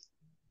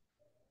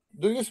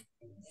 Do you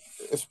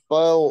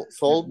spell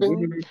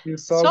solving?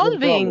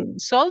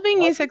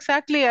 Solving is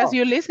exactly as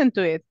you listen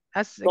to it,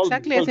 as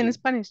exactly as in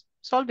Spanish.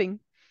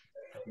 Solving.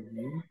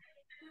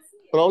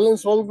 Problem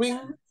solving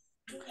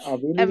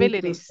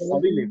abilities.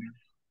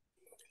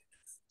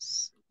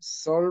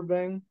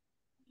 Solving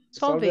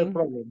Solve the Solving.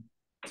 problem.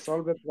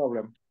 Solve the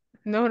problem.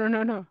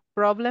 No.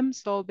 Problem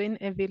solving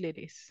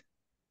abilities.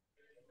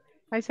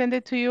 I send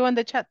it to you on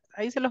the chat.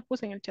 Ahí se los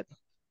puse en el chat.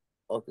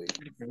 Okay.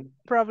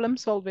 Problem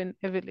solving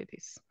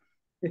abilities.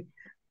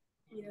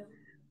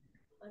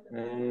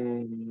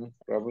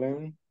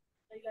 Problem.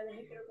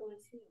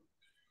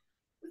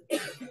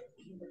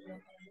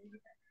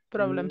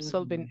 Problem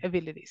solving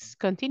abilities.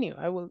 Continue.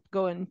 I will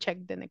go and check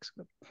the next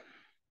group.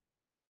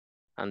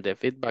 And the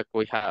feedback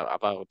we have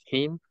about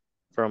him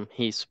from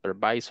his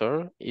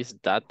supervisor is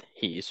that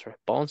he is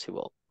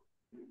responsible.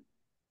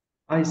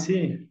 I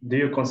see. Do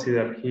you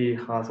consider he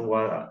has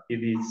what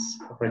it is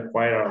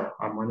required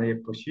a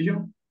manager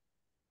position?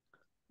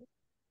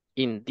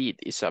 Indeed,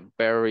 is a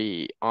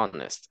very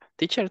honest.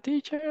 Teacher.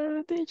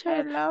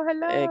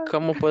 Hello.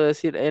 ¿Cómo puedo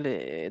decir? Él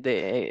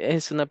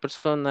es una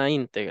persona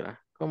íntegra.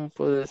 ¿Cómo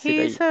puedo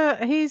decir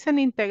ahí? He's an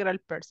integral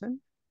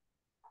person.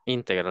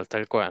 Integral,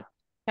 tal cual.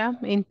 Yeah,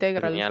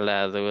 integral. Tenía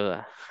la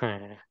duda.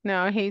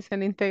 No, he's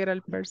an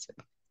integral person.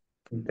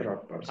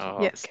 Integral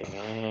person. Yes.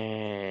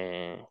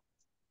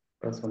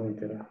 Persona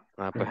integral.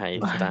 Pues ahí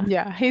está.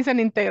 Yeah, he's an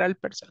integral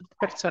person.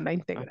 Persona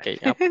integral. Okay,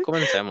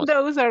 comencemos.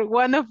 Those are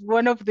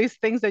one of these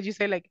things that you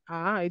say like,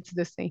 it's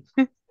the same.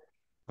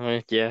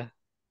 Yeah.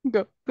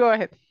 Go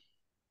ahead.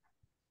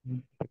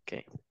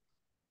 Okay.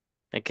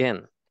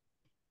 Again.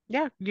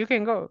 Yeah, you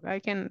can go. I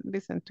can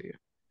listen to you.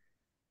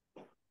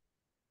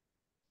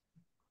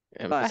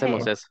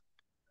 Empecemos eso.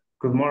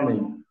 Good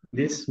morning.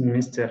 This is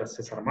Mr.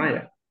 Cesar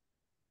Maya.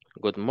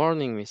 Good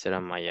morning, Mr.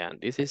 Amaya.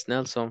 This is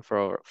Nelson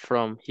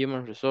from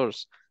Human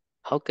Resource.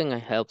 How can I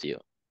help you?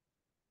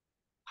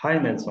 Hi,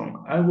 Nelson.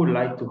 I would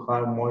like to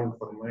have more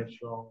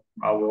information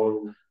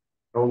about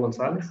Raul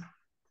Gonzalez.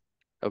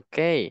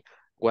 Okay.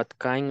 What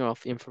kind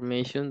of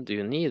information do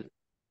you need?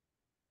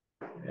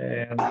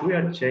 We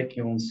are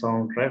checking on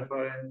some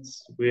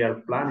reference. We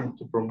are planning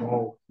to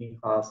promote him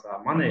as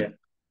a manager.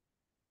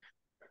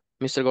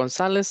 Mr.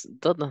 Gonzalez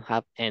doesn't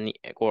have any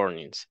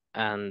warnings,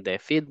 and the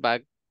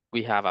feedback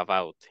we have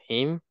about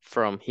him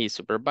from his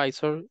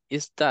supervisor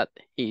is that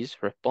he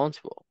is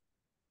responsible.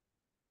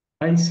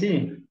 I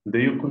see. Do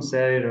you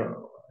consider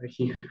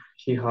he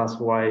has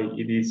why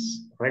it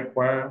is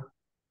required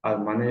a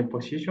manager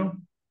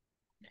position?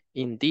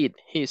 Indeed,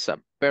 he is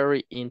a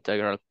very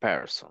integral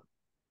person.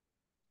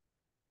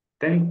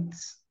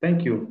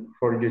 Thank you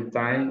for your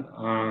time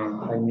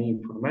and I need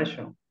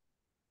information.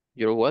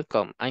 You're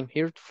welcome. I'm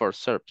here for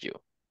serve you.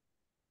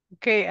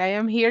 Okay, I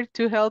am here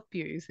to help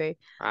you, you say.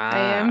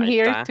 I am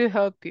here to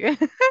help you.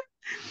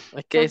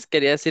 Es que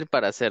quería decir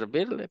para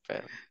servirle,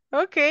 pero.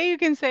 Okay, you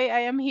can say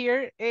I am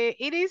here.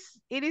 It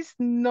is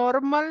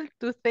normal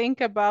to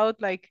think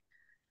about like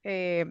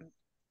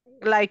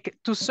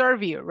to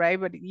serve you, right?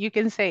 But you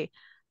can say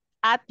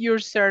at your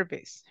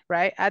service,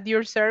 right? At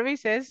your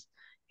service es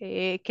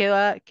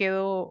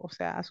quedo, o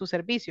sea, a su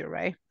servicio,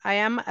 right? I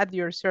am at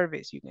your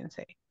service, you can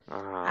say.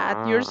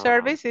 At your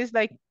service is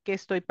like que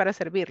estoy para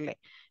servirle.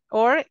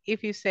 Or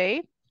if you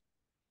say,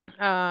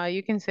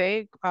 you can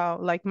say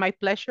like my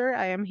pleasure,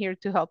 I am here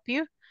to help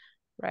you,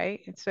 right?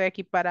 Estoy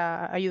aquí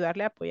para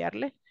ayudarle,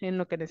 apoyarle en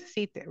lo que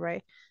necesite,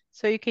 right?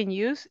 So you can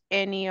use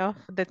any of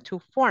the two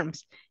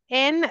forms.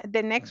 And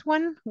the next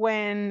one,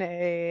 when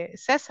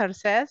Cesar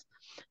says,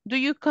 do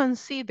you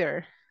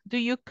consider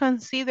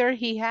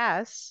he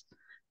has,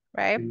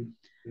 right?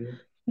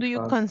 Do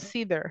you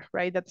consider,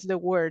 right? That's the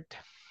word.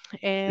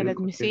 And let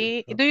me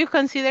see. Do you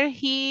consider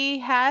he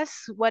has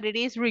what it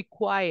is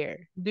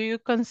required? Do you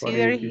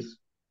consider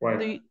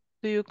do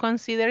you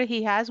consider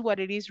he has what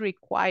it is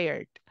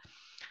required?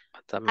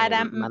 At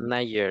a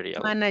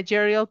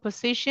managerial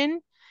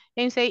position,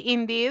 and say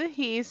indeed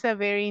he is a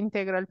very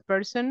integral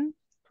person,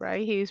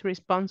 right? He is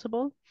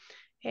responsible,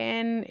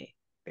 and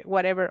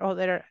whatever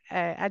other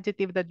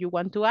adjective that you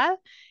want to add,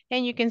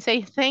 and you can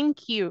say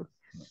thank you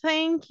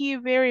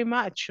very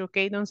much.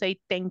 Okay, don't say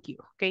thank you.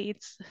 Okay,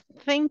 it's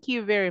thank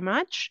you very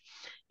much,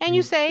 and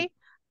you say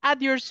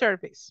at your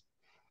service.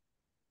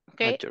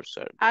 Okay,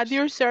 at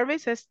your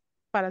service es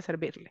para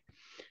servirle.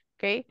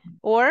 Okay,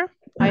 or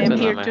I am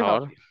here to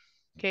help you.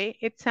 Okay,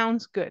 it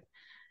sounds good.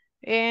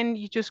 And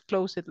you just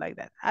close it like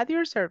that. At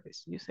your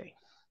service, you say.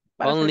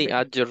 Only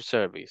at your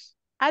service.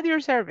 At your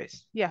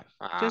service, yeah,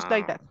 just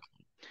like that.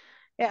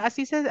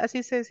 Así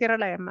se cierra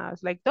la llamada.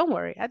 It's like, don't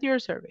worry, at your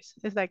service.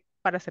 It's like,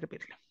 para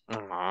servirle.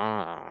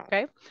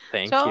 Okay?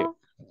 Thank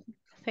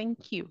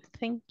you.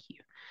 Thank you.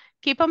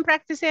 Keep on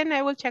practicing.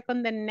 I will check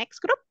on the next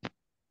group.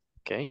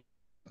 Okay.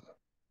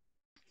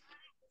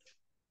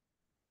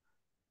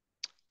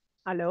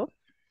 Hello?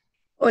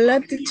 Hola,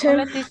 teacher.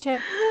 Hola, teacher.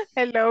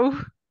 Hello.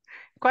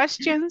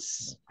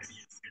 Questions?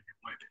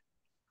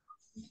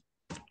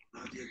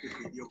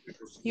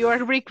 You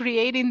are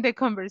recreating the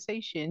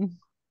conversation.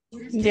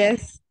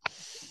 Yes.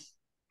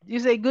 You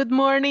say, good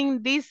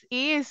morning, this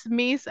is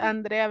Miss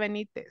Andrea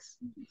Benitez.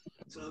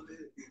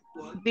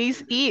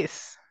 This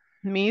is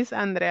Miss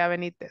Andrea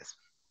Benitez.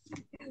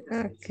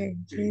 Okay.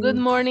 Good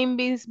morning,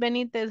 Miss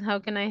Benitez. How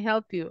can I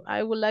help you?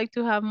 I would like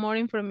to have more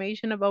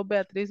information about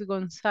Beatriz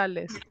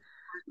Gonzalez.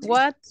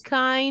 What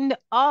kind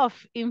of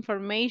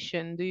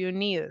information do you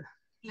need?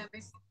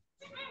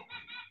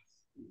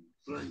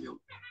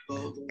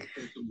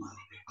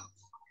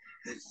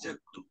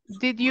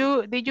 Did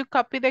you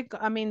copy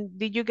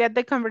did you get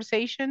the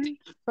conversation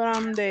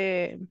from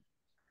the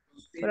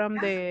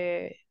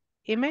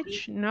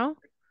image? No.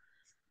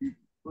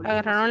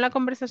 ¿Agarraron la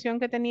conversación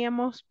que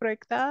teníamos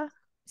proyectada?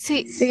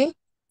 Sí. Sí.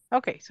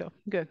 Okay, so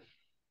good.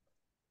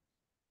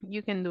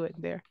 You can do it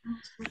there.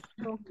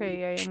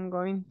 Okay, I am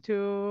going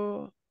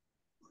to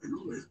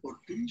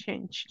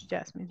change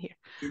Jasmine here.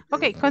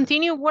 Okay,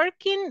 continue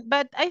working,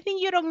 but I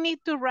think you don't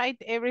need to write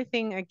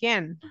everything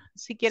again.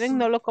 Si quieren,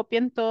 no lo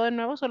copien todo de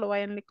nuevo, solo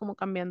vayan como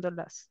cambiando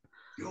las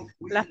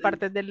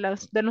partes de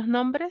los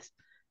nombres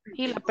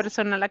y la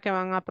persona a la que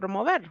van a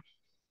promover.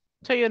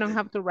 So you don't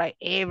have to write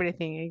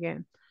everything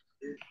again.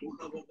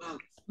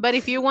 But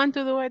if you want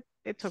to do it,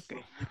 it's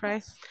okay,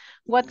 right?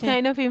 What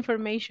kind of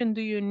information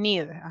do you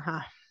need?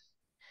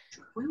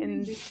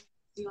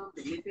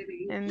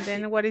 And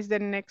then what is the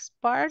next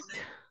part?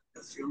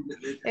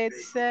 It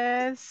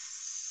says,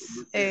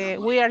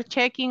 we are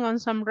checking on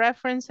some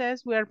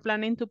references. We are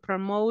planning to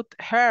promote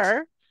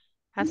her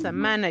as a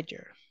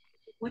manager.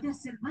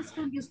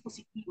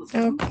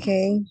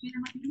 Okay.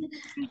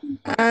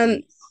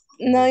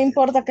 No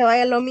importa que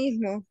vaya lo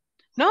mismo.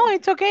 No,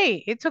 it's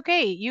okay. It's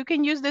okay. You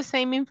can use the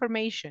same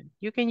information.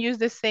 You can use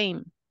the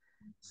same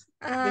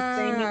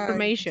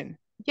information.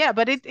 Yeah,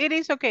 but it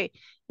is okay.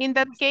 In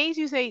that case,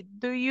 you say,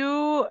 do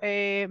you,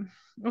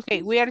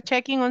 okay, we are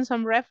checking on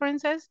some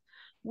references.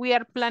 We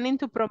are planning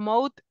to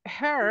promote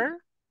her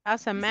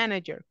as a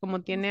manager, como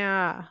tiene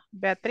a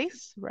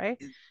Beatriz, right?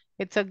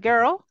 It's a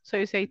girl, so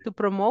you say to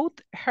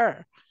promote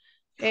her.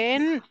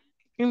 And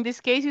in this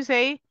case, you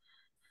say,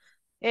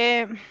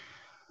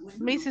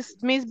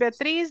 Miss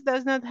Beatriz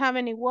does not have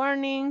any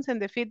warnings, and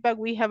the feedback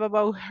we have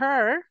about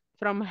her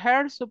from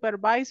her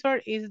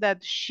supervisor is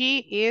that she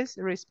is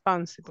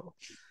responsible.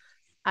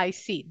 I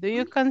see. Do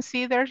you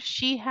consider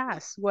she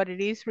has what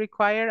it is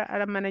required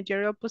at a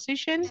managerial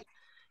position?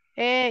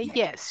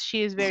 Yes,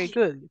 she is very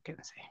good, you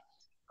can say.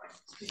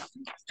 Ya.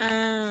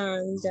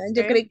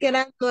 Yo creí que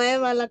era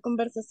nueva la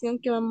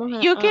conversación que vamos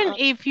a... You can,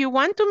 if you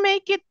want to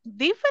make it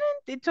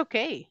different, it's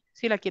okay.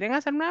 Si la quieren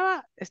hacer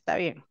nueva, está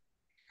bien.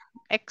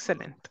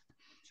 Excellent.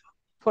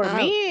 For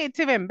me, it's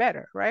even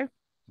better, right?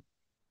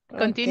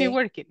 Continue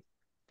working.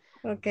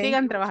 Okay.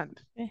 Sigan trabajando.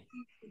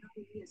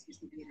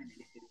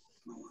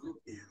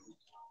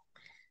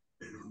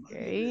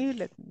 Okay,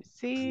 let me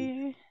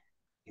see.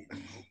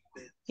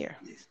 Here.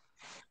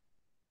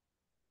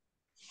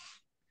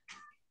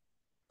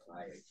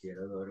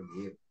 Quiero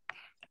dormir.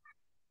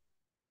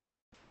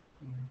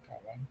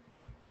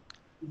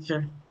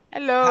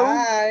 Hello.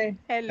 Hi.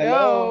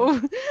 Hello.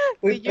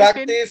 We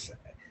practice.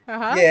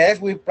 Yes,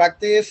 we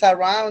practice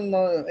around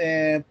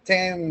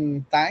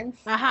 10 times.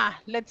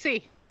 Let's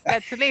see.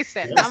 Let's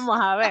listen. Vamos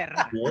a ver.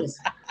 Yes.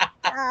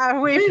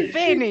 We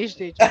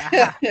finished it.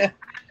 A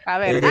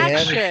ver,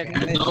 action.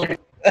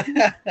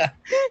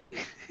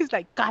 It's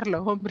like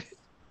Carlos, hombre.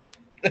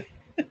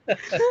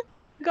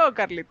 Go,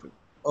 Carlito.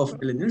 Of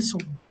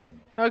Nelson.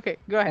 Okay,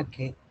 go ahead.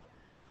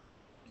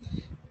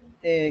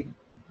 Okay.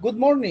 Good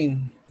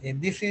morning.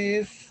 This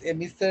is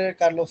Mr.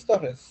 Carlos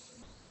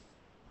Torres.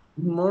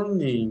 Good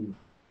morning.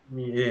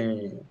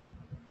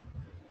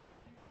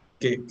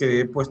 Que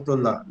he puesto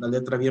la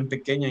letra bien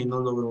pequeña y no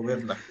logro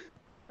verla.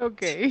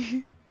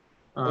 Okay.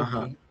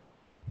 Ajá. Okay.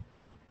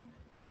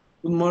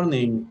 Good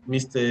morning,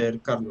 Mr.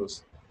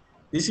 Carlos.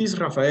 This is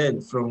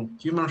Rafael from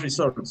Human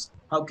Resources.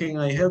 How can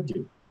I help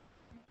you?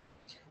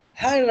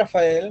 Hi,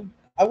 Rafael.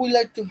 I would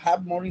like to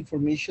have more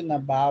information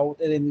about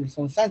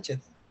Edenilson Sanchez.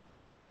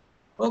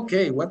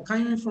 Okay, what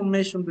kind of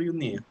information do you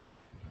need?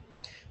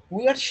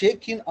 We are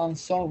checking on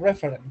some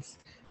reference.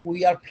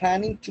 We are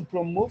planning to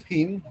promote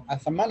him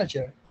as a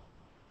manager.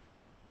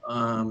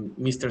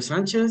 Mr.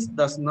 Sanchez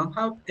does not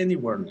have any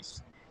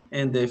awareness,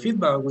 and the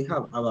feedback we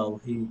have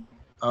about him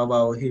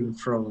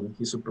from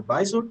his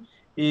supervisor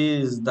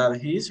is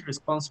that he is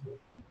responsible.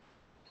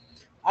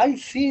 I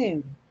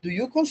see. Do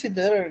you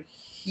consider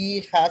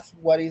he has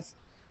what is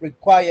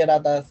required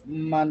as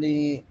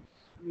managerial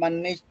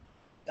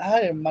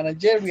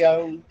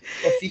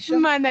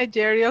position?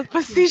 Managerial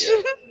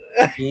position.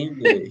 He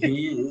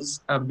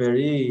is a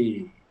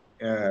very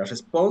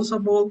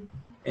responsible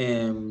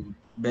and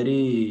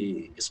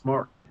very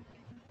smart.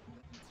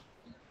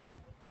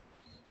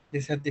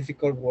 This is a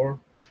difficult word.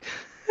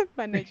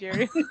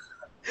 Managerial.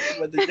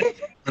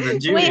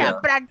 Managerial. We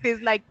have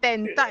practiced like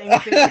 10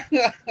 times.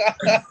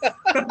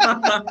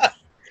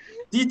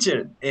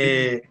 Teacher,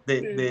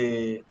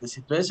 the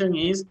situation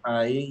is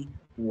I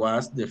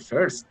was the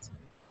first.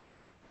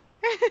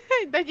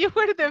 That you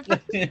were the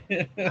first.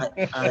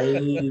 I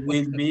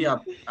will be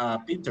a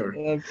Peter.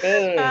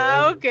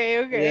 Okay.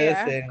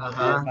 Yes,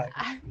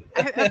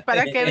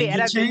 Para que and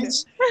viera. You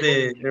change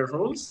the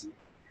rules.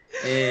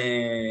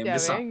 Ya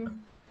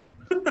ven.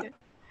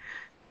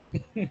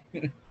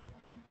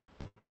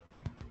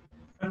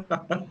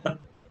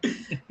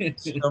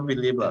 She don't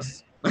believe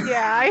us.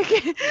 Yeah,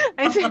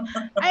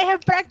 I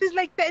have practiced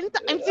like 10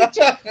 times.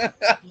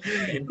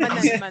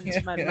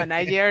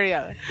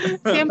 Managerial.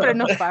 Siempre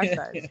nos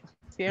pasa eso.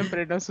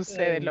 Siempre nos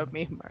sucede lo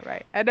mismo,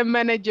 right? At a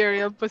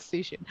managerial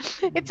position.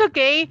 It's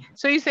okay.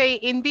 So you say,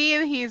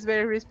 indeed, he is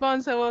very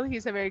responsible.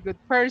 He's a very good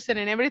person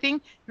and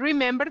everything.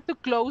 Remember to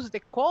close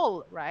the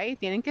call, right?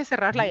 Tienen que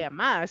cerrar la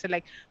llamada. So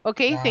like,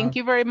 okay, thank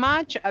you very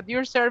much. At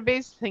your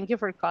service. Thank you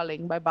for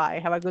calling. Bye-bye.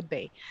 Have a good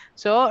day.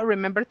 So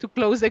remember to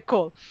close the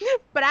call.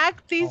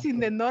 Practice in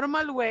the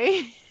normal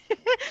way.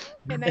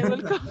 And I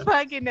will come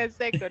back in a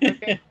second,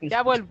 okay?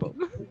 Ya vuelvo.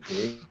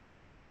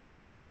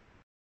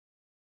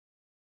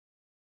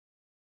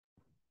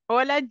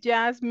 Hola,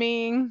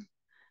 Jasmine.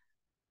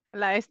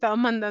 La he estado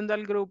mandando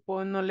al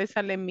grupo, no le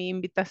sale mi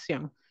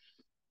invitación.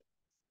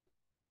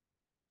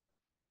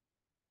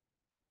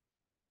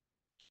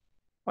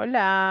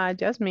 Hola,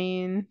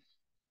 Jasmine.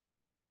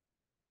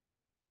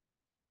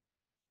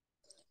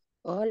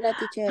 Hola,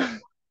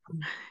 teacher.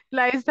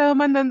 La he estado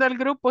mandando al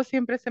grupo,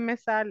 siempre se me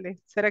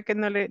sale. ¿Será que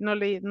no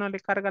le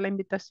carga la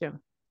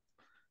invitación?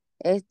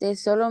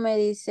 Solo me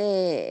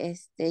dice,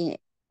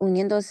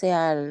 uniéndose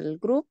al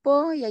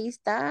grupo y ahí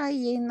está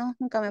y no,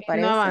 nunca me No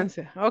aparece.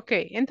 avance. Ok,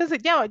 entonces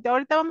ya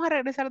ahorita vamos a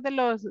regresar de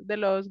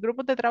los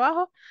grupos de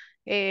trabajo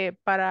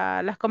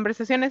para las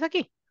conversaciones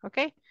aquí, ¿ok?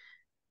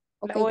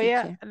 Ok,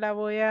 La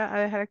voy a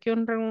dejar aquí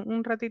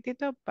un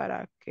ratitito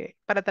para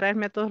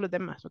traerme a todos los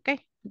demás, ¿ok?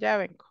 Ya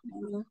vengo.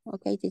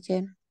 Ok,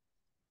 teacher.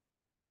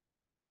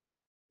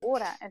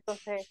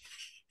 Entonces,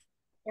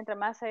 mientras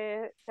más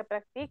se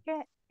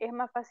practique, es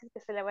más fácil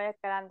que se le vaya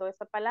quedando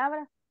esa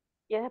palabra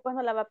y después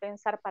no la va a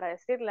pensar para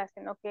decirla,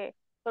 sino que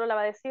solo la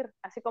va a decir,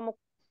 así como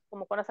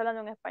cuando está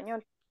hablando en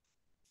español.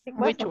 Sí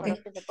cuesta, pero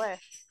sí se puede.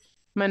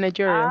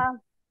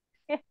 Managerial.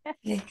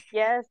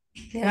 Yes.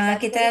 Le van a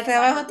quitar el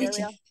trabajo,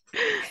 teacher.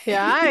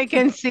 Yeah, I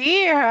can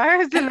see.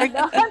 Like,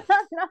 no.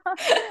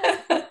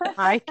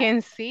 I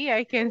can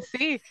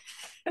see.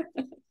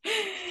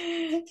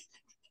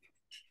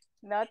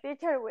 No,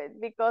 teacher,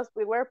 because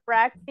we were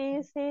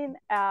practicing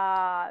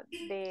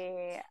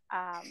the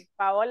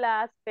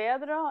Paola's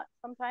Pedro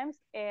sometimes,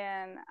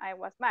 and I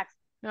was Max.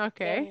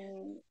 Okay.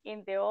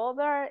 In the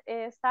other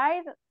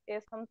side,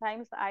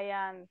 sometimes I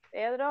am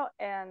Pedro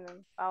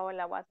and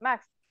Paola was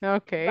Max.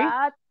 Okay.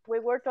 But we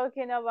were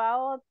talking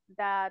about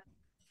that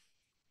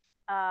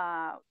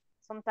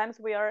sometimes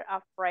we are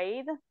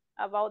afraid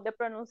about the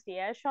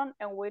pronunciation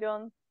and we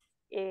don't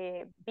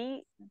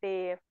be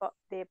the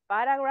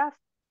paragraph,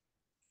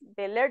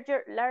 the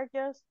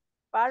largest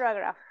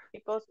paragraph,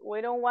 because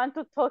we don't want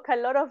to talk a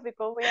lot of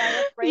because we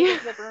are afraid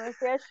of the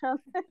pronunciation.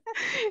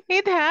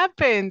 It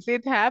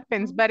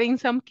happens. But in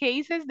some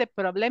cases, the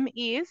problem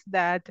is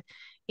that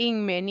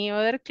in many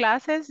other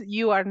classes,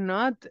 you are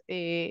not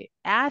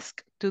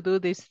asked to do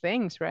these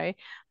things, right?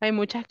 Hay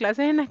muchas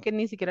clases en las que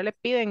ni siquiera le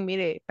piden,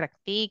 mire,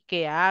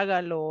 practique,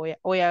 hágalo,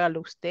 o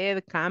hágalo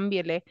usted,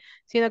 cámbiele,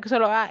 sino que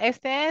solo,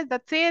 este es,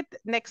 that's it,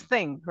 next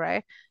thing,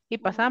 right? Y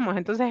pasamos.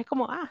 Entonces es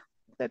como,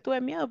 tuve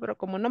miedo, pero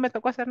como no me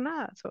tocó hacer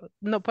nada, so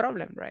no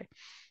problem, right?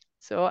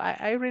 So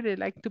I really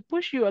like to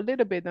push you a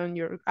little bit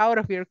out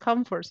of your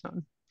comfort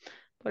zone.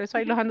 Por eso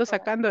ahí los ando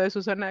sacando de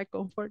su zona de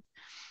confort.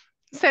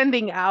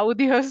 Sending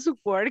audios,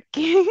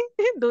 working,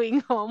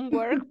 doing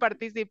homework,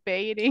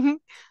 participating,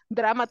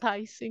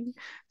 dramatizing.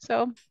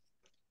 So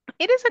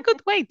it is a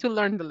good way to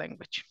learn the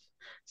language.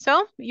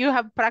 So you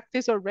have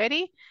practiced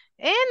already,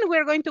 and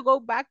we're going to go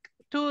back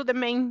to the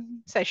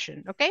main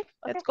session, okay?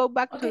 Let's go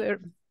back to the...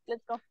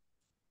 Let's go.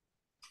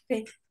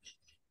 Okay.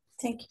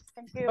 Thank you.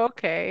 Thank you.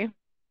 Okay.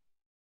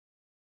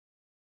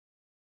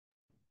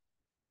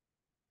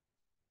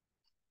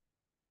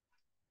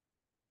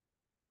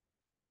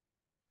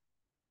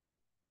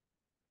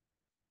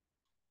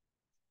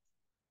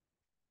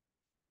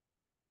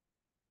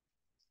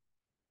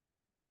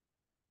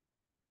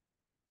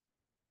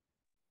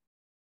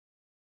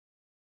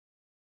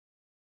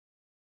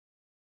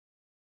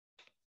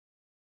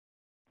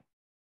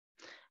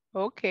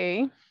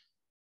 Okay.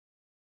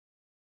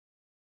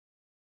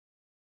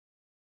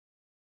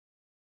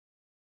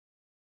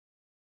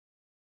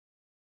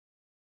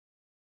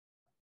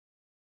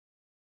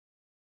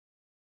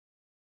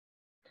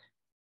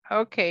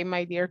 Okay,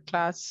 my dear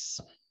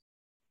class.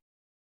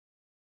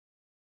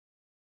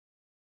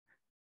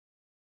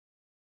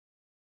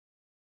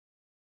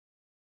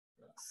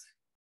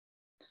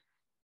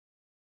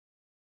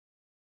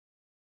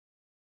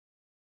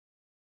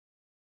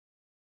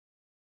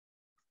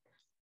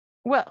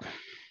 Well,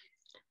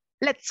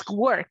 let's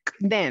work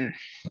then.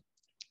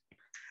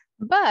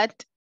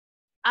 But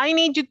I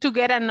need you to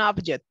get an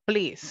object,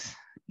 please.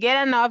 Get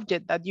an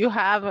object that you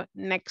have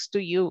next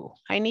to you.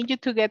 I need you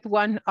to get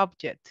one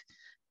object.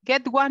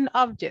 Get one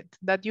object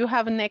that you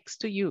have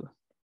next to you.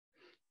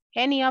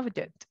 Any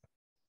object.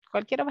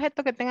 Cualquier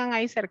objeto que tengan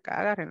ahí cerca,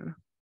 agárrenlo.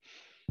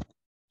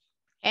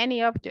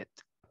 Any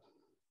object.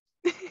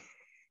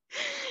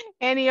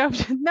 Any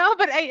object. No,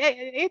 but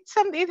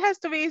it has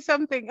to be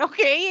something.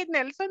 Okay,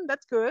 Nelson,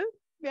 that's good.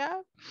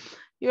 Yeah,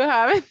 you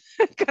have it.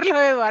 Carlos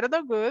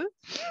Eduardo, good.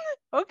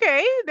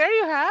 Okay, there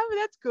you have.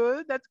 That's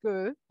good. That's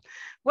good.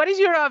 What is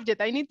your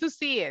object? I need to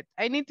see it.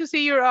 I need to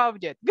see your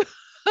object.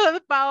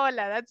 Good,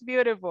 Paola, that's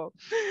beautiful.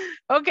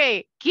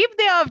 Okay, keep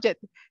the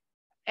object.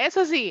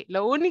 Eso sí,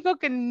 lo único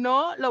que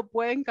no lo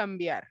pueden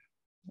cambiar.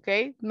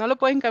 Okay, no lo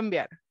pueden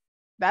cambiar.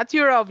 That's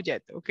your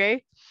object,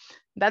 okay?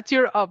 That's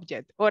your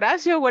object.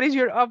 Horacio, what is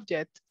your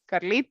object?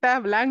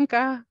 Carlita,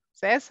 Blanca,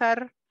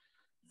 César,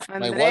 My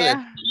wallet.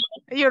 Andrea.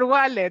 Your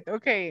wallet,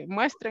 okay.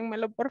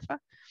 Muéstrenmelo, porfa.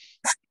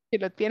 Si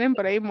lo tienen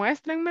por ahí,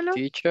 muéstrenmelo.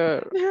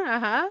 Teacher,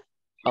 Ajá.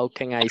 how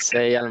can I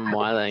say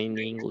almohada in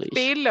English?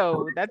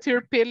 Pillow, that's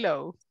your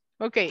pillow.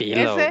 Okay,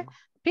 Pillow. ese,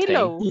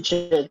 pillow.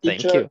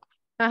 Thank you.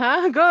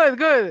 Ajá, good,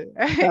 good.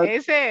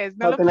 Ese es.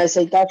 No How lo... can I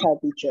say caja,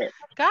 teacher?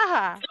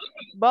 Caja,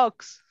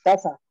 box.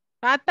 Taza.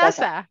 Ah,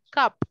 taza,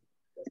 cup.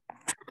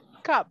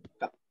 Cup.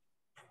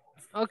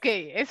 Ok,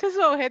 ese es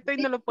su objeto y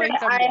no lo pueden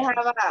cambiar. I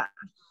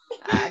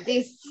have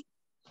this.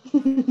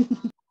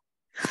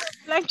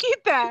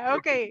 Blanquita,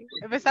 ok.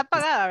 Está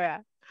apagada,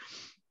 vea.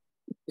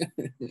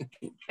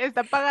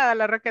 Está apagada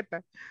la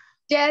raqueta.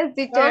 Yes,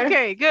 teacher.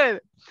 Okay,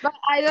 good. But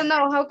I don't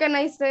know, how can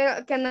I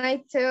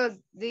tell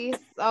this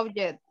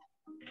object?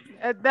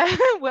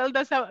 Well,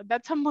 that's a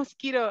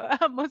mosquito,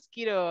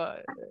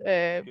 killer.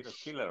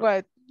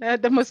 What?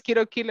 The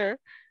mosquito killer,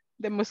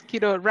 the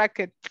mosquito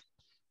racket.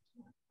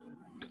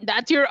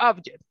 That's your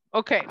object,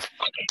 okay.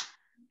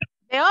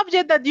 The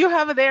object that you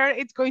have there,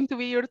 it's going to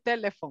be your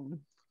telephone,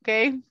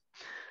 okay?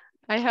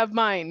 I have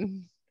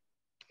mine.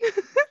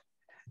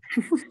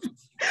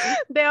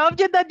 The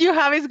object that you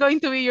have is going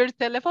to be your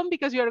telephone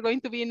because you are going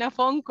to be in a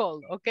phone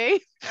call,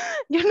 okay?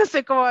 Yo no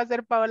sé cómo va a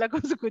hacer Paola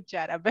con su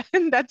cuchara, but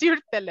that's your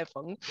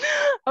telephone,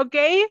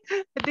 okay?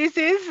 This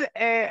is,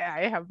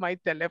 I have my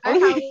telephone. I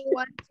have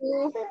one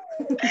too.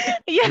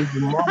 Yeah.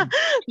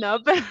 No,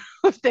 pero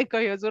usted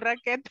cogió su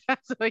raqueta,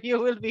 so you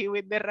will be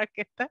with the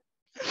raqueta.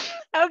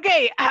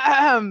 Okay.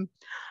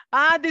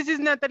 This is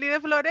Natalie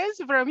de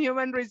Flores from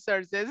Human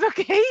Resources,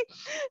 okay?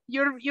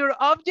 Your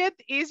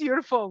object is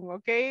your phone,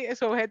 okay?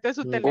 Su objeto es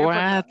su teléfono.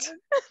 What?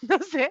 No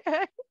sé.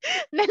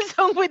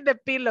 Nelson with the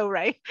pillow,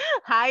 right?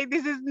 Hi,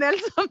 this is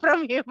Nelson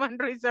from Human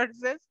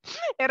Resources.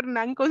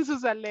 Hernán con su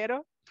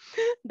salero.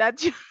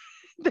 That's your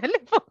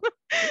teléfono.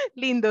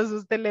 Lindos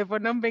sus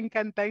teléfonos, me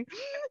encantan.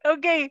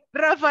 Okay,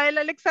 Rafael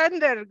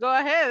Alexander, go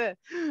ahead.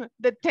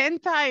 The 10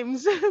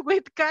 times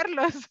with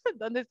Carlos.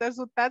 ¿Dónde está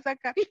su taza,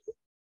 Carlos?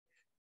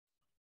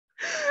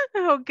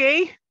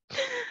 Okay.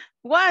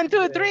 1,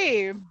 2,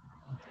 3.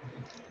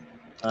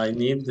 I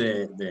need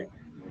the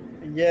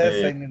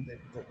Yes, I need the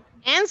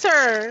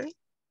answer.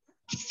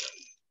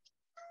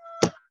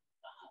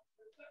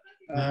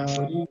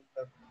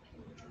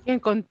 ¿Quién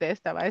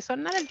contesta? Va a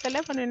sonar el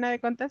teléfono y nadie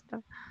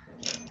contesta.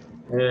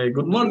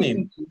 Good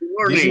morning. Good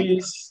morning.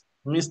 This is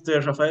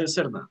Mr. Rafael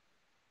Cerna.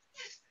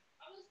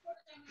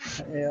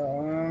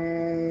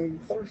 Good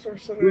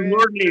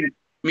morning,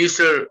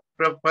 Mr.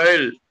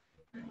 Rafael.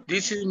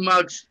 This is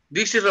Max.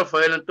 This is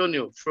Rafael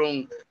Antonio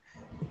from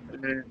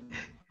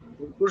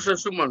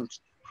Recursos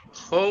Humanos.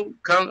 How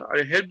can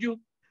I help you?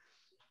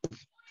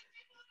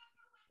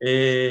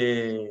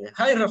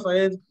 Hi,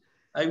 Rafael.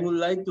 I would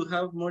like to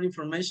have more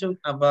information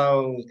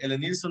about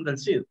Elenilson del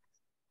Cid.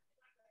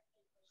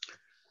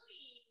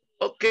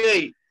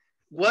 Okay.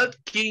 What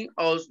kind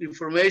of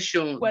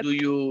information do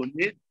you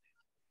need?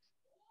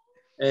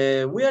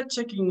 We are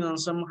checking on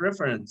some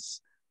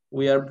reference.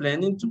 We are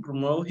planning to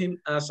promote him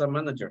as a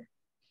manager.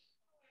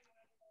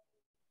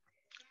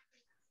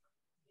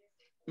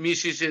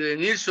 Mrs.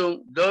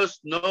 Nilsson does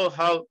not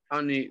have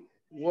any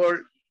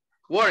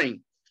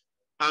warning,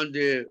 and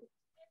the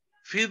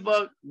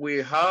feedback we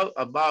have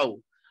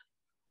about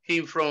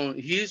him from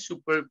his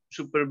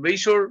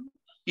supervisor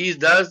is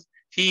that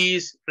he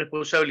is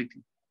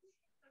responsibility.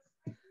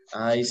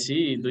 I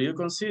see. Do you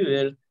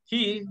consider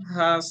he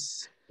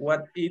has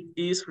what it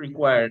is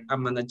required, a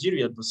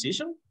managerial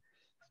position?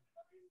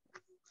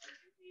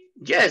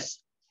 Yes,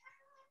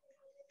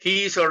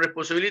 he is a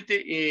responsibility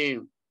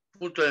in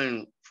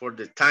putting for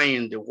the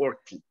time the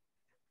working.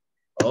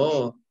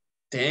 Oh,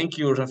 thank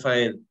you,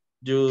 Rafael.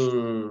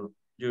 Your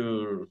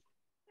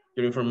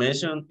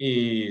information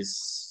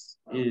is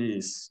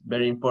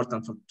very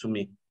important to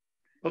me.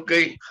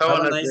 Okay, have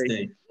a nice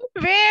day.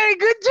 Very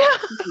good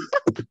job.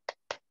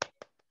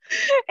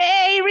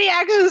 Hey,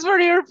 reactions for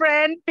your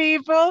friend,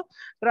 people.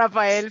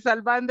 Rafael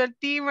salvando el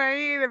team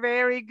ahí.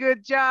 Very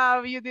good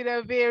job. You did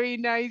a very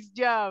nice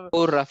job.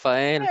 Oh,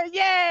 Rafael.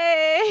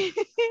 Yay.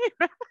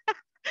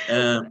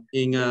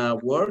 In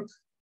work,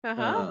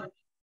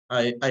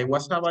 I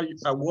was about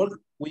a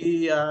work.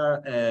 We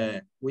are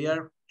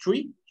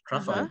 3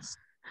 Rafaels.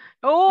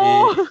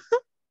 Oh.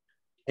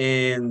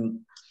 And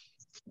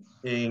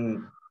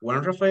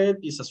one Rafael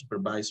is a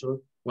supervisor,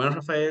 one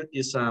Rafael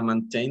is a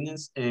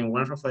maintenance, and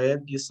one Rafael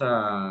is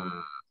a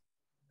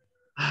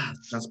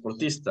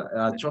transportista,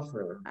 a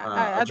chauffeur,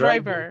 a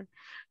driver.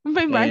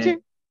 Me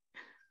imagine.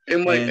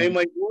 In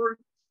my work,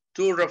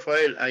 2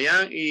 Rafael,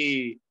 Ayan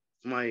y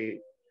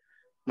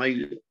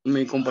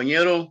mi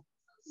compañero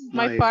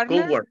My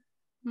partner, coworker,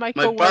 my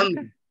my coworker.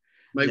 partner,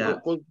 my Yeah.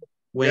 co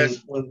When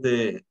yes. when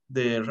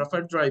the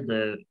Rafael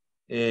driver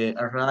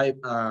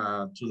arrived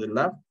to the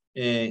lab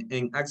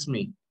and asked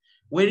me,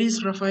 "Where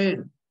is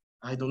Rafael?"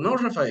 I don't know,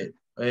 Rafael.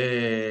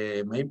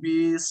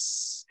 Maybe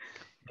it's,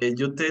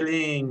 you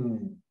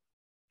telling.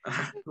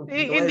 Lo voy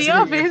a In the decir en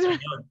office.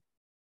 español.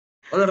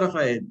 Hola,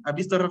 Rafael. ¿Has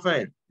visto a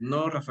Rafael?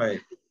 No,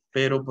 Rafael.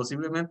 Pero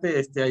posiblemente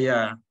esté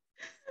allá.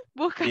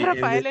 Busca a Y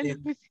Rafael en la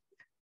oficina.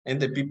 and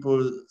the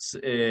people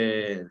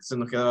se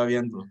nos quedaba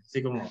viendo.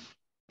 Así como,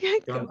 ¿qué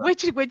onda?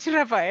 Which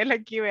Rafael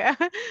aquí, vea.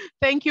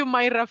 Thank you,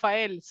 my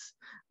Rafaels.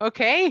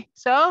 Okay,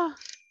 so.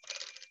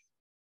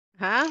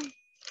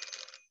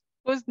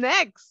 Who's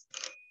next?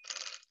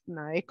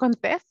 Nadie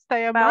contesta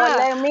llamada.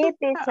 Paola, me,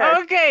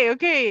 teacher.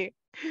 Okay.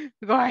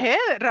 Go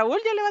ahead. Raúl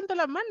ya levantó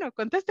la mano.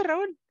 Conteste,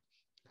 Raúl.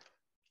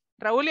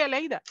 Raúl y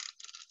Aleida.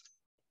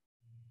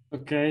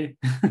 Okay.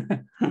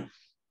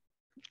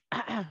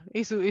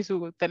 ¿Y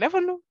su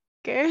teléfono?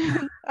 ¿Qué?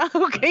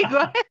 Okay, go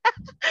ahead.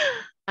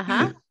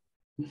 Ajá.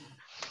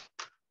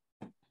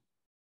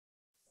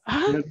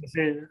 Let me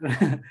see.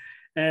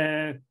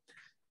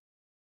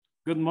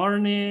 Good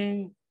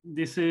morning.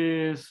 This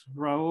is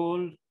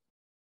Raúl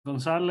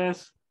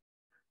González.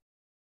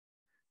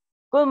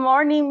 Good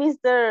morning,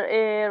 Mr.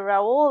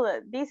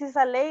 Raúl. This is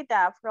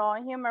Aleida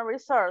from Human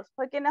Resource.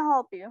 How can I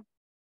help you?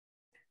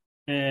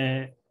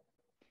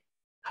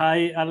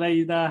 Hi,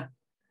 Aleida.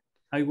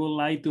 I would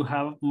like to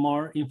have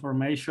more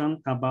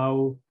information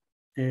about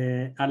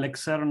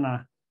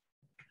Alexerna.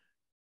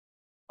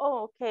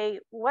 Oh, okay.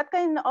 What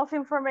kind of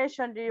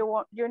information do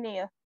you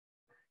need?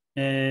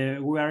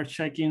 We are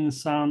checking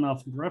some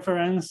of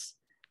reference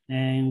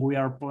and we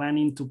are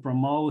planning to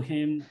promote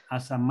him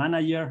as a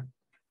manager.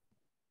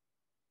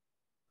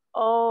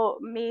 Oh,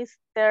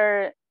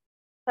 Mr.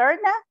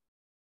 Serna,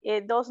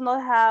 it does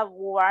not have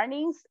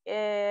warnings.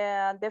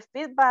 The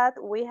feedback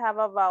we have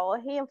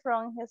about him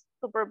from his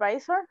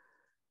supervisor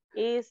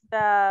is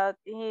that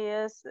he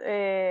is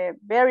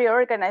very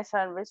organized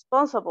and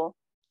responsible.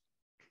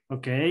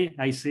 Okay,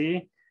 I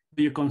see.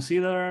 Do you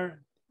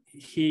consider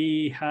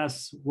he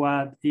has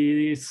what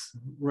is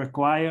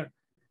required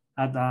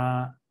at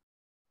a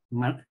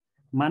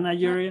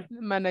managerial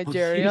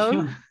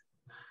position?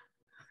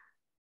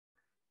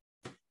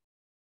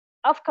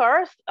 Of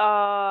course,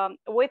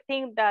 we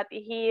think that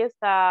he is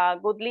a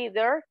good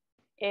leader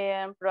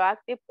and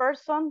proactive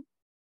person.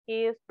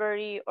 He is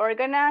very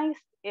organized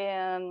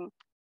and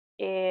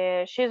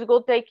she's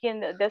good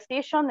taking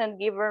decisions and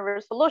giving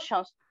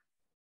resolutions.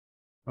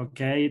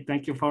 Okay,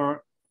 thank you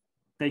for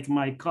taking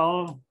my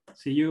call.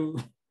 See you.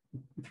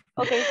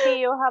 Okay, see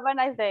you. Have a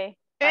nice day.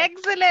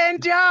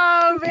 Excellent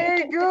job.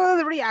 Very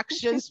good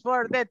reactions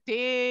for the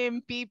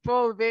team,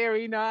 people.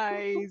 Very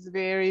nice.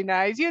 Very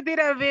nice. You did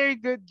a very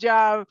good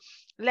job.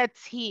 Let's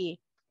see.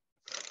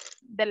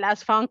 The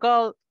last phone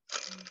call.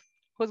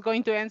 Who's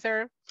going to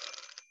answer?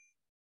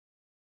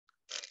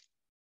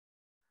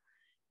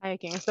 Ay,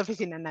 aquí en esta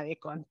oficina nadie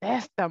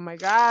contesta. Oh my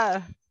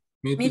God.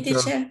 Me,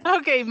 teacher.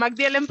 Okay,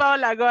 Magdiel and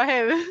Paola, go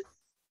ahead.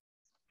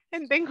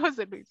 And then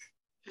Jose Luis.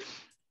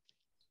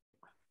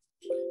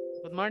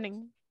 Good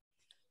morning.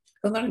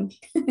 Good morning.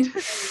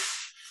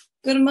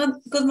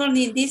 Good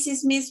morning. This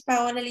is Miss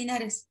Paola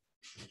Linares.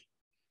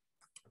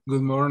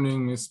 Good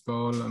morning, Miss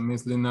Paola,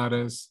 Miss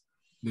Linares.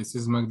 This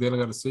is Magdiel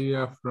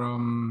Garcia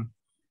from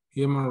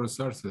Human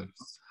Resources.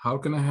 How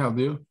can I help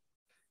you?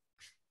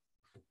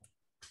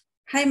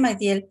 Hi,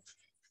 Magdiel.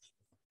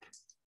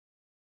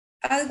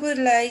 I would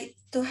like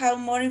to have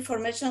more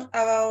information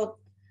about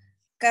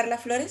Carla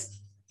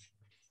Flores.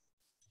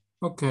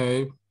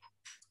 Okay.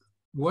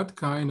 What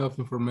kind of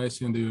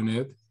information do you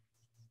need?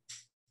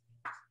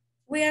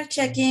 We are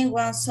checking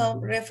one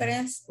some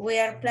reference. We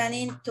are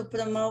planning to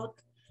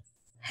promote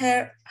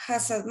her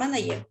as a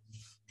manager.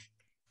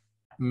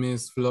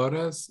 Miss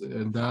Flores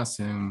does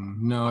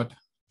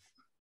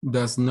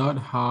not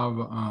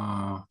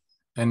have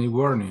any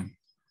warning.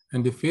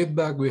 And the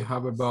feedback we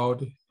have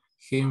about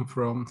him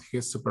from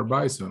his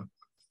supervisor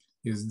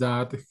is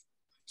that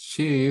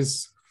she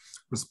is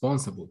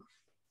responsible.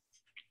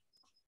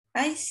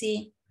 I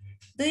see.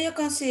 Do you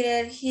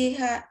consider she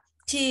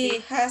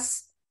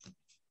has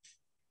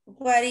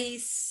what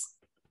is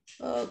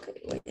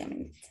wait a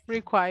minute.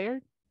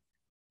 Required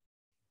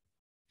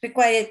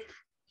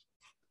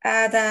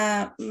at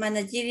a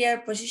managerial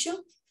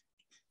position?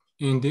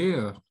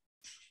 Indeed,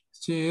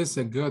 she is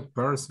a good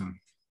person.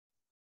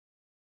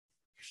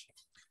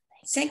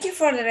 Thank you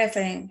for the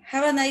reference.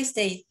 Have a nice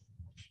day.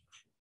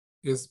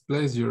 It's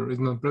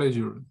my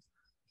pleasure.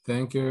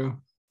 Thank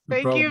you.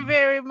 Thank you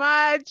very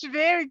much.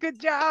 Very good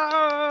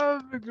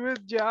job.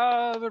 Good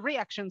job.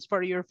 Reactions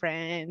for your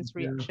friends.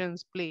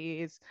 Reactions,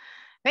 please.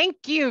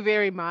 Thank you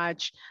very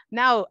much.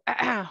 Now,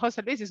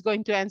 Jose Luis is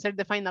going to answer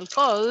the final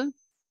call.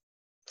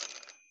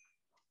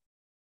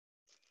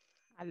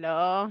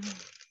 Hello.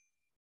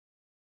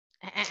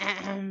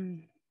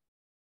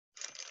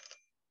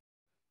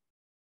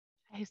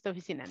 Esta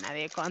oficina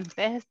nadie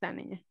contesta,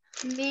 niña.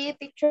 Me,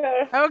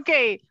 teacher.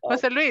 Okay,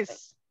 Jose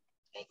Luis.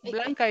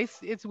 Blanca,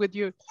 it's with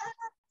you.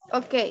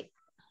 Okay,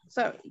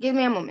 so give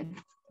me a moment.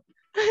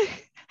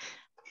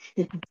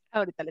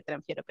 Ahorita le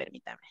transfiero,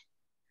 permítame.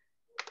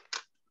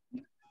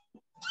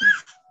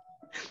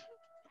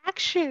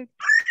 Action.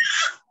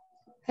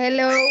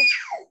 Hello,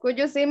 could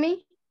you see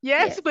me?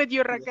 Yes, with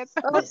your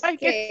raqueta. I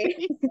can Okay.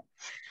 see.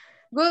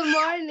 Good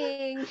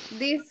morning.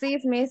 This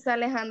is Miss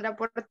Alejandra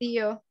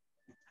Portillo.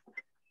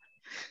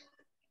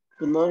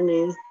 Good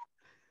morning,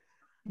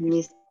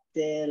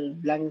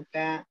 Mr.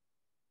 Blanca.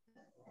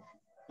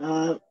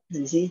 Let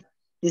me see.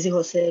 This is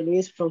Jose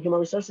Luis from Human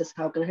Resources.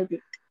 How can I help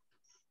you?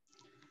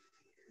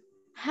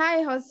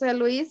 Hi, Jose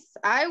Luis.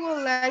 I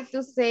would like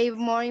to save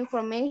more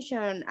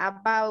information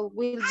about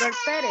Wilbert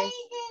Perez.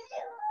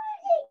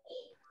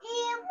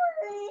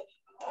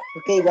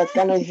 Okay, what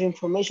kind of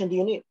information do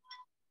you need?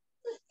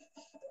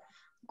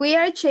 We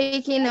are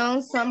checking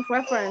on some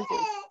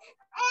references.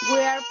 We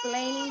are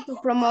planning to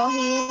promote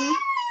him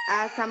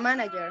as a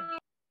manager.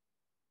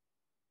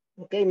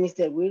 Okay,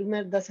 Mr.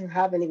 Wilmer doesn't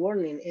have any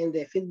warning, and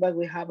the feedback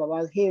we have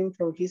about him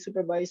from his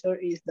supervisor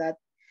is that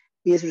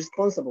he is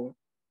responsible.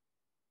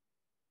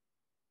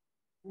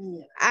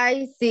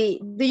 I see.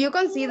 Do you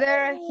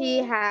consider he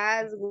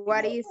has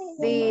what is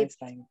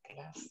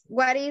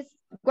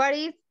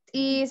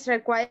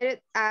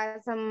required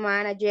as a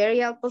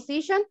managerial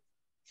position?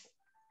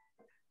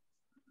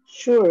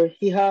 Sure,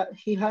 he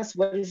has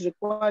what is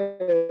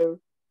required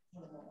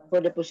for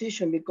the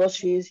position because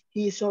he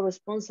is so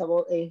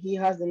responsible and he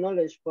has the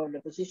knowledge for the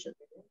position.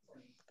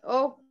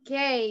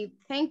 Okay,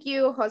 thank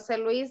you, Jose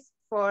Luis,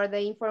 for the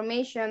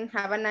information.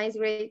 Have a nice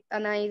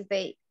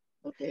day.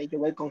 Okay,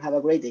 you're welcome. Have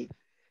a great day.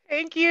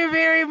 Thank you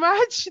very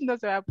much. No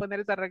se va a poner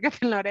esa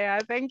raqueta en la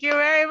oreja. Thank you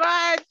very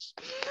much.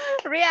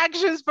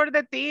 Reactions for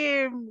the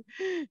team.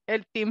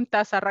 El team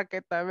taza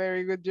raqueta.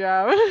 Very good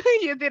job.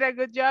 You did a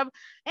good job.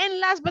 And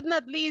last but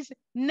not least,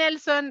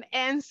 Nelson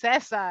and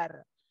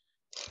Cesar.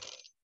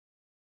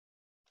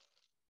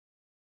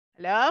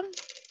 Hello?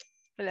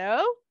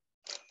 Hello?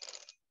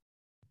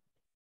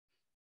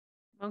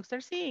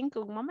 Monster Sync,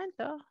 un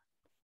momento.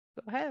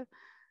 Go ahead.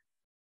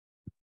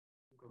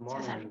 Good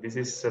morning. Cesar. This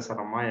is Cesar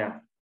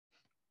Amaya.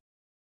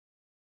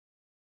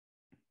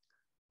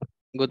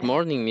 Good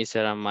morning,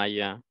 Mr.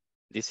 Amaya.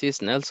 This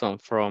is Nelson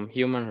from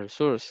Human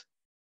Resource.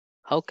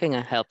 How can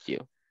I help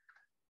you?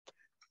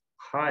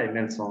 Hi,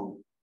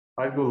 Nelson.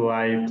 I would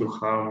like to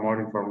have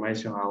more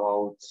information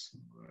about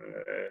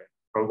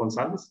Raul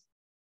Gonzalez.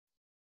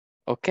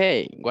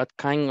 Okay, what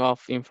kind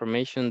of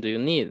information do you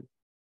need?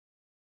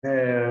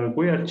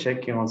 We are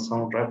checking on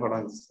some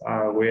reference.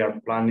 We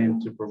are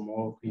planning to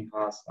promote him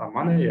as a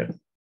manager.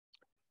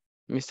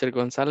 Mr.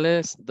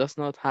 Gonzalez does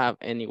not have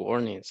any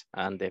warnings,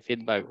 and the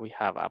feedback we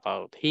have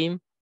about him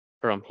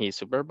from his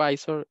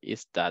supervisor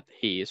is that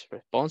he is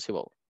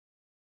responsible.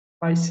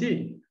 I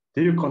see.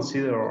 Do you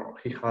consider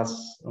he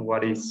has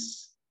what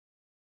is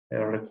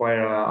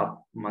required a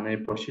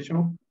manager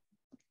position?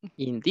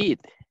 Indeed,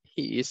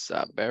 he is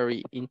a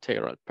very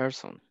integral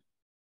person.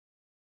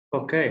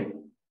 Okay.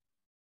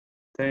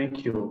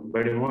 Thank you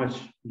very much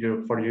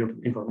for your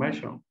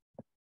information.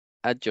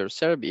 At your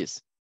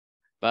service.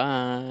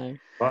 Bye.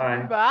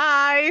 Bye.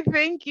 Bye.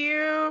 Thank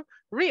you.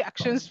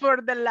 Reactions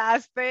for the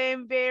last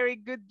time. Very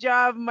good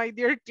job, my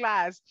dear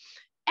class.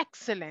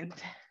 Excellent.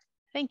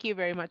 Thank you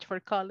very much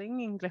for calling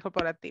Inglés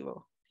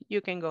Corporativo.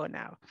 You can go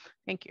now.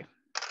 Thank you.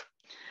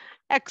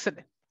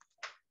 Excellent.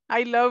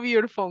 I love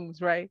your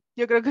phones, right?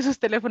 Yo creo que sus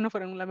teléfonos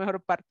fueron la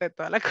mejor parte de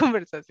toda la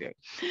conversación.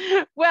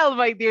 Well,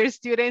 my dear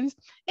students,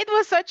 it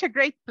was such a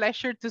great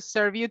pleasure to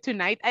serve you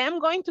tonight. I am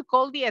going to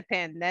call the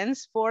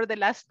attendance for the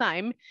last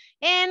time.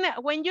 And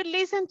when you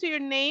listen to your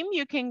name,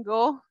 you can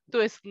go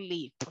to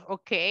sleep,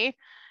 okay?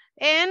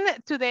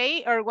 And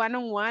today our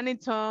one-on-one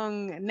is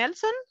on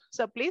Nelson.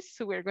 So please,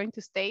 we're going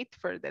to stay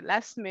for the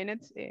last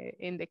minutes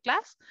in the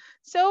class.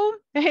 So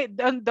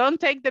don't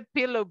take the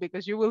pillow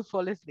because you will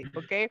fall asleep,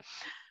 okay?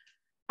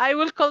 I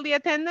will call the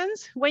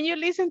attendance. When you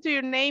listen to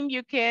your name,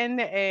 you can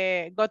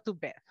go to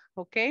bed,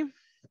 okay?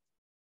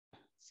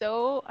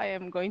 So I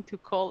am going to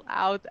call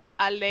out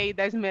Aleida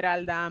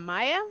Esmeralda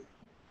Amaya.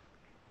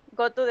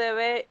 Go to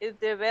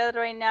the bed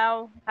right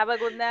now. Have a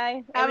good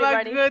night, everybody.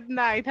 Have a good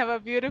night. Have a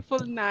beautiful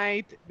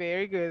night.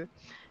 Very good.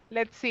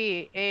 Let's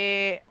see.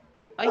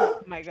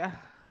 Oh my God.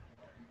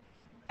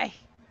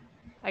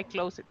 I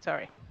close it,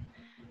 sorry.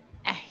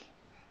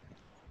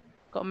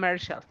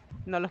 Commercial.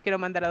 No los quiero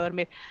mandar a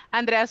dormir.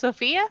 Andrea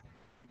Sofía.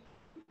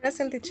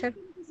 Present, teacher.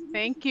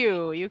 Thank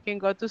you. You can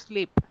go to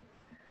sleep.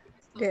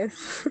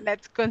 Yes.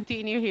 Let's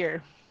continue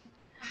here.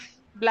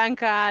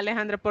 Blanca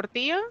Alejandra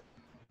Portillo.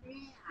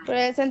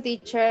 Present,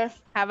 teacher.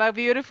 Have a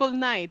beautiful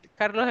night.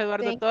 Carlos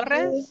Eduardo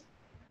Torres.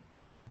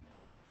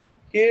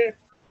 Here.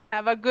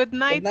 Have a good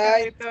night.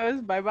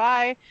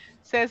 Bye-bye.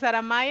 Cesar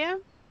Amaya.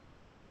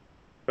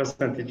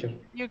 Present, teacher.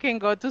 You can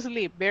go to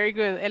sleep. Very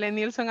good. Ellen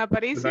Nilsson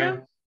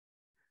Aparicio.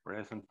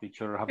 Present,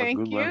 teacher. Have Thank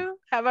a good you. one.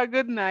 Have a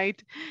good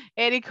night.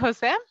 Eric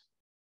Jose.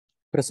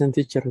 Present,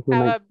 teacher. Good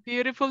Have night. a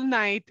beautiful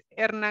night.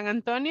 Hernan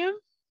Antonio.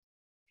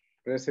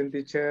 Present,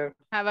 teacher.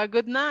 Have a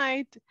good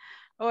night.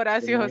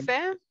 Horacio Good night.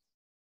 Jose.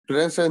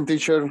 Present,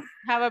 teacher.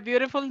 Have a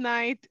beautiful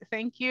night.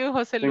 Thank you,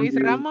 Jose Luis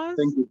you. Ramos.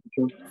 Thank you,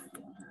 teacher.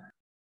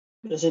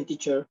 Present,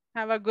 teacher.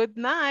 Have a good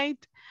night.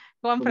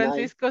 Juan Good night.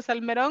 Francisco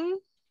Salmerón.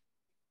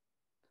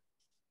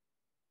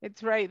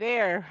 It's right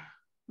there.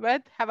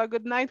 But have a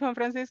good night, Juan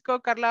Francisco.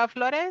 Carla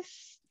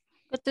Flores.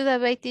 Go to the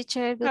bed,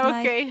 teacher. Good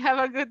night. Okay, have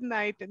a good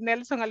night.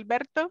 Nelson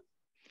Alberto.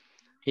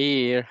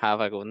 Here,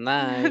 have a good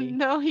night.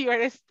 No, you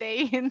are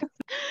staying.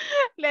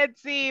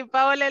 Let's see.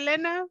 Paola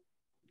Elena.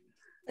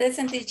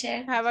 Present,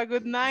 teacher. Have a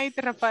good night.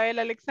 Rafael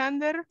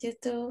Alexander. You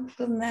too.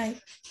 Good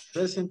night.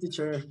 Present,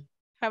 teacher.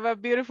 Have a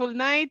beautiful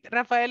night.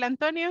 Rafael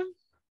Antonio.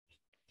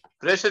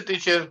 Present,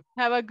 teacher.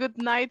 Have a good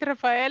night,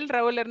 Rafael.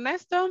 Raúl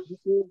Ernesto.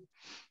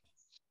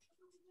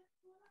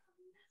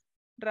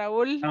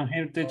 Raúl. I'm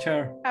here,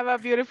 teacher. Have a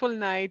beautiful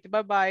night.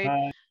 Bye-bye.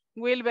 Bye.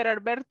 Wilber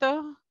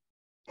Alberto.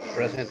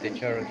 Present,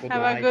 teacher. Good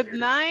Have night. a good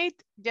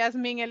night.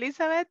 Jasmine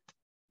Elizabeth.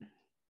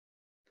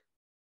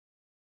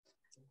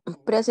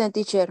 Present,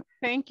 teacher.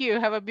 Thank you.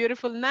 Have a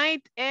beautiful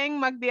night.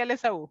 And Magdiel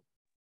Esaú.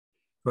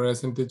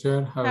 Present,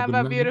 teacher. Have a good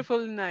night.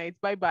 Beautiful night.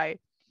 Bye-bye.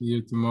 See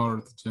you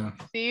tomorrow, teacher.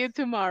 See you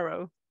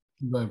tomorrow.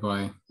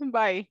 Bye-bye.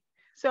 Bye.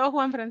 So,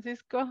 Juan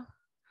Francisco,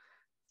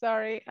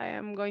 sorry, I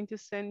am going to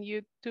send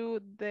you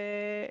to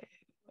the,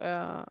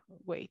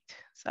 wait,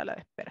 sala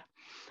de espera.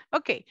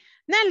 Okay,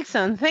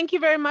 Nelson, thank you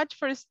very much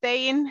for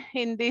staying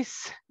in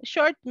these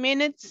short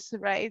minutes,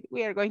 right?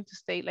 We are going to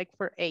stay like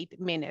for 8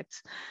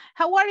 minutes.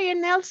 How are you,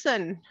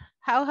 Nelson?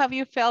 How have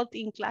you felt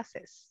in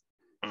classes?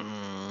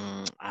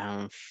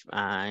 I'm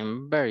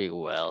very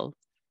well.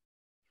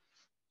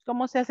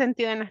 ¿Cómo se ha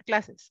sentido en las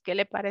clases? ¿Qué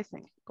le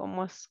parecen?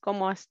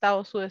 ¿Cómo ha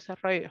estado su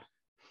desarrollo?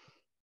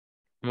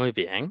 Muy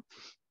bien.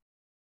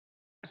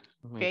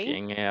 Muy Okay.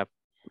 bien,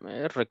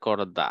 he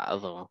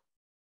recordado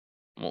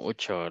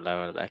mucho, la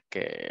verdad es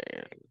que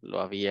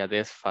lo había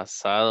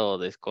desfasado o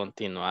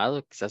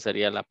descontinuado, quizás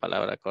sería la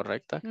palabra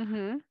correcta.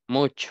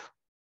 Mucho.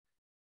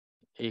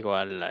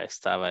 Igual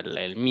estaba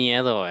el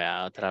miedo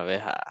otra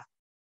vez a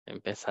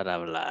empezar a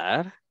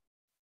hablar.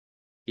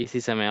 Y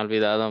sí se me ha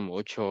olvidado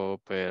mucho,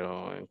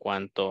 pero en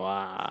cuanto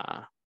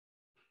a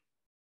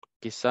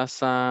quizás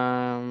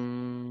a,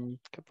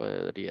 ¿qué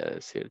podría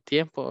decir?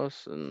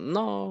 Tiempos,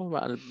 no,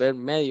 al ver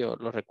medio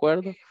lo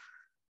recuerdo,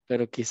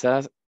 pero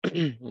quizás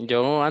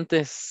yo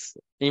antes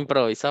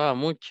improvisaba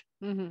mucho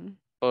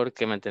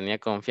porque me tenía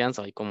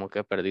confianza y como que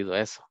he perdido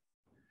eso.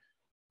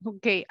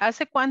 Ok,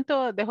 ¿hace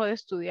cuánto dejó de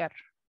estudiar?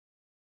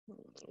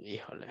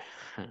 Híjole,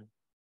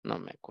 no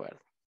me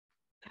acuerdo.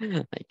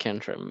 I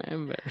can't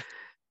remember.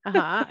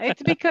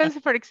 It's because,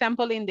 for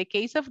example, in the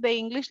case of the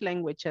English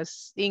language,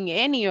 as in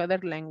any other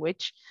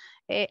language,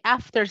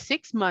 after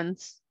 6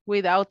 months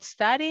without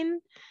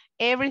studying,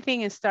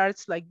 everything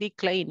starts like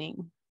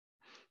declining.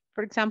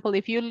 For example,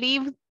 if you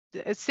leave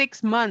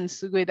 6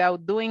 months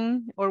without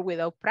doing or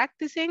without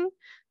practicing,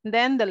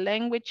 then the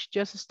language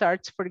just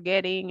starts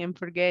forgetting and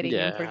forgetting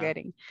and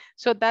forgetting.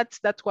 So that's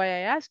why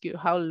I ask you,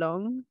 how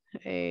long,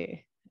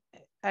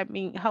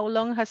 how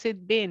long has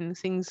it been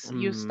since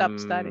you stopped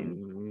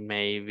studying?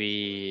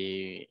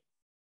 Maybe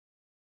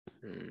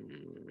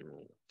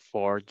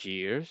 4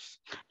 years.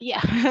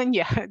 Yeah,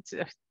 yeah, it's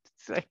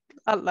like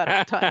a lot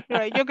of time,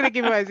 right? Yo creo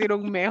que me iba a decir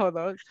un mes o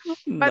dos.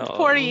 But No.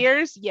 4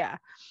 years, yeah.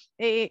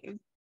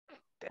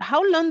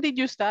 How long did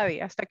you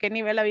study? ¿Hasta qué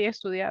nivel había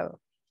estudiado?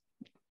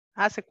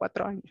 Hace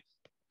 4 años.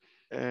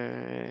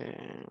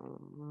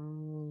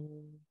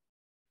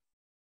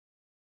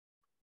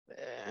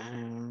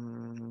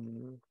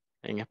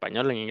 En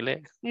español, en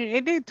inglés.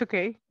 It's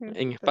okay.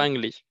 En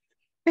Spanglish.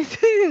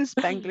 In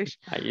Spanglish.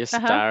 I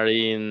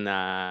studied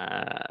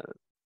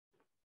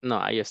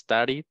I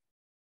studied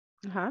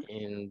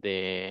in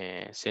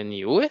the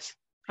CNUS.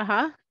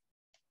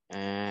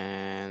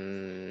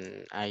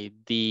 And I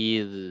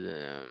did,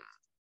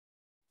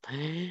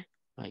 I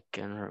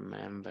can't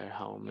remember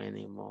how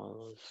many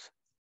modules.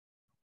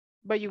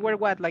 But you were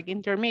what, like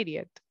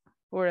intermediate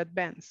or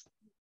advanced?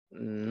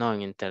 No,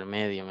 en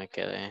intermedio me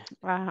quedé.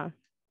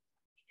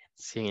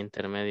 Sí, en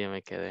intermedio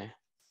me quedé.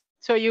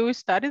 So you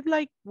studied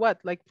like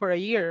what, like for a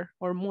year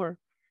or more?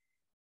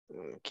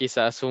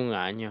 Quizás un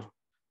año,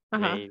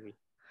 maybe.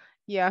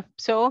 Yeah,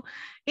 so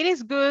it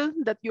is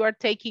good that you are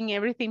taking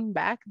everything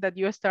back, that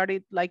you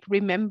started like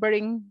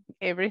remembering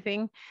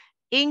everything.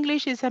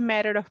 English is a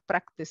matter of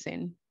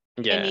practicing.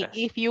 Yes. And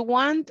if you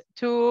want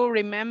to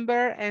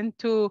remember and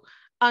to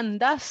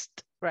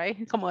undust,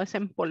 right, como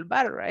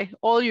desempolvar, right,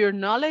 all your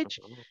knowledge,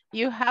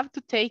 you have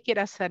to take it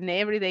as an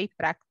everyday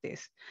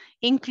practice,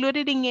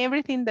 included in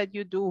everything that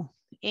you do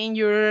in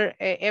your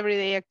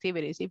everyday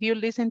activities. If you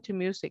listen to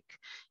music,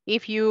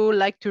 if you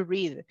like to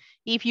read,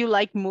 if you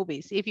like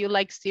movies, if you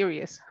like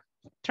series,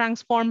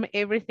 transform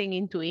everything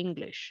into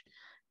English,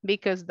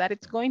 because that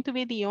is going to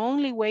be the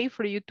only way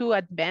for you to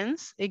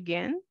advance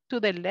again to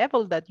the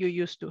level that you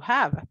used to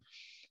have.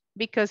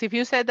 Because if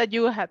you said that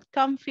you had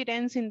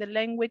confidence in the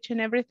language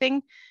and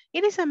everything,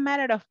 it is a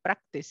matter of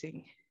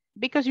practicing,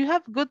 because you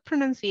have good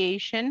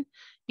pronunciation,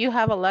 you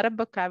have a lot of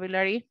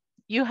vocabulary,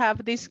 you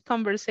have this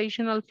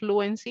conversational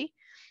fluency.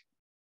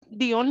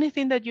 The only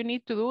thing that you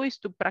need to do is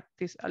to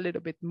practice a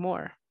little bit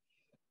more.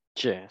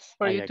 Yes,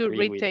 For I you to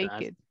agree with retake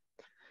that. it.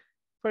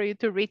 For you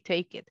to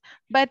retake it.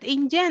 But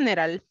in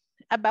general,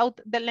 about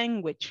the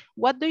language,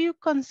 what do you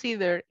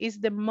consider is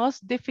the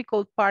most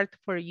difficult part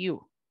for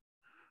you?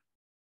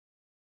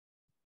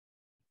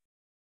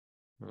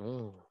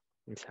 Oh,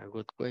 it's a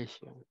good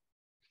question.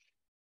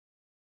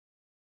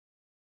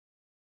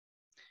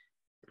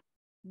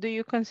 Do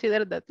you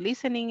consider that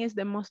listening is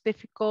the most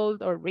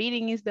difficult, or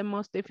reading is the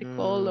most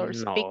difficult, or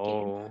speaking?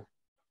 No,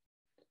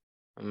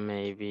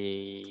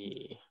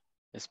 maybe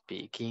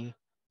speaking.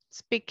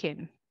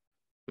 Speaking.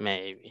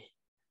 Maybe.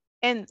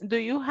 And do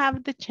you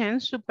have the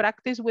chance to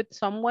practice with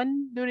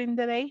someone during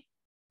the day?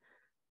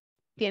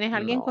 ¿Tienes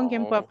alguien con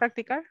quien pueda No,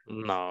 practicar?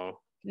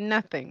 no,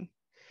 Nothing.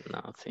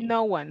 nothing.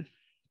 No one.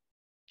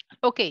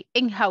 Okay,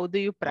 and how do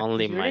you practice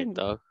Only your my English?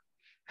 dog.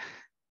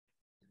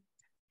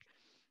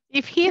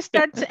 If he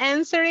starts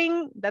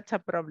answering, that's a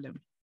problem.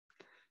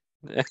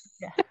 Yeah.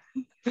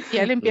 Si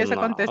él empieza a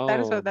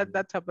contestar, so No.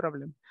 that's a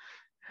problem.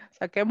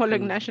 Saquémoslo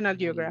en National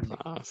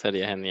Geographic. No,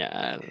 sería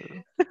genial.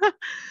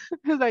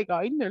 It's like,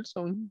 ay,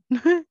 Nelson,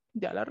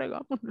 ya la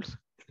regamos, Nelson.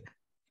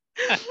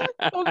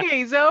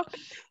 Okay, so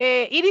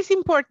it is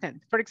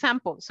important. For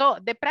example, so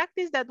the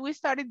practice that we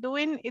started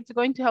doing, it's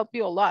going to help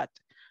you a lot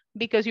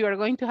because you are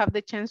going to have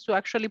the chance to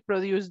actually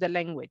produce the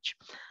language.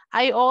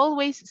 I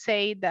always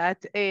say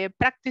that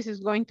practice is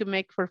going to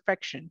make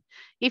perfection.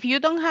 If you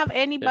don't have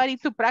anybody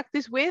to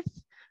practice with,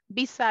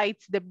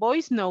 besides the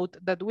voice note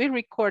that we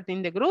record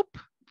in the group,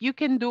 you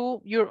can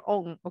do your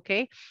own,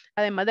 okay?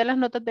 Además de las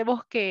notas de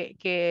voz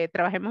que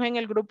trabajemos en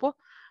el grupo,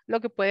 lo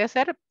que puede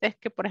hacer es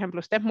que, por ejemplo,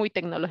 usted es muy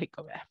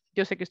tecnológico, ¿verdad?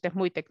 Yo sé que usted es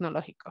muy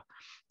tecnológico.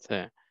 Sí.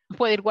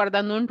 Puede ir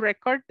guardando un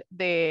record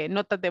de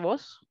notas de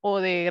voz o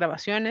de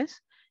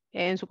grabaciones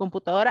en su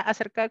computadora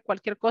acerca de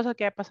cualquier cosa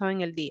que haya pasado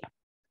en el día.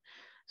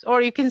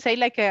 Or you can say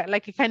like a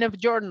kind of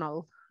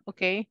journal,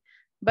 okay?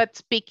 But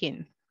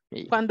speaking.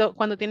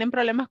 Cuando tienen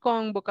problemas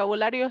con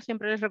vocabulario,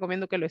 siempre les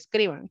recomiendo que lo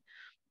escriban.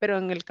 Pero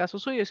en el caso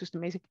suyo, si usted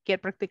me dice que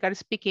quiere practicar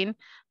speaking,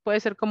 puede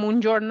ser como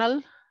un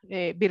journal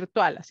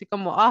virtual, así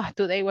como,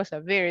 today was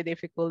a very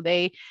difficult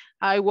day.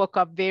 I woke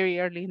up very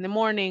early in the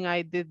morning.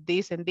 I did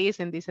this and this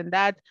and this and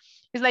that.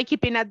 It's like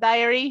keeping a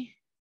diary,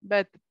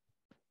 but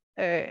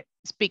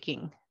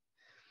speaking.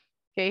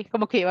 Okay,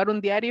 como que llevar un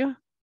diario,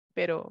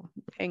 pero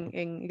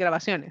en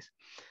grabaciones.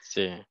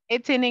 Sí.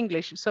 It's in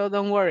English, so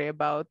don't worry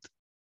about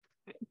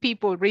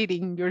people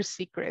reading your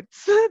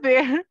secrets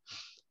there.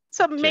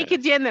 So make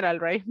it general,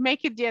 right?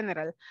 Make it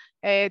general.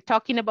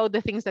 Talking about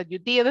the things that you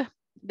did,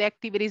 the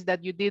activities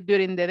that you did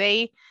during the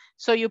day.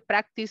 So you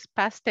practice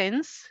past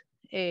tense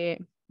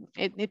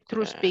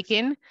through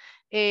speaking.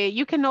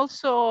 You can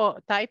also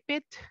type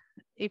it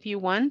if you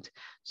want.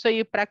 So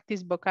you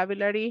practice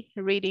vocabulary,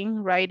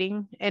 reading,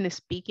 writing, and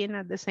speaking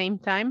at the same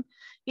time.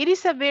 It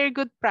is a very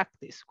good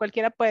practice.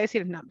 Cualquiera puede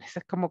decir, no, es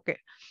como que,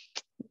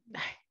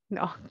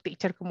 no,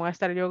 teacher, ¿cómo voy a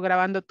estar yo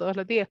grabando todos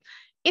los días?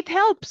 It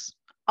helps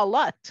a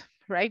lot,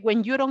 right?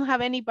 When you don't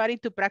have anybody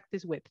to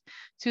practice with.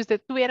 Si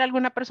usted tuviera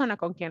alguna persona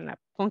con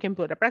quien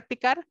pudiera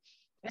practicar,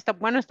 está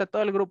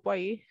todo el grupo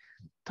ahí,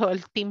 todo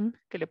el team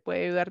que le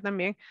puede ayudar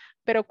también.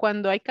 Pero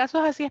cuando hay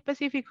casos así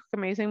específicos que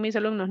me dicen mis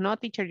alumnos, no,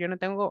 teacher, yo no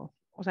tengo,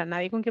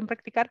 nadie con quien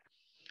practicar,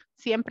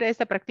 siempre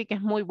esta práctica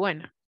es muy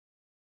buena.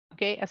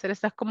 Okay, hacer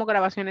estas como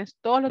grabaciones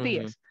todos los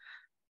días.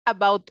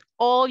 About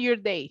all your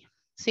day,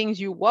 since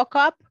you woke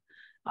up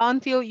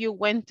until you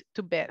went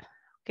to bed,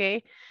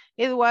 okay?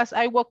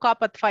 I woke up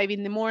at 5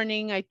 in the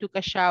morning, I took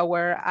a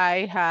shower,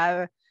 I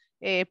had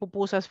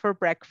pupusas for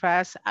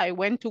breakfast, I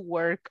went to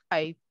work,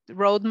 I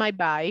rode my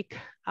bike,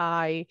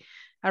 I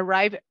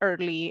arrived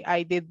early,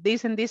 I did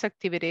this and these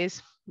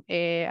activities,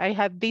 I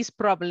had this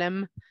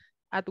problem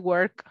at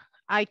work,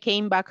 I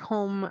came back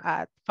home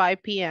at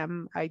 5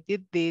 p.m., I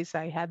did this,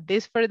 I had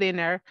this for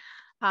dinner,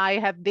 I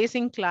had this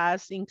in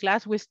class. In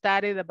class, we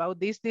studied about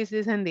this,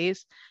 and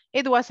this.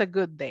 It was a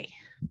good day.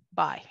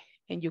 Bye.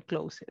 And you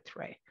close it,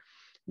 right?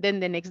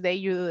 Then the next day,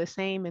 you do the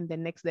same, and the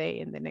next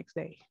day, and the next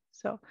day.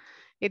 So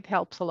it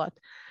helps a lot.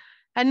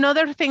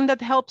 Another thing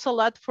that helps a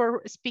lot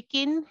for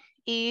speaking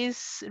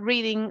is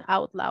reading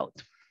out loud.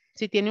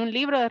 Si tiene un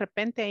libro de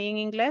repente ahí en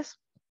inglés,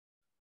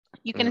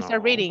 you can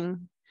start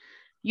reading.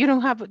 You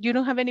don't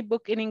have any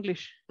book in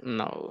English?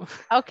 No.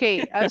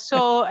 Okay,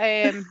 so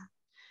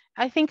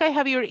I think I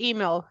have your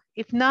email.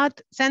 If not,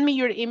 send me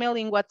your email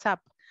in WhatsApp.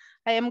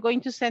 I am going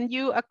to send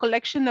you a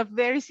collection of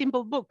very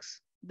simple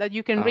books that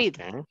you can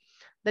read.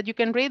 That you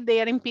can read,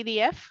 they are in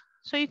PDF,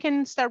 so you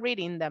can start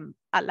reading them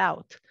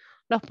aloud.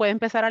 Los puede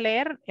empezar a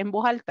leer en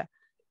voz alta.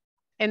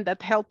 And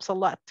that helps a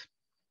lot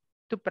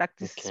to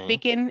practice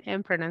speaking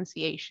and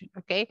pronunciation,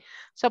 okay?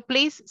 So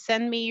please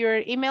send me your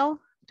email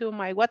to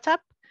my WhatsApp.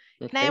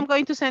 And I am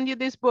going to send you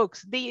these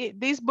books.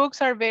 These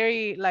books are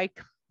very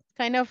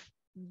kind of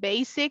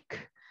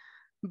basic,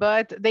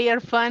 but they are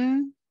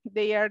fun.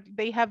 They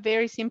have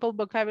very simple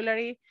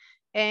vocabulary,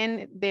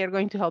 and they are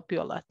going to help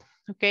you a lot.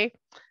 Okay,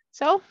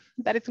 so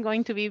that is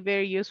going to be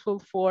very useful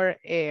for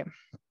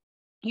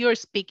your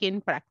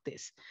speaking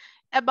practice.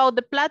 About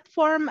the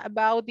platform,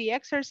 about the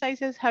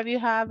exercises, have you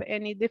have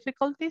any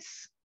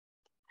difficulties?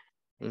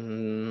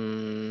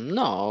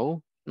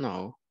 No.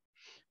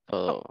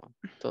 Todo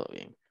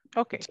bien.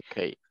 Okay. It's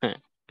okay.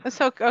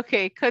 So,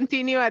 okay,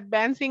 continue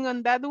advancing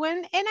on that one.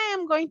 And I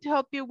am going to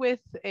help you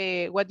with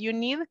what you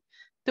need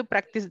to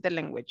practice the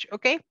language,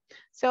 okay?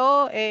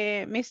 So,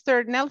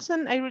 Mr.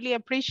 Nelson, I really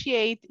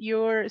appreciate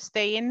your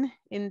staying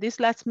in these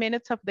last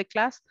minutes of the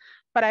class.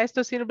 Para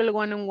esto sirve el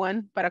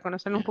one-on-one, para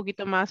conocerlo un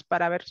poquito más,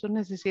 para ver sus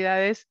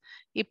necesidades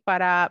y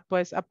para,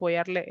 pues,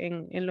 apoyarle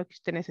en lo que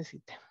usted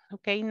necesite.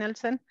 Okay,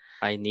 Nelson?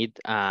 I need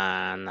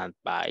an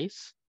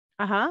advice.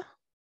 Ajá.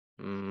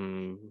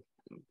 No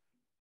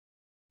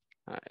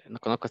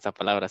conozco esta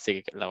palabra,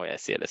 así que la voy a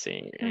decir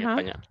así en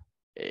español.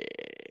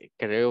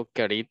 Creo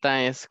que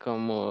ahorita es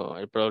como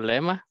el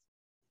problema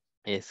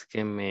es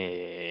que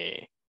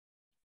me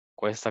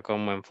cuesta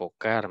como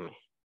enfocarme.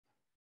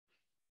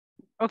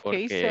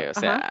 Okay, Porque, o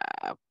sea,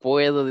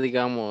 puedo,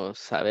 digamos,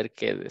 saber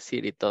qué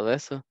decir y todo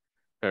eso,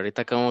 pero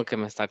ahorita como que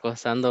me está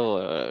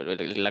costando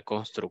la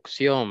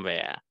construcción,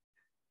 vea.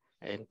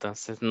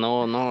 Entonces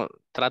no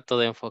trato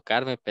de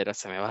enfocarme, pero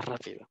se me va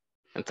rápido.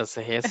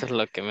 Entonces eso es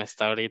lo que me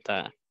está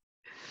ahorita.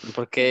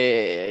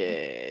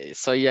 Porque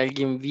soy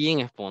alguien bien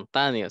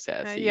espontáneo, o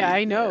sea, si yeah,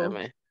 I know.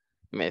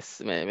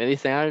 me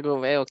dicen algo,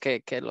 veo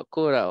qué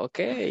locura, ok,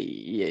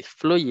 y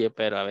fluye,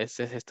 pero a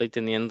veces estoy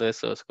teniendo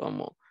esos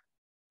como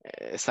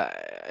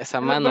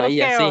esa mano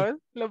ahí así.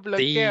 Los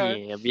bloqueos.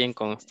 Sí, es bien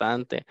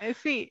constante.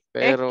 Sí,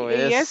 Pero y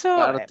es eso,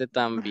 parte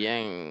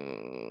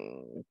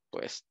también,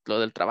 pues lo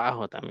del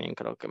trabajo también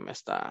creo que me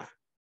está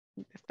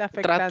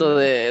afectando.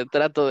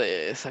 Trato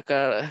de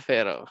sacar,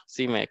 pero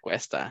sí me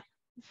cuesta.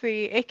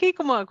 Sí, es que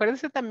como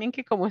acuérdense también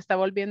que como está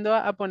volviendo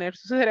a poner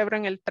su cerebro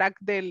en el track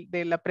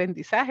del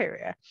aprendizaje,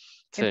 ¿verdad?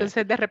 Sí.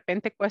 Entonces de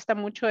repente cuesta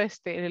mucho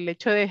el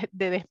hecho de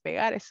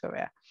despegar eso,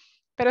 ¿verdad?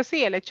 Pero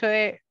sí, el hecho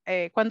de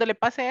cuando le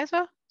pase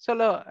eso,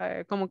 solo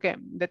como que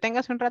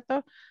deténgase un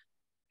rato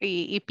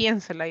y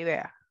piense la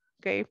idea,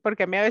 ¿ok?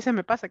 Porque a mí a veces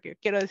me pasa que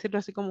quiero decirlo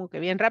así como que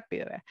bien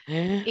rápido, ¿verdad?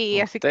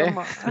 Y así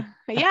como,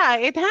 yeah,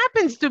 it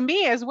happens to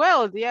me as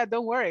well, yeah,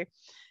 don't worry.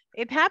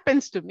 It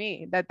happens to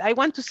me that I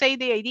want to say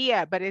the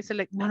idea, but it's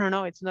like,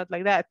 no, it's not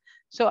like that.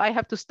 So I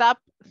have to stop,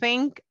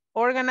 think,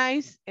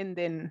 organize, and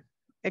then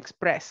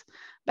express.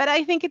 But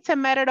I think it's a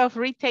matter of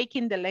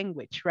retaking the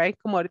language, right?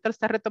 Como ahorita lo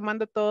está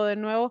retomando todo de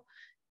nuevo,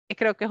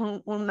 creo que es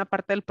una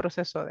parte del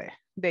proceso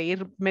de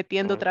ir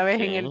metiendo otra vez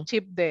en el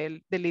chip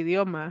del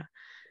idioma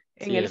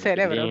en el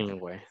cerebro.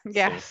 Bilingüe,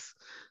 Yes.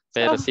 sí.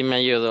 Pero sí me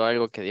ayudó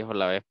algo que dijo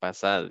la vez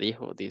pasada,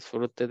 dijo,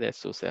 disfrute de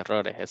sus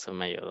errores, eso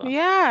me ayudó.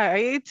 Yeah,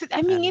 it's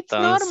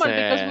normal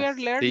because we are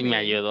Entonces, learning. sí me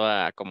ayudó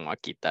a como a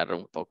quitar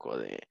un poco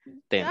de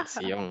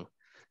tensión.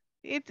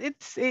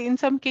 It's in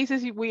some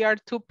cases we are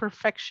too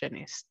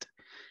perfectionist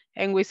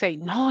and we say,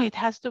 no, it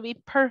has to be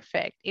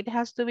perfect. It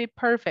has to be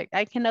perfect.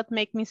 I cannot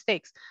make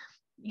mistakes.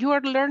 You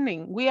are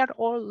learning. We are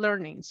all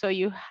learning. So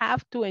you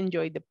have to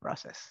enjoy the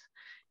process.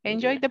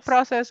 Enjoy the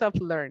process of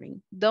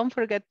learning. Don't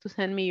forget to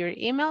send me your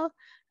email.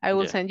 I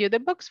will send you the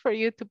books for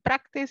you to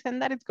practice,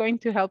 and that is going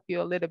to help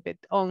you a little bit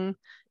on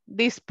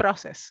this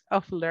process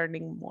of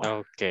learning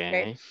more.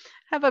 Okay.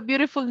 Have a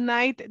beautiful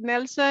night,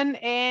 Nelson,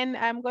 and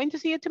I'm going to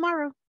see you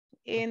tomorrow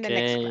in the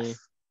next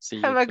class.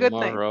 See Have you a good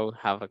night. tomorrow.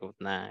 Have a good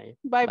night.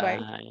 Bye-bye.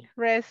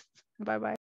 Rest. Bye-bye.